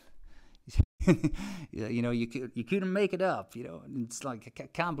 you know, you couldn't make it up, you know. And it's like, I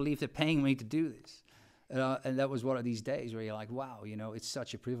can't believe they're paying me to do this. And that was one of these days where you're like, wow, you know, it's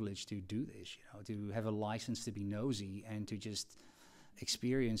such a privilege to do this, you know, to have a license to be nosy and to just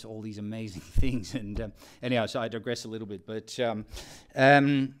experience all these amazing things. And anyhow, so I digress a little bit, but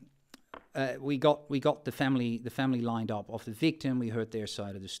we got the family lined up of the victim. We heard their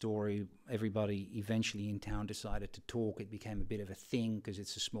side of the story. Everybody eventually in town decided to talk. It became a bit of a thing because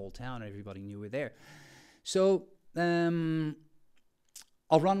it's a small town and everybody knew we're there. So I'll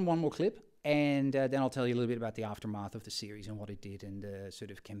run one more clip, and then I'll tell you a little bit about the aftermath of the series and what it did and the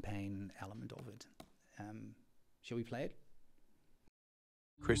sort of campaign element of it. Shall we play it?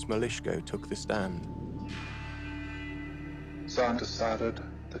 Chris Malishko took the stand. So I decided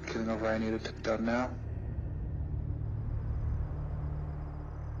the killing of Ray needed to be done now.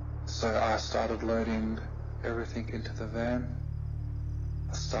 So I started loading everything into the van.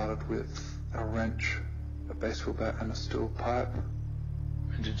 I started with a wrench, a baseball bat and a steel pipe.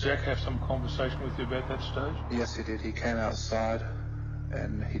 And did Zach have some conversation with you about that stage? Yes, he did. He came outside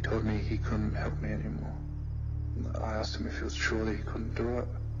and he told me he couldn't help me anymore. I asked him if he was sure that he couldn't do it,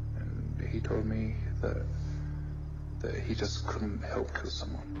 and he told me that he just couldn't help kill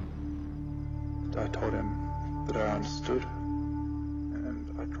someone. I told him that I understood,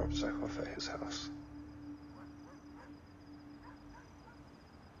 and I dropped Zach off at his house.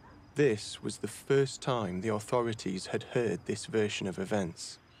 This was the first time the authorities had heard this version of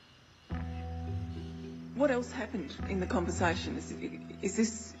events. What else happened in the conversation? Is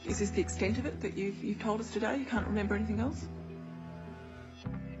this the extent of it that you've told us today? You can't remember anything else?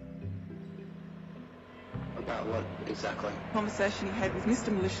 About what exactly? Conversation you had with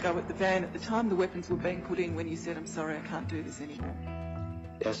Mr. Malishko at the van at the time the weapons were being put in, when you said, "I'm sorry, I can't do this anymore."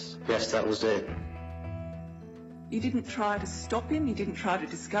 Yes, that was it. You didn't try to stop him? You didn't try to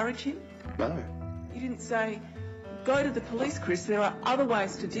discourage him? No. You didn't say, "Go to the police, Chris, there are other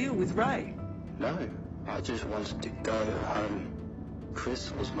ways to deal with Ray"? No. I just wanted to go home.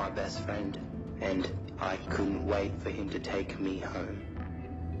 Chris was my best friend, and I couldn't wait for him to take me home.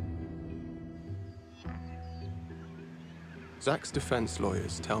 Zach's defence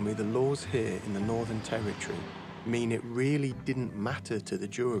lawyers tell me the laws here in the Northern Territory mean it really didn't matter to the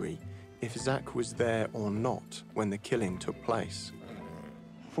jury if Zach was there or not when the killing took place.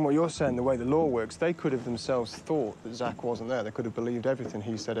 From what you're saying, the way the law works, they could have themselves thought that Zach wasn't there. They could have believed everything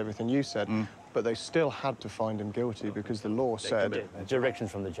he said, everything you said, but they still had to find him guilty because the law said... Directions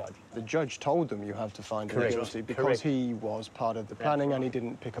from the judge. The judge told them you have to find him guilty because he was part of the planning and he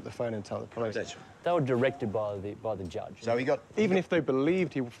didn't pick up the phone and tell the police. That's right. They were directed by the judge. So he got... Even if they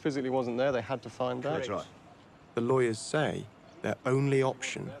believed he physically wasn't there, they had to find out. That's right. The lawyers say their only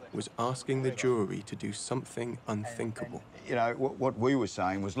option was asking the jury to do something unthinkable. You know, what we were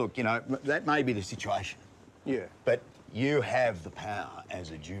saying was, look, you know, that may be the situation. Yeah. But you have the power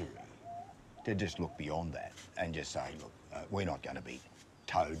as a jury to just look beyond that and just say, look, we're not going to be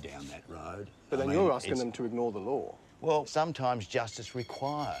towed down that road. But then you're asking them to ignore the law. Well, sometimes justice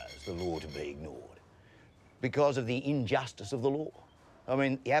requires the law to be ignored because of the injustice of the law. I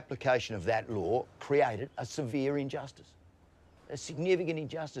mean, the application of that law created a severe injustice. A significant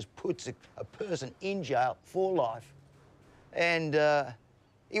injustice puts a person in jail for life, and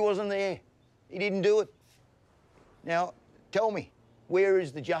he wasn't there. He didn't do it. Now, tell me, where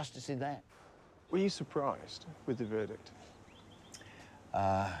is the justice in that? Were you surprised with the verdict?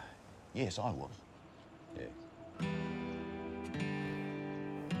 Yes, I was. Yeah.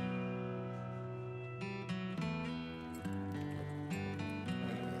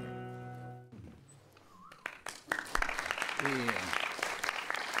 Yeah.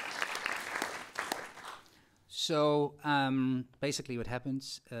 So basically, what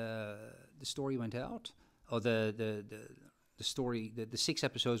happens? The story went out, or the story. The 6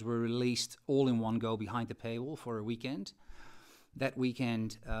 episodes were released all in one go behind the paywall for a weekend. That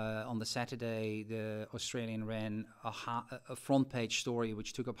weekend, on the Saturday, the Australian ran a front page story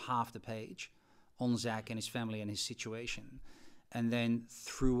which took up half the page on Zach and his family and his situation. And then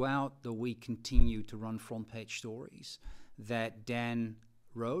throughout the week continued to run front page stories that Dan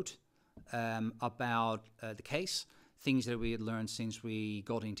wrote about the case, things that we had learned since we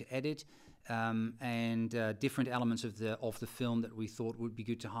got into edit, and different elements of the film that we thought would be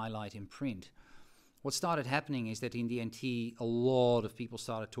good to highlight in print. What started happening is that in the NT, a lot of people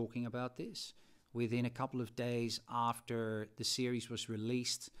started talking about this. Within a couple of days after the series was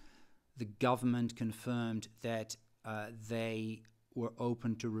released, the government confirmed that they were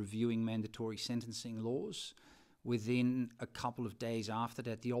open to reviewing mandatory sentencing laws. Within a couple of days after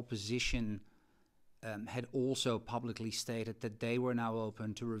that, the opposition had also publicly stated that they were now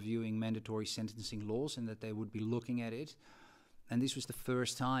open to reviewing mandatory sentencing laws and that they would be looking at it. And this was the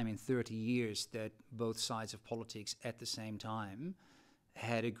first time in 30 years that both sides of politics at the same time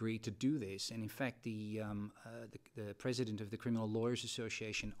had agreed to do this. And in fact, the president of the Criminal Lawyers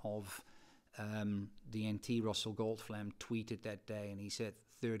Association of the NT, Russell Goldflam, tweeted that day, and he said,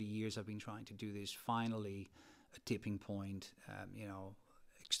 30 years I've been trying to do this, finally a tipping point,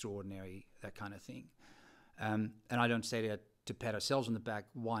 extraordinary, that kind of thing. And I don't say that to pat ourselves on the back.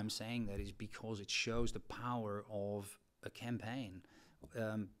 Why I'm saying that is because it shows the power of a campaign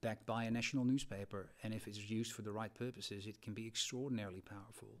backed by a national newspaper, and if it's used for the right purposes, it can be extraordinarily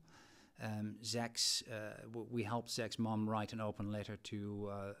powerful. We helped Zach's mom write an open letter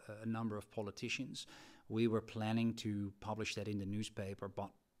to a number of politicians. We were planning to publish that in the newspaper, but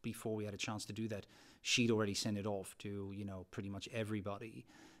before we had a chance to do that, she'd already sent it off to pretty much everybody.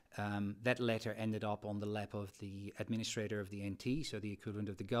 That letter ended up on the lap of the administrator of the NT, so the equivalent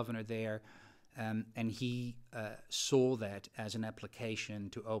of the governor there. And he saw that as an application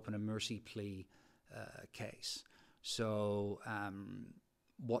to open a mercy plea case. So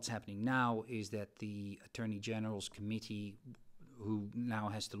what's happening now is that the Attorney General's committee, who now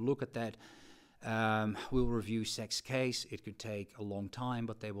has to look at that, will review Zach's case. It could take a long time,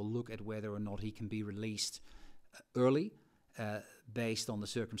 but they will look at whether or not he can be released early based on the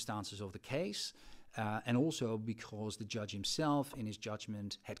circumstances of the case. And also because the judge himself, in his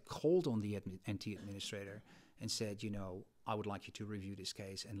judgment, had called on the NT administrator and said, I would like you to review this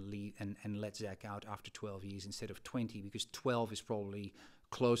case and let Zach out after 12 years instead of 20, because 12 is probably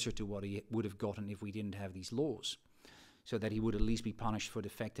closer to what he would have gotten if we didn't have these laws. So that he would at least be punished for the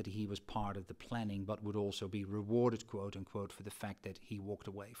fact that he was part of the planning, but would also be rewarded, quote unquote, for the fact that he walked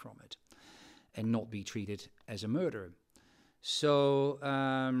away from it and not be treated as a murderer. So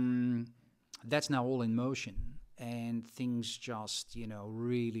that's now all in motion, and things just,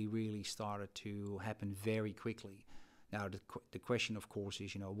 really, really started to happen very quickly. Now, the question, of course,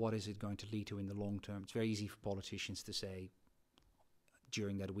 is, what is it going to lead to in the long term? It's very easy for politicians to say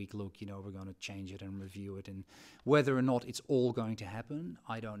during that week, look, we're going to change it and review it, and whether or not it's all going to happen,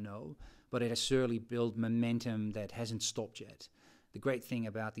 I don't know, but it has certainly built momentum that hasn't stopped yet. The great thing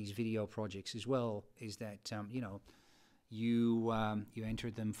about these video projects as well is that, you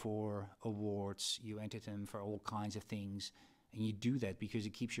entered them for awards, you entered them for all kinds of things, and you do that because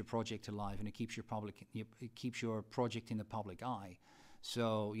it keeps your project alive and it keeps your project in the public eye.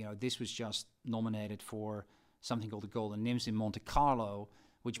 So this was just nominated for something called the Golden Nymphs in Monte Carlo,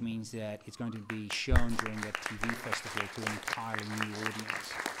 which means that it's going to be shown during that TV festival to an entirely new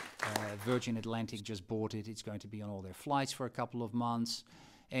audience. Virgin Atlantic just bought it. It's going to be on all their flights for a couple of months.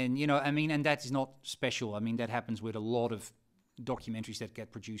 And, and that is not special. That happens with a lot of documentaries that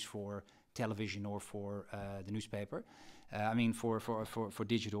get produced for television or for the newspaper. For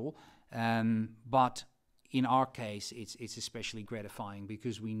digital. But, in our case, it's especially gratifying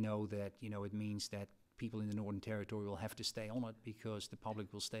because we know that, you know, it means that people in the Northern Territory will have to stay on it because the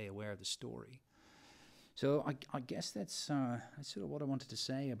public will stay aware of the story. So I guess that's sort of what I wanted to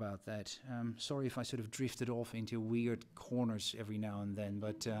say about that. Sorry if I sort of drifted off into weird corners every now and then,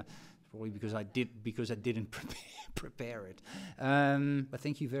 but probably because I didn't prepare it. But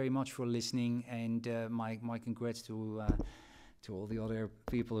thank you very much for listening, and my congrats to all the other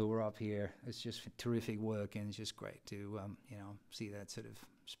people who were up here. It's just terrific work, and it's just great to you know, see that sort of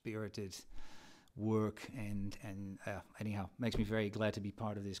spirited work, and anyhow, makes me very glad to be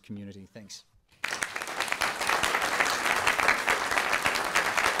part of this community. Thanks.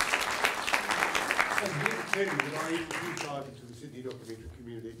 I'm here to tell you that I introduced Ivan to the Sydney documentary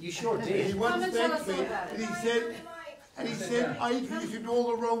community. You sure did. He once thanked me, and he said, I introduced him to all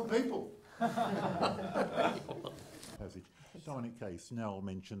the wrong people. Passage. Dominic Case, Nell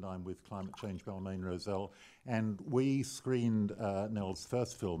mentioned I'm with Climate Change Balmain Roselle, and we screened Nell's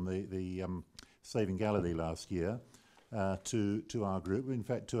first film, the Saving Galilee, last year to our group, in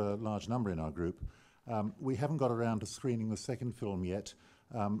fact to a large number in our group. We haven't got around to screening the second film yet,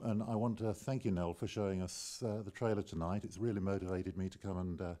 and I want to thank you, Nell, for showing us the trailer tonight. It's really motivated me to come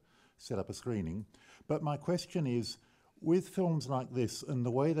and set up a screening. But my question is, with films like this and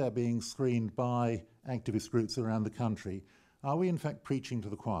the way they're being screened by activist groups around the country, are we in fact preaching to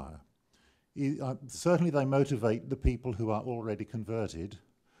the choir? Certainly they motivate the people who are already converted,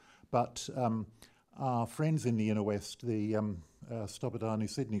 but our friends in the Inner West, the Stop Adani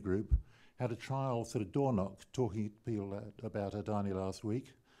Sydney group, had a trial sort of door knock talking to people about Adani last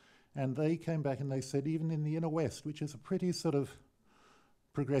week, and they came back and they said even in the Inner West, which is a pretty sort of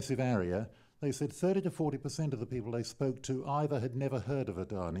progressive area, they said 30 to 40% of the people they spoke to either had never heard of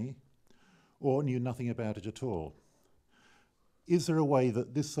Adani or knew nothing about it at all. Is there a way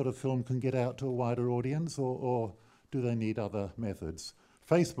that this sort of film can get out to a wider audience, or do they need other methods?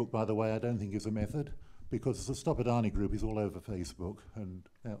 Facebook, by the way, I don't think is a method, because the Stop Adani group is all over Facebook and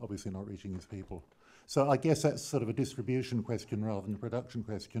obviously not reaching its people. So I guess that's sort of a distribution question rather than a production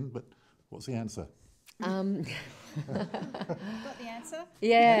question, but what's the answer? Got the answer?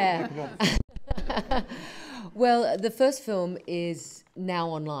 Yeah. Well, the first film is now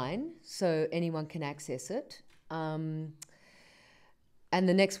online, so anyone can access it. And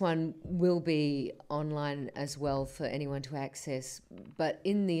the next one will be online as well for anyone to access. But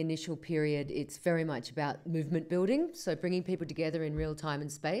in the initial period, it's very much about movement building, so bringing people together in real time and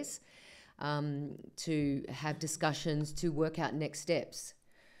space to have discussions, to work out next steps.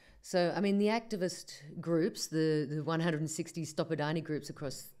 So, I mean, the activist groups, the 160 Stop Adani groups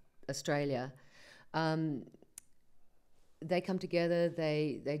across Australia, they come together,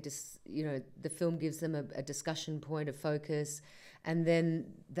 they just, you know, the film gives them a discussion point, a focus, and then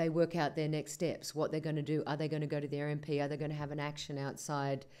they work out their next steps, what they're going to do. Are they going to go to their MP? Are they going to have an action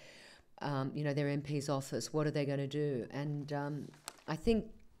outside, you know, their MP's office? What are they going to do? And I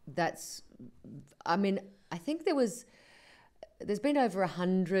think that's, I mean, I think there's been over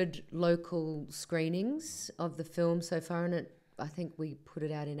 100 local screenings of the film so far, and I think we put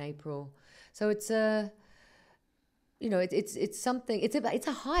it out in April. So it's a, you know, it's something. It's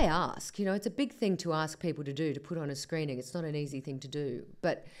a high ask. You know, it's a big thing to ask people to do, to put on a screening. It's not an easy thing to do.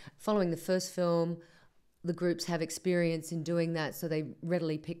 But following the first film, the groups have experience in doing that, so they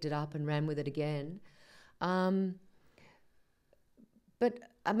readily picked it up and ran with it again. But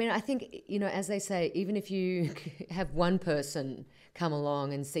I mean, I think, you know, as they say, even if you have one person come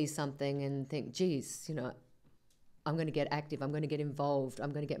along and see something and think, geez, you know, I'm going to get active, I'm going to get involved,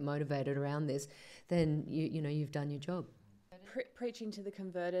 I'm going to get motivated around this, then you know, you've done your job. Preaching to the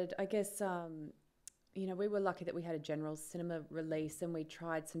converted, I guess, you know, we were lucky that we had a general cinema release, and we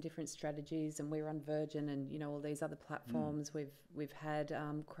tried some different strategies, and we were on Virgin and, you know, all these other platforms. We've had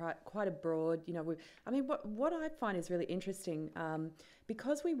quite a broad, you know, I mean, what I find is really interesting,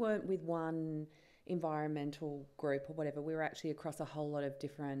 because we weren't with one environmental group or whatever, we were actually across a whole lot of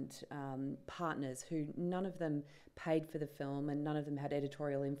different partners who none of them paid for the film and none of them had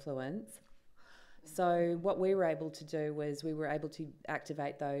editorial influence. So what we were able to do was we were able to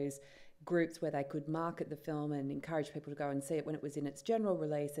activate those groups where they could market the film and encourage people to go and see it when it was in its general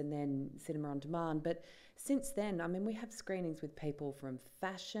release and then cinema on demand. But since then, I mean, we have screenings with people from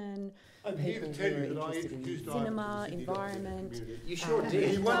fashion, people who are interested in cinema, environment. You sure did.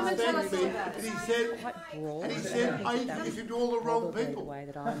 He once thanked me, and he said, quite broad. And he said, I introduced him to all the wrong people. The way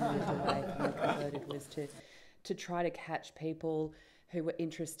that I moved away from the converted was to try to catch people who were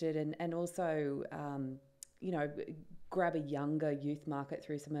interested and also, you know, grab a younger youth market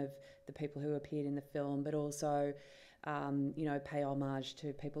through some of the people who appeared in the film, but also pay homage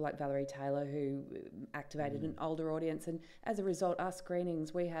to people like Valerie Taylor, who activated an older audience. And as a result, our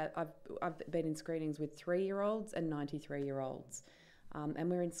screenings, I've been in screenings with 3-year-olds and 93-year-olds. And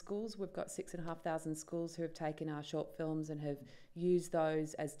we're in schools. We've got 6,500 schools who have taken our short films and have used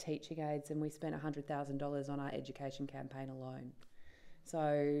those as teaching aids, and we spent $100,000 on our education campaign alone.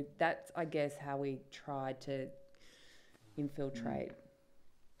 So that's, I guess, how we tried to infiltrate.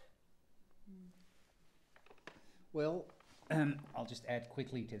 Well, I'll just add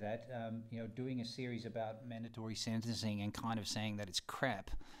quickly to that. Doing a series about mandatory sentencing and kind of saying that it's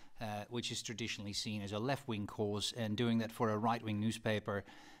crap, which is traditionally seen as a left-wing cause, and doing that for a right-wing newspaper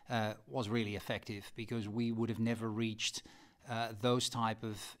was really effective, because we would have never reached those type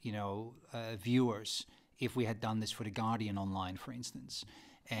of viewers if we had done this for The Guardian online, for instance.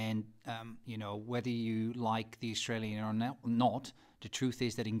 And whether you like The Australian or not, the truth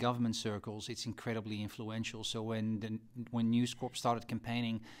is that in government circles it's incredibly influential. So when News Corp started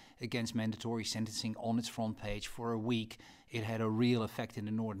campaigning against mandatory sentencing on its front page for a week, it had a real effect in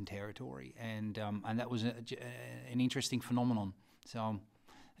the Northern Territory, and that was an interesting phenomenon. So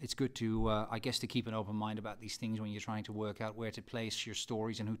it's good to, I guess, to keep an open mind about these things when you're trying to work out where to place your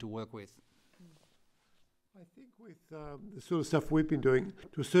stories and who to work with. I think with the sort of stuff we've been doing,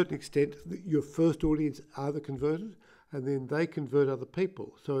 to a certain extent, your first audience are the converted, and then they convert other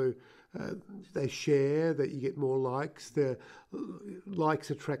people. So they share, that you get more likes, the likes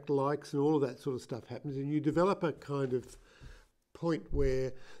attract likes, and all of that sort of stuff happens, and you develop a kind of point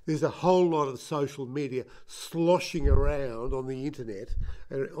where there's a whole lot of social media sloshing around on the internet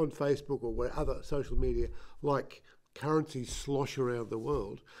and on Facebook or where other social media like currencies slosh around the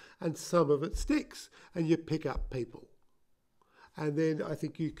world, and some of it sticks and you pick up people. And then I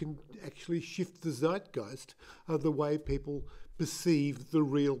think you can actually shift the zeitgeist of the way people perceive the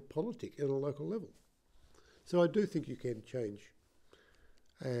real politic at a local level. So I do think you can change.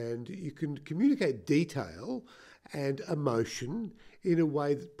 And you can communicate detail and emotion in a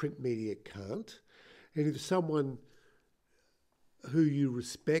way that print media can't. And if someone who you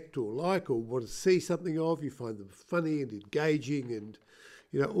respect or like or want to see something of, you find them funny and engaging and,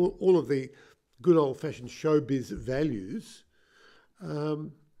 all of the good old-fashioned showbiz values, colour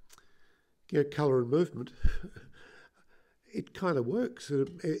and movement, it kind of works.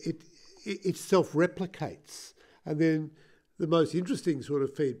 It self-replicates. And then the most interesting sort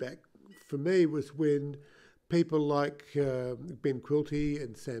of feedback for me was when people like Ben Quilty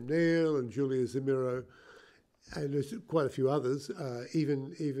and Sam Nell and Julia Zamiro, and there's quite a few others,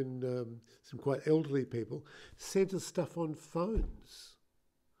 even some quite elderly people, sent us stuff on phones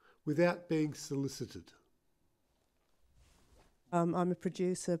without being solicited. I'm a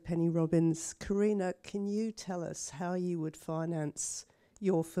producer, Penny Robbins. Karina, can you tell us how you would finance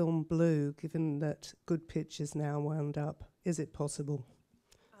your film Blue, given that Good Pitch is now wound up? Is it possible?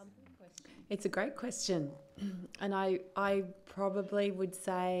 It's a great question. And I probably would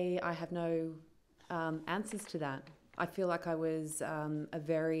say I have no answers to that. I feel like I was a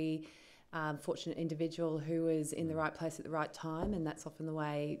very fortunate individual who was in the right place at the right time, and that's often the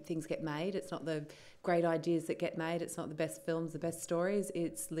way things get made. It's not the great ideas that get made, it's not the best films, the best stories,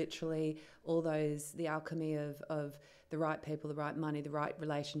 it's literally all those, the alchemy of the right people, the right money, the right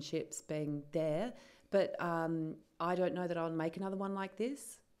relationships being there. But I don't know that I'll make another one like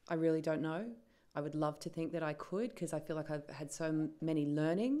this. I really don't know. I would love to think that I could, because I feel like I've had so many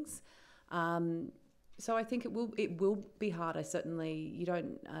learnings. So I think it will be hard. You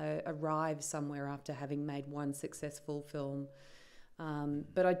don't arrive somewhere after having made one successful film.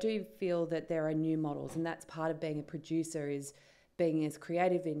 But I do feel that there are new models, and that's part of being a producer, is being as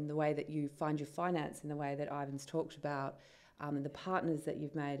creative in the way that you find your finance, in the way that Ivan's talked about, and the partners that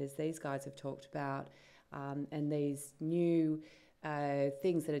you've made, as these guys have talked about, and these new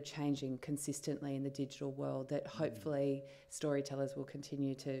things that are changing consistently in the digital world, that hopefully storytellers will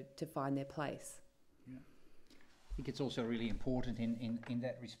continue to find their place. I think it's also really important in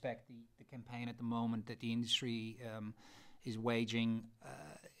that respect, the campaign at the moment that the industry is waging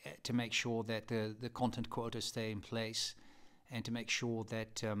to make sure that the content quotas stay in place, and to make sure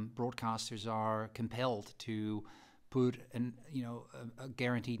that broadcasters are compelled to put a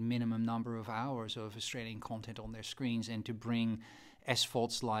guaranteed minimum number of hours of Australian content on their screens, and to bring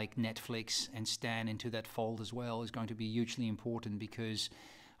SVODs like Netflix and Stan into that fold as well is going to be hugely important, because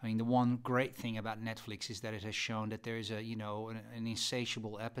the one great thing about Netflix is that it has shown that there is an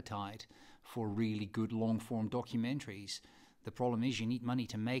insatiable appetite for really good long-form documentaries. The problem is you need money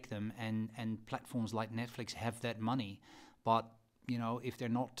to make them, and platforms like Netflix have that money. But, if they're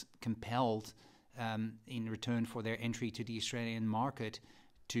not compelled in return for their entry to the Australian market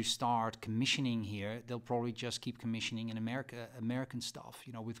to start commissioning here, they'll probably just keep commissioning in American stuff,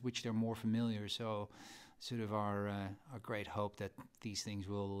 with which they're more familiar. So, sort of our great hope that these things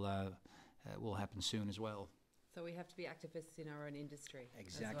will happen soon as well. So we have to be activists in our own industry.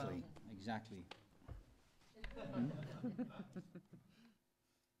 Exactly. Exactly. For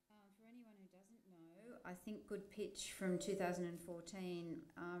anyone who doesn't know, I think Good Pitch from 2014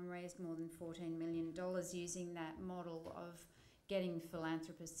 raised more than $14 million using that model of getting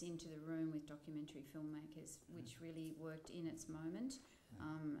philanthropists into the room with documentary filmmakers, which really worked in its moment,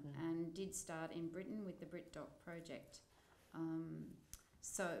 and did start in Britain with the BritDoc project.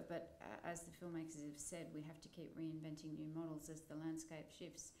 But as the filmmakers have said, we have to keep reinventing new models as the landscape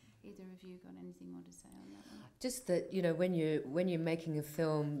shifts. Either of you got anything more to say on that one? Just that, when you're making a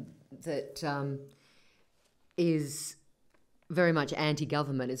film that is very much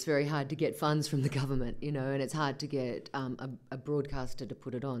anti-government, it's very hard to get funds from the government, and it's hard to get a broadcaster to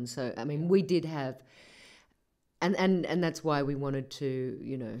put it on. So, I mean, we did have, and that's why we wanted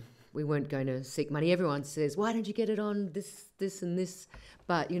to, we weren't going to seek money. Everyone says, why don't you get it on this and this?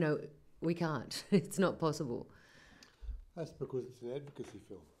 But, we can't. It's not possible. That's because it's an advocacy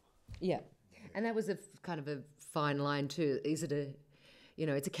film. Yeah. And that was a kind of a fine line too. Is it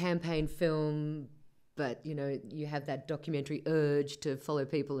it's a campaign film, but, you have that documentary urge to follow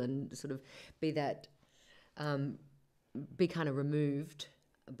people and sort of be kind of removed,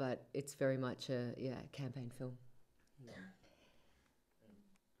 but it's very much a campaign film.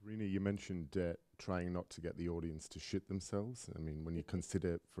 Karina, you mentioned trying not to get the audience to shit themselves. I mean, when you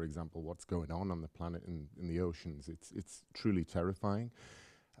consider, for example, what's going on the planet and in the oceans, it's truly terrifying.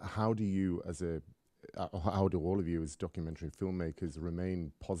 How do you, how do all of you as documentary filmmakers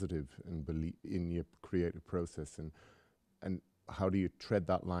remain positive and believe in your creative process, and how do you tread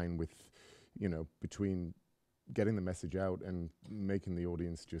that line with, between getting the message out and making the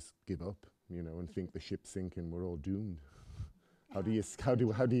audience just give up, and think the ship's sinking, we're all doomed? How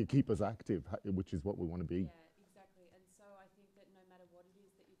do you keep us active, which is what we want to be? Yeah, exactly. And so I think that no matter what it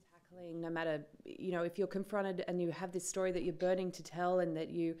is that you're tackling, no matter, if you're confronted and you have this story that you're burning to tell, and that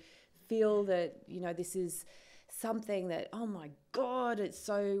you feel that, this is something that, oh my God, it's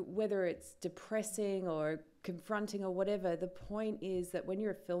so, whether it's depressing or confronting or whatever, the point is that when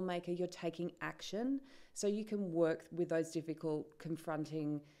you're a filmmaker, you're taking action so you can work with those difficult,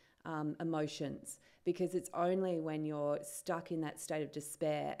 confronting emotions, because it's only when you're stuck in that state of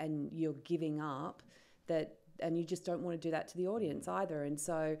despair and you're giving up and you just don't want to do that to the audience either. And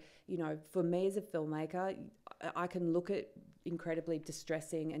so, for me as a filmmaker, I can look at incredibly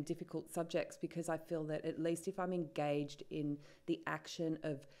distressing and difficult subjects because I feel that at least if I'm engaged in the action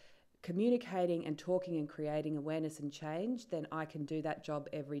of communicating and talking and creating awareness and change, then I can do that job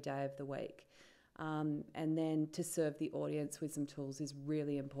every day of the week. And then to serve the audience with some tools is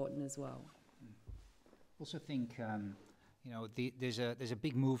really important as well. Also think, there's a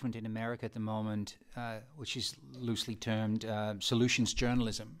big movement in America at the moment, which is loosely termed solutions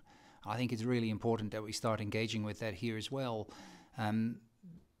journalism. I think it's really important that we start engaging with that here as well,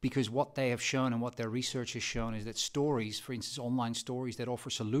 because what they have shown and what their research has shown is that stories, for instance, online stories that offer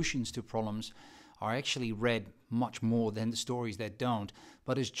solutions to problems, are actually read much more than the stories that don't.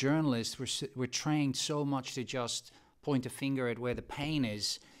 But as journalists, we're trained so much to just point a finger at where the pain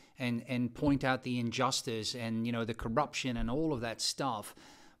is and point out the injustice and, the corruption and all of that stuff.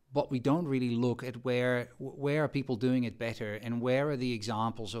 But we don't really look at where are people doing it better and where are the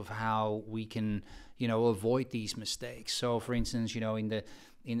examples of how we can, avoid these mistakes. So, for instance,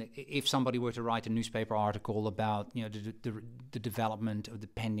 if somebody were to write a newspaper article about, the development of the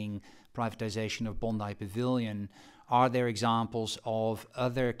pending privatization of Bondi Pavilion, are there examples of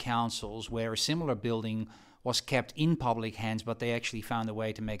other councils where a similar building was kept in public hands, but they actually found a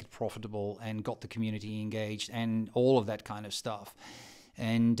way to make it profitable and got the community engaged and all of that kind of stuff?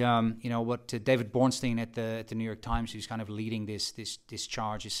 And what David Bornstein at the New York Times, who's kind of leading this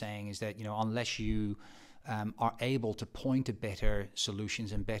charge, is saying is that unless you are able to point to better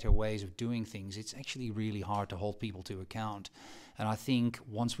solutions and better ways of doing things, it's actually really hard to hold people to account. And I think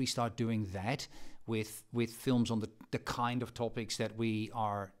once we start doing that with films on the kind of topics that we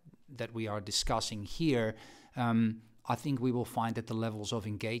are discussing here, I think we will find that the levels of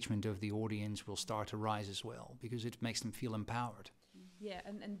engagement of the audience will start to rise as well, because it makes them feel empowered. Yeah,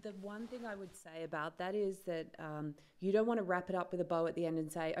 and the one thing I would say about that is that you don't want to wrap it up with a bow at the end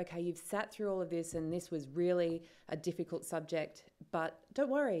and say, okay, you've sat through all of this and this was really a difficult subject, but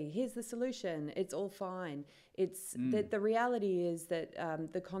don't worry, here's the solution, it's all fine. It's the reality is that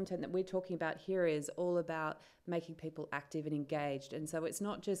the content that we're talking about here is all about making people active and engaged. And so it's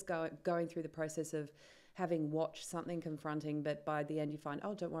not just going through the process of having watched something confronting, but by the end you find,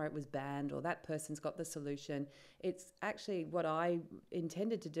 oh, don't worry, it was banned, or that person's got the solution. It's actually what I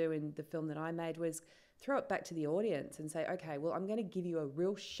intended to do in the film that I made was throw it back to the audience and say, okay, well, I'm going to give you a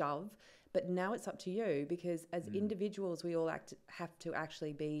real shove, but now it's up to you, because as individuals, we all have to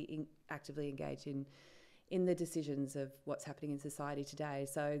actually be actively engaged in the decisions of what's happening in society today.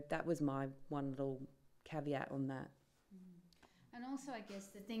 So that was my one little caveat on that. And also, I guess,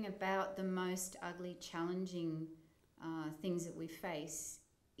 the thing about the most ugly, challenging things that we face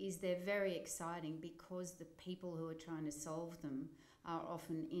is they're very exciting because the people who are trying to solve them are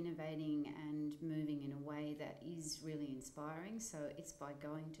often innovating and moving in a way that is really inspiring. So it's by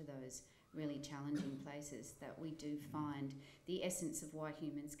going to those really challenging places that we do find the essence of why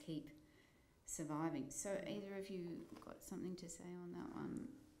humans keep surviving. So either of you got something to say on that one?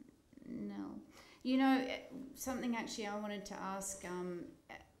 Nell? You know, something actually I wanted to ask,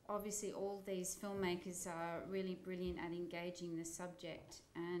 obviously all these filmmakers are really brilliant at engaging the subject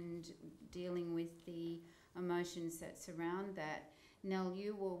and dealing with the emotions that surround that. Nell,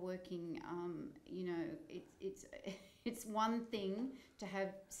 you were working, you know, it's one thing to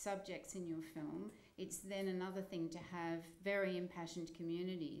have subjects in your film. It's then another thing to have very impassioned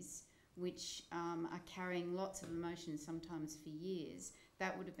communities which are carrying lots of emotions, sometimes for years.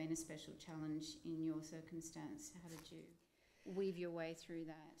 That would have been a special challenge in your circumstance. How did you weave your way through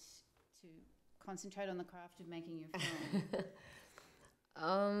that to concentrate on the craft of making your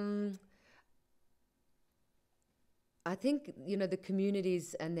film? I think, you know, the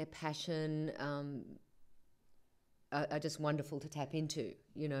communities and their passion are just wonderful to tap into.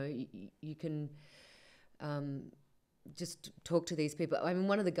 You know, you can just talk to these people. I mean,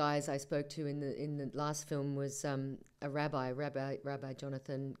 one of the guys I spoke to in the last film was a Rabbi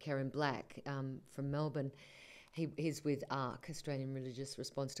Jonathan Karen Black from Melbourne. He's with ARC, Australian Religious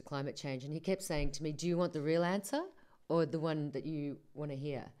Response to Climate Change, and he kept saying to me, do you want the real answer or the one that you want to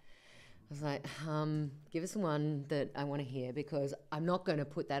hear? I was like, give us the one that I want to hear, because I'm not going to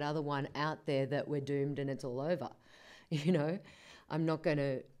put that other one out there that we're doomed and it's all over. You know, I'm not going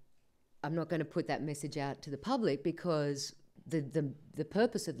to put that message out to the public, because the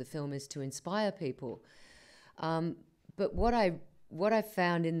purpose of the film is to inspire people. But what I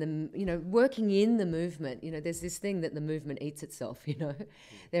found in the, you know, working in the movement, you know, there's this thing that the movement eats itself, you know.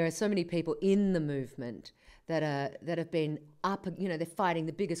 There are so many people in the movement that have been up, you know, they're fighting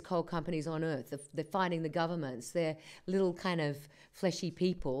the biggest coal companies on earth, they're fighting the governments, they're little kind of fleshy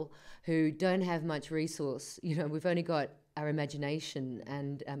people who don't have much resource. You know, we've only got our imagination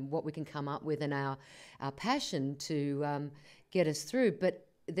and what we can come up with, and our passion to get us through. But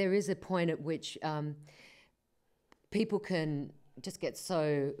there is a point at which people can just get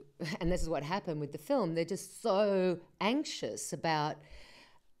so, and this is what happened with the film, they're just so anxious about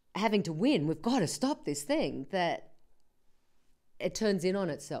having to win, we've got to stop this thing, that it turns in on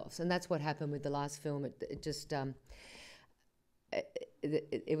itself. And that's what happened with the last film. It just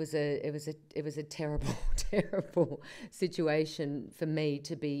it was a terrible terrible situation for me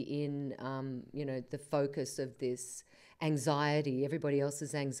to be in, you know, the focus of this anxiety, everybody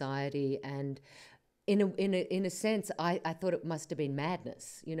else's anxiety, and in a sense, I thought it must have been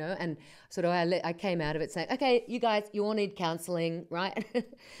madness, you know, and sort of I came out of it saying, okay, you guys, you all need counselling, right?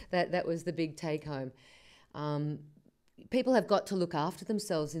 that was the big take home. People have got to look after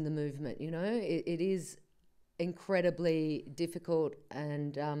themselves in the movement, you know. It is incredibly difficult,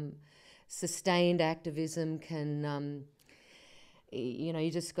 and sustained activism can, you know,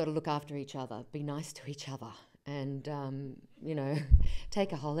 you just got to look after each other, be nice to each other. And, you know,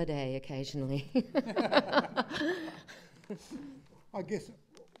 take a holiday occasionally. I guess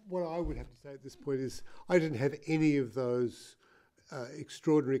what I would have to say at this point is I didn't have any of those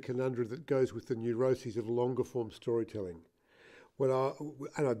extraordinary conundrum that goes with the neuroses of longer form storytelling.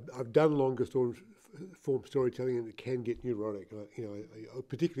 I've done longer form storytelling, and it can get neurotic, you know,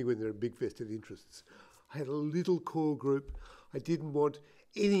 particularly when there are big vested interests. I had a little core group. I didn't want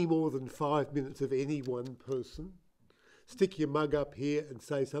any more than 5 minutes of any one person. Stick your mug up here and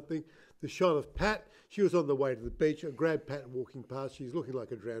say something. The shot of Pat, she was on the way to the beach. I grabbed Pat walking past. She's looking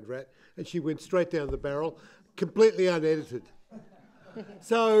like a drowned rat, and she went straight down the barrel, completely unedited.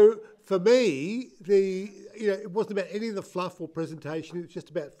 So for me, you know, it wasn't about any of the fluff or presentation. It was just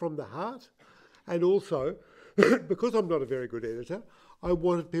about from the heart. And also, because I'm not a very good editor, I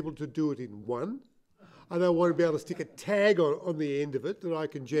wanted people to do it in one. And I want to be able to stick a tag on the end of it that I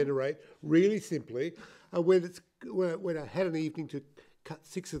can generate really simply. And when I had an evening to cut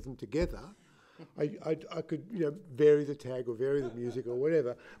 6 of them together, I could, you know, vary the tag or vary the music or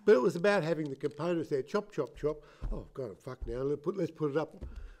whatever. But it was about having the components there, chop, chop, chop. Oh God, fuck now. Let's put it up.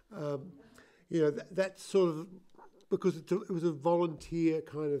 That sort of, because it was a volunteer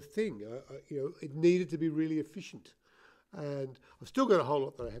kind of thing. It needed to be really efficient, and I've still got a whole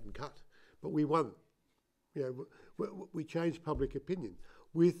lot that I haven't cut, but we won. We changed public opinion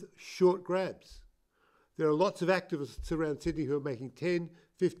with short grabs. There are lots of activists around Sydney who are making 10,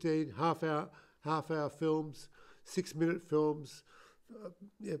 15, half-hour films, 6-minute films,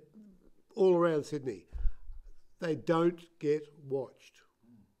 all around Sydney. They don't get watched.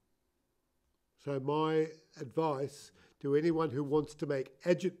 So my advice to anyone who wants to make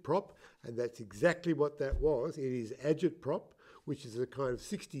agitprop, and that's exactly what that was, it is agitprop, which is a kind of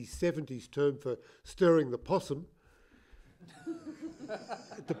 60s, 70s term for stirring the possum,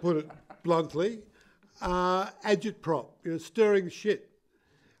 to put it bluntly. Agitprop, stirring shit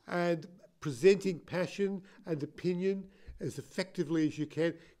and presenting passion and opinion as effectively as you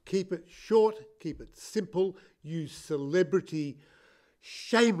can. Keep it short, keep it simple, use celebrity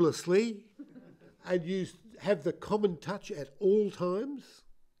shamelessly, and have the common touch at all times,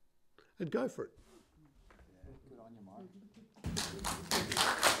 and go for it. Good on you, Mark.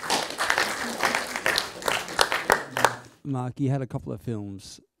 Mark, you had a couple of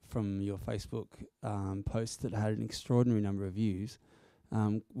films from your Facebook post that had an extraordinary number of views.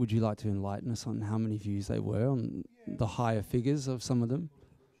 Would you like to enlighten us on how many views they were, on the higher figures of some of them?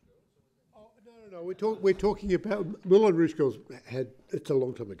 No. We're talking about Moulin Rouge Girls had, it's a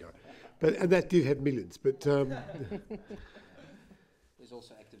long time ago, and that did have millions. But there's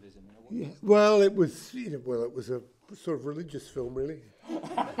also activism. Yeah, well, it was it was a sort of religious film, really.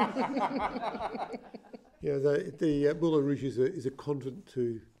 The Moulin Rouge is a convent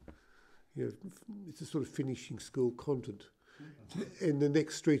to, it's a sort of finishing school convent. And the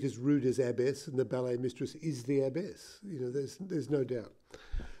next street is Rue des Abbesses, and the ballet mistress is the abbess. There's no doubt.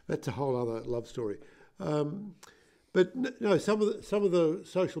 That's a whole other love story. But no, some of the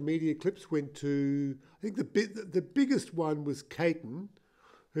social media clips went to, I think the biggest one was Caton,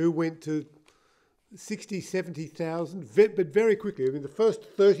 who went to 60, 70,000, but very quickly. I mean, the first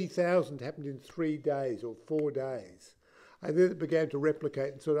 30,000 happened in 3 days or 4 days. And then it began to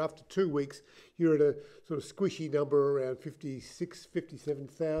replicate, and sort of after 2 weeks, you're at a sort of squishy number around 56,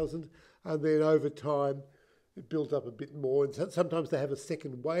 57,000, and then over time, it built up a bit more. And sometimes they have a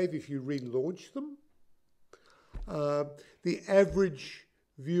second wave if you relaunch them. The average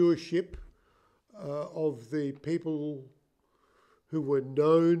viewership of the people who were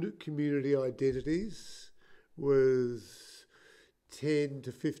known community identities was 10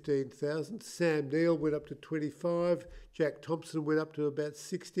 to 15,000. Sam Neill went up to 25. Jack Thompson went up to about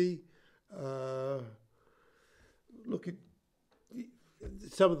 60. Look at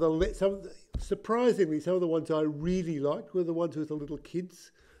surprisingly, some of the ones I really liked were the ones with the little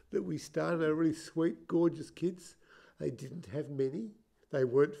kids that we started. They were really sweet, gorgeous kids. They didn't have many. They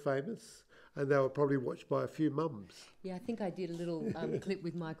weren't famous. And they were probably watched by a few mums. Yeah, I think I did a little clip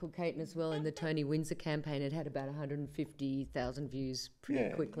with Michael Caton as well in the Tony Windsor campaign. It had about 150,000 views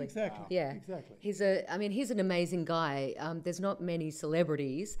pretty quickly. Exactly. Yeah, exactly. He's an amazing guy. There's not many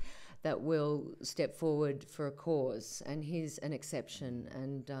celebrities that will step forward for a cause, and he's an exception.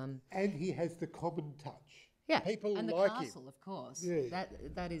 And he has the common touch. Yeah, people and the like castle, him. of course. Yeah.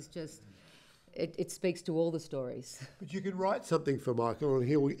 That is just. It speaks to all the stories. But you can write something for Michael, and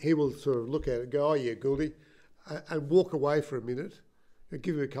he will sort of look at it and go, "Oh yeah, Gouldy," and walk away for a minute, and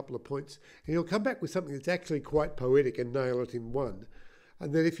give him a couple of points, and he'll come back with something that's actually quite poetic and nail it in one.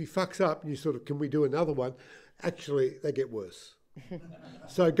 And then if he fucks up, and you sort of, "Can we do another one?" Actually, they get worse.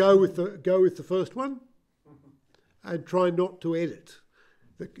 So go with the first one, and try not to edit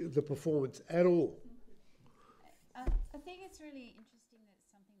the performance at all. I think it's really interesting that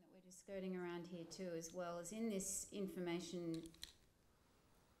it's something that we're just skirting around here too, as well as in this information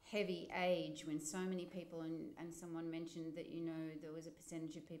heavy age when so many people, and someone mentioned that, there was a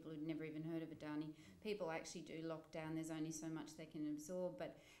percentage of people who'd never even heard of Adani. People actually do lock down. There's only so much they can absorb.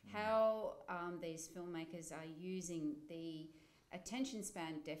 But how these filmmakers are using the attention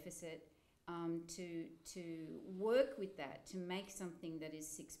span deficit to work with that, to make something that is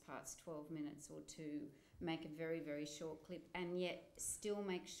 6 parts, 12 minutes, or to make a very, very short clip, and yet still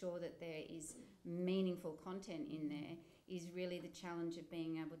make sure that there is meaningful content in there, is really the challenge of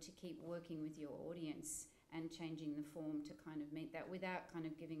being able to keep working with your audience and changing the form to kind of meet that without kind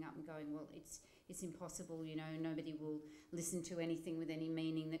of giving up and going, well, it's impossible, nobody will listen to anything with any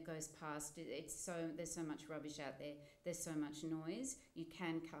meaning that goes past. There's so much rubbish out there, there's so much noise. You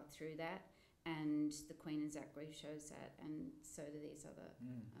can cut through that, and the Queen and Zach Grieve shows that, and so do these other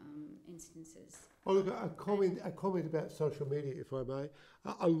instances. Oh, look, a comment about social media, if I may.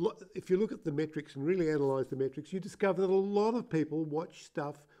 If you look at the metrics and really analyse the metrics, you discover that a lot of people watch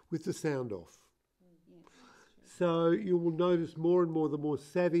stuff with the sound off. So you will notice more and more the more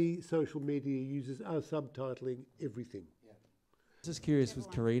savvy social media users are subtitling everything. Just curious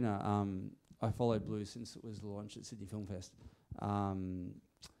with Karina, I followed Blue since it was launched at Sydney Film Fest,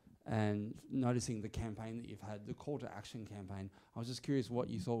 and noticing the campaign that you've had, the call to action campaign, I was just curious what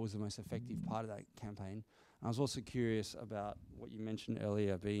you thought was the most effective part of that campaign. I was also curious about what you mentioned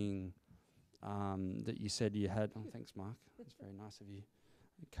earlier, being that you said you had, oh thanks Mark, that's very nice of you,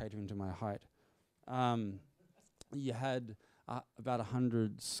 catering to my height. You had about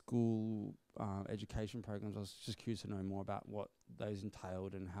 100 school education programs. I was just curious to know more about what those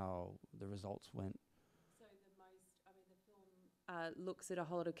entailed and how the results went. So the film looks at a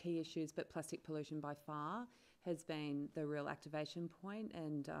whole lot of key issues, but plastic pollution by far has been the real activation point,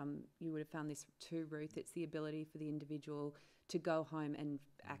 and you would have found this too, Ruth. It's the ability for the individual to go home and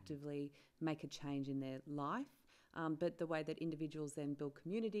actively make a change in their life. But the way that individuals then build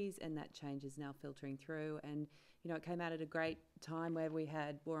communities, and that change is now filtering through. And, you know, it came out at a great time where we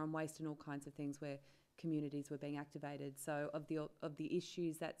had war on waste and all kinds of things where communities were being activated. So of the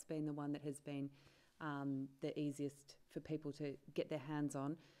issues, that's been the one that has been the easiest for people to get their hands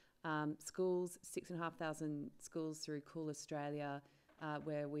on. Schools, 6,500 schools through Cool Australia,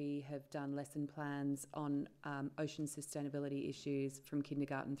 where we have done lesson plans on ocean sustainability issues from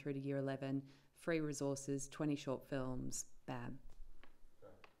kindergarten through to year 11. Free resources, 20 short films, bam.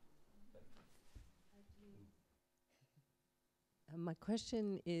 My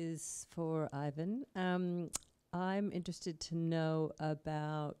question is for Ivan. I'm interested to know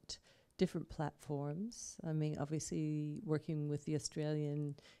about different platforms. I mean, obviously working with the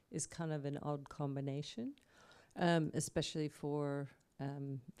Australian is kind of an odd combination, especially for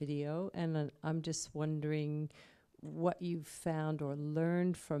video. And I'm just wondering what you've found or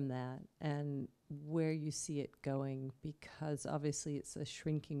learned from that and where you see it going, because obviously it's a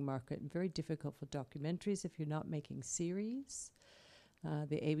shrinking market and very difficult for documentaries if you're not making series.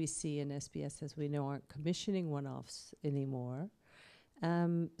 The ABC and SBS, as we know, aren't commissioning one-offs anymore.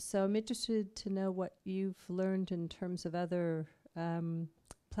 So I'm interested to know what you've learned in terms of other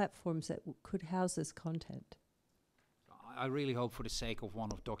platforms that could house this content. I really hope, for the sake of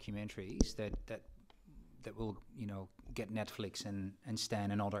one of documentaries, that will, you know, get Netflix and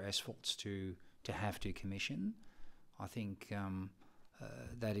Stan and other SVODs to have to commission. I think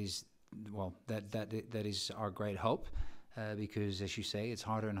that is our great hope, because, as you say, it's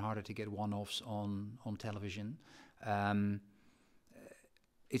harder and harder to get one-offs on television.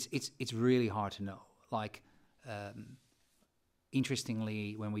 It's really hard to know. Like,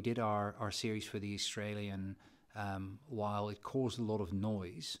 interestingly, when we did our series for the Australian, while it caused a lot of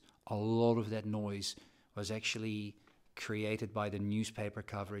noise, a lot of that noise was actually created by the newspaper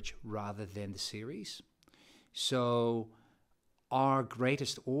coverage rather than the series. So our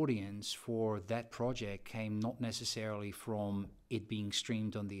greatest audience for that project came not necessarily from it being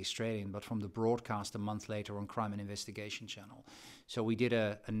streamed on the Australian, but from the broadcast a month later on Crime and Investigation Channel. So we did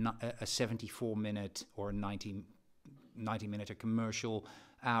a 74-minute or a 90-minute, a commercial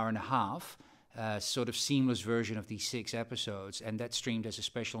hour and a half, sort of seamless version of these 6 episodes, and that streamed as a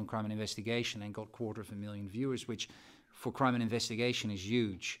special on Crime and Investigation and got 250,000 viewers, which for Crime and Investigation is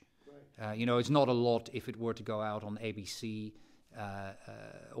huge. Right. You know, it's not a lot if it were to go out on ABC,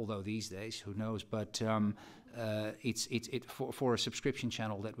 although these days, who knows, but for a subscription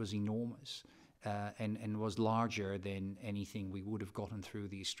channel, that was enormous, and was larger than anything we would have gotten through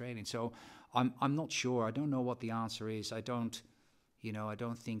the Australian. So I'm not sure. I don't know what the answer is. I don't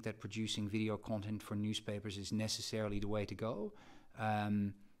think that producing video content for newspapers is necessarily the way to go.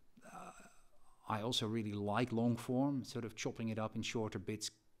 I also really like long form. Sort of chopping it up in shorter bits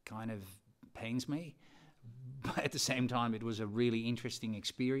kind of pains me. But at the same time, it was a really interesting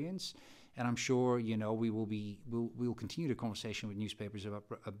experience. And I'm sure, you know, we'll continue the conversation with newspapers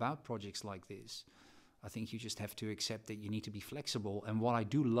about projects like this. I think you just have to accept that you need to be flexible. And what I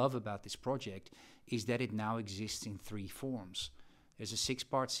do love about this project is that it now exists in 3 forms. There's a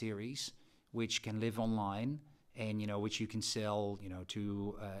 6-part series which can live online, and, you know, which you can sell, you know,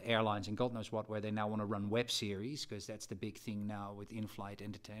 to airlines and God knows what, where they now want to run web series, because that's the big thing now with in-flight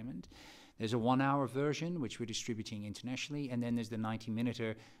entertainment. There's a 1-hour version which we're distributing internationally, and then there's the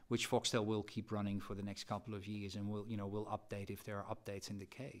 90-minuter which Foxtel will keep running for the next couple of years, and we'll update if there are updates in the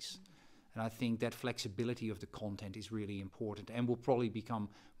case. And I think that flexibility of the content is really important, and will probably become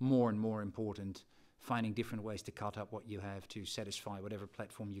more and more important, finding different ways to cut up what you have to satisfy whatever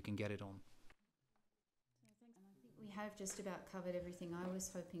platform you can get it on. we have just about covered everything I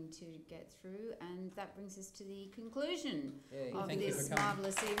was hoping to get through, and that brings us to the conclusion of this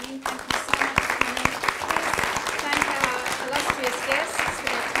marvellous evening. Thank you so much for coming. Please thank our illustrious guests for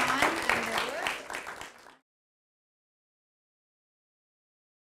their time.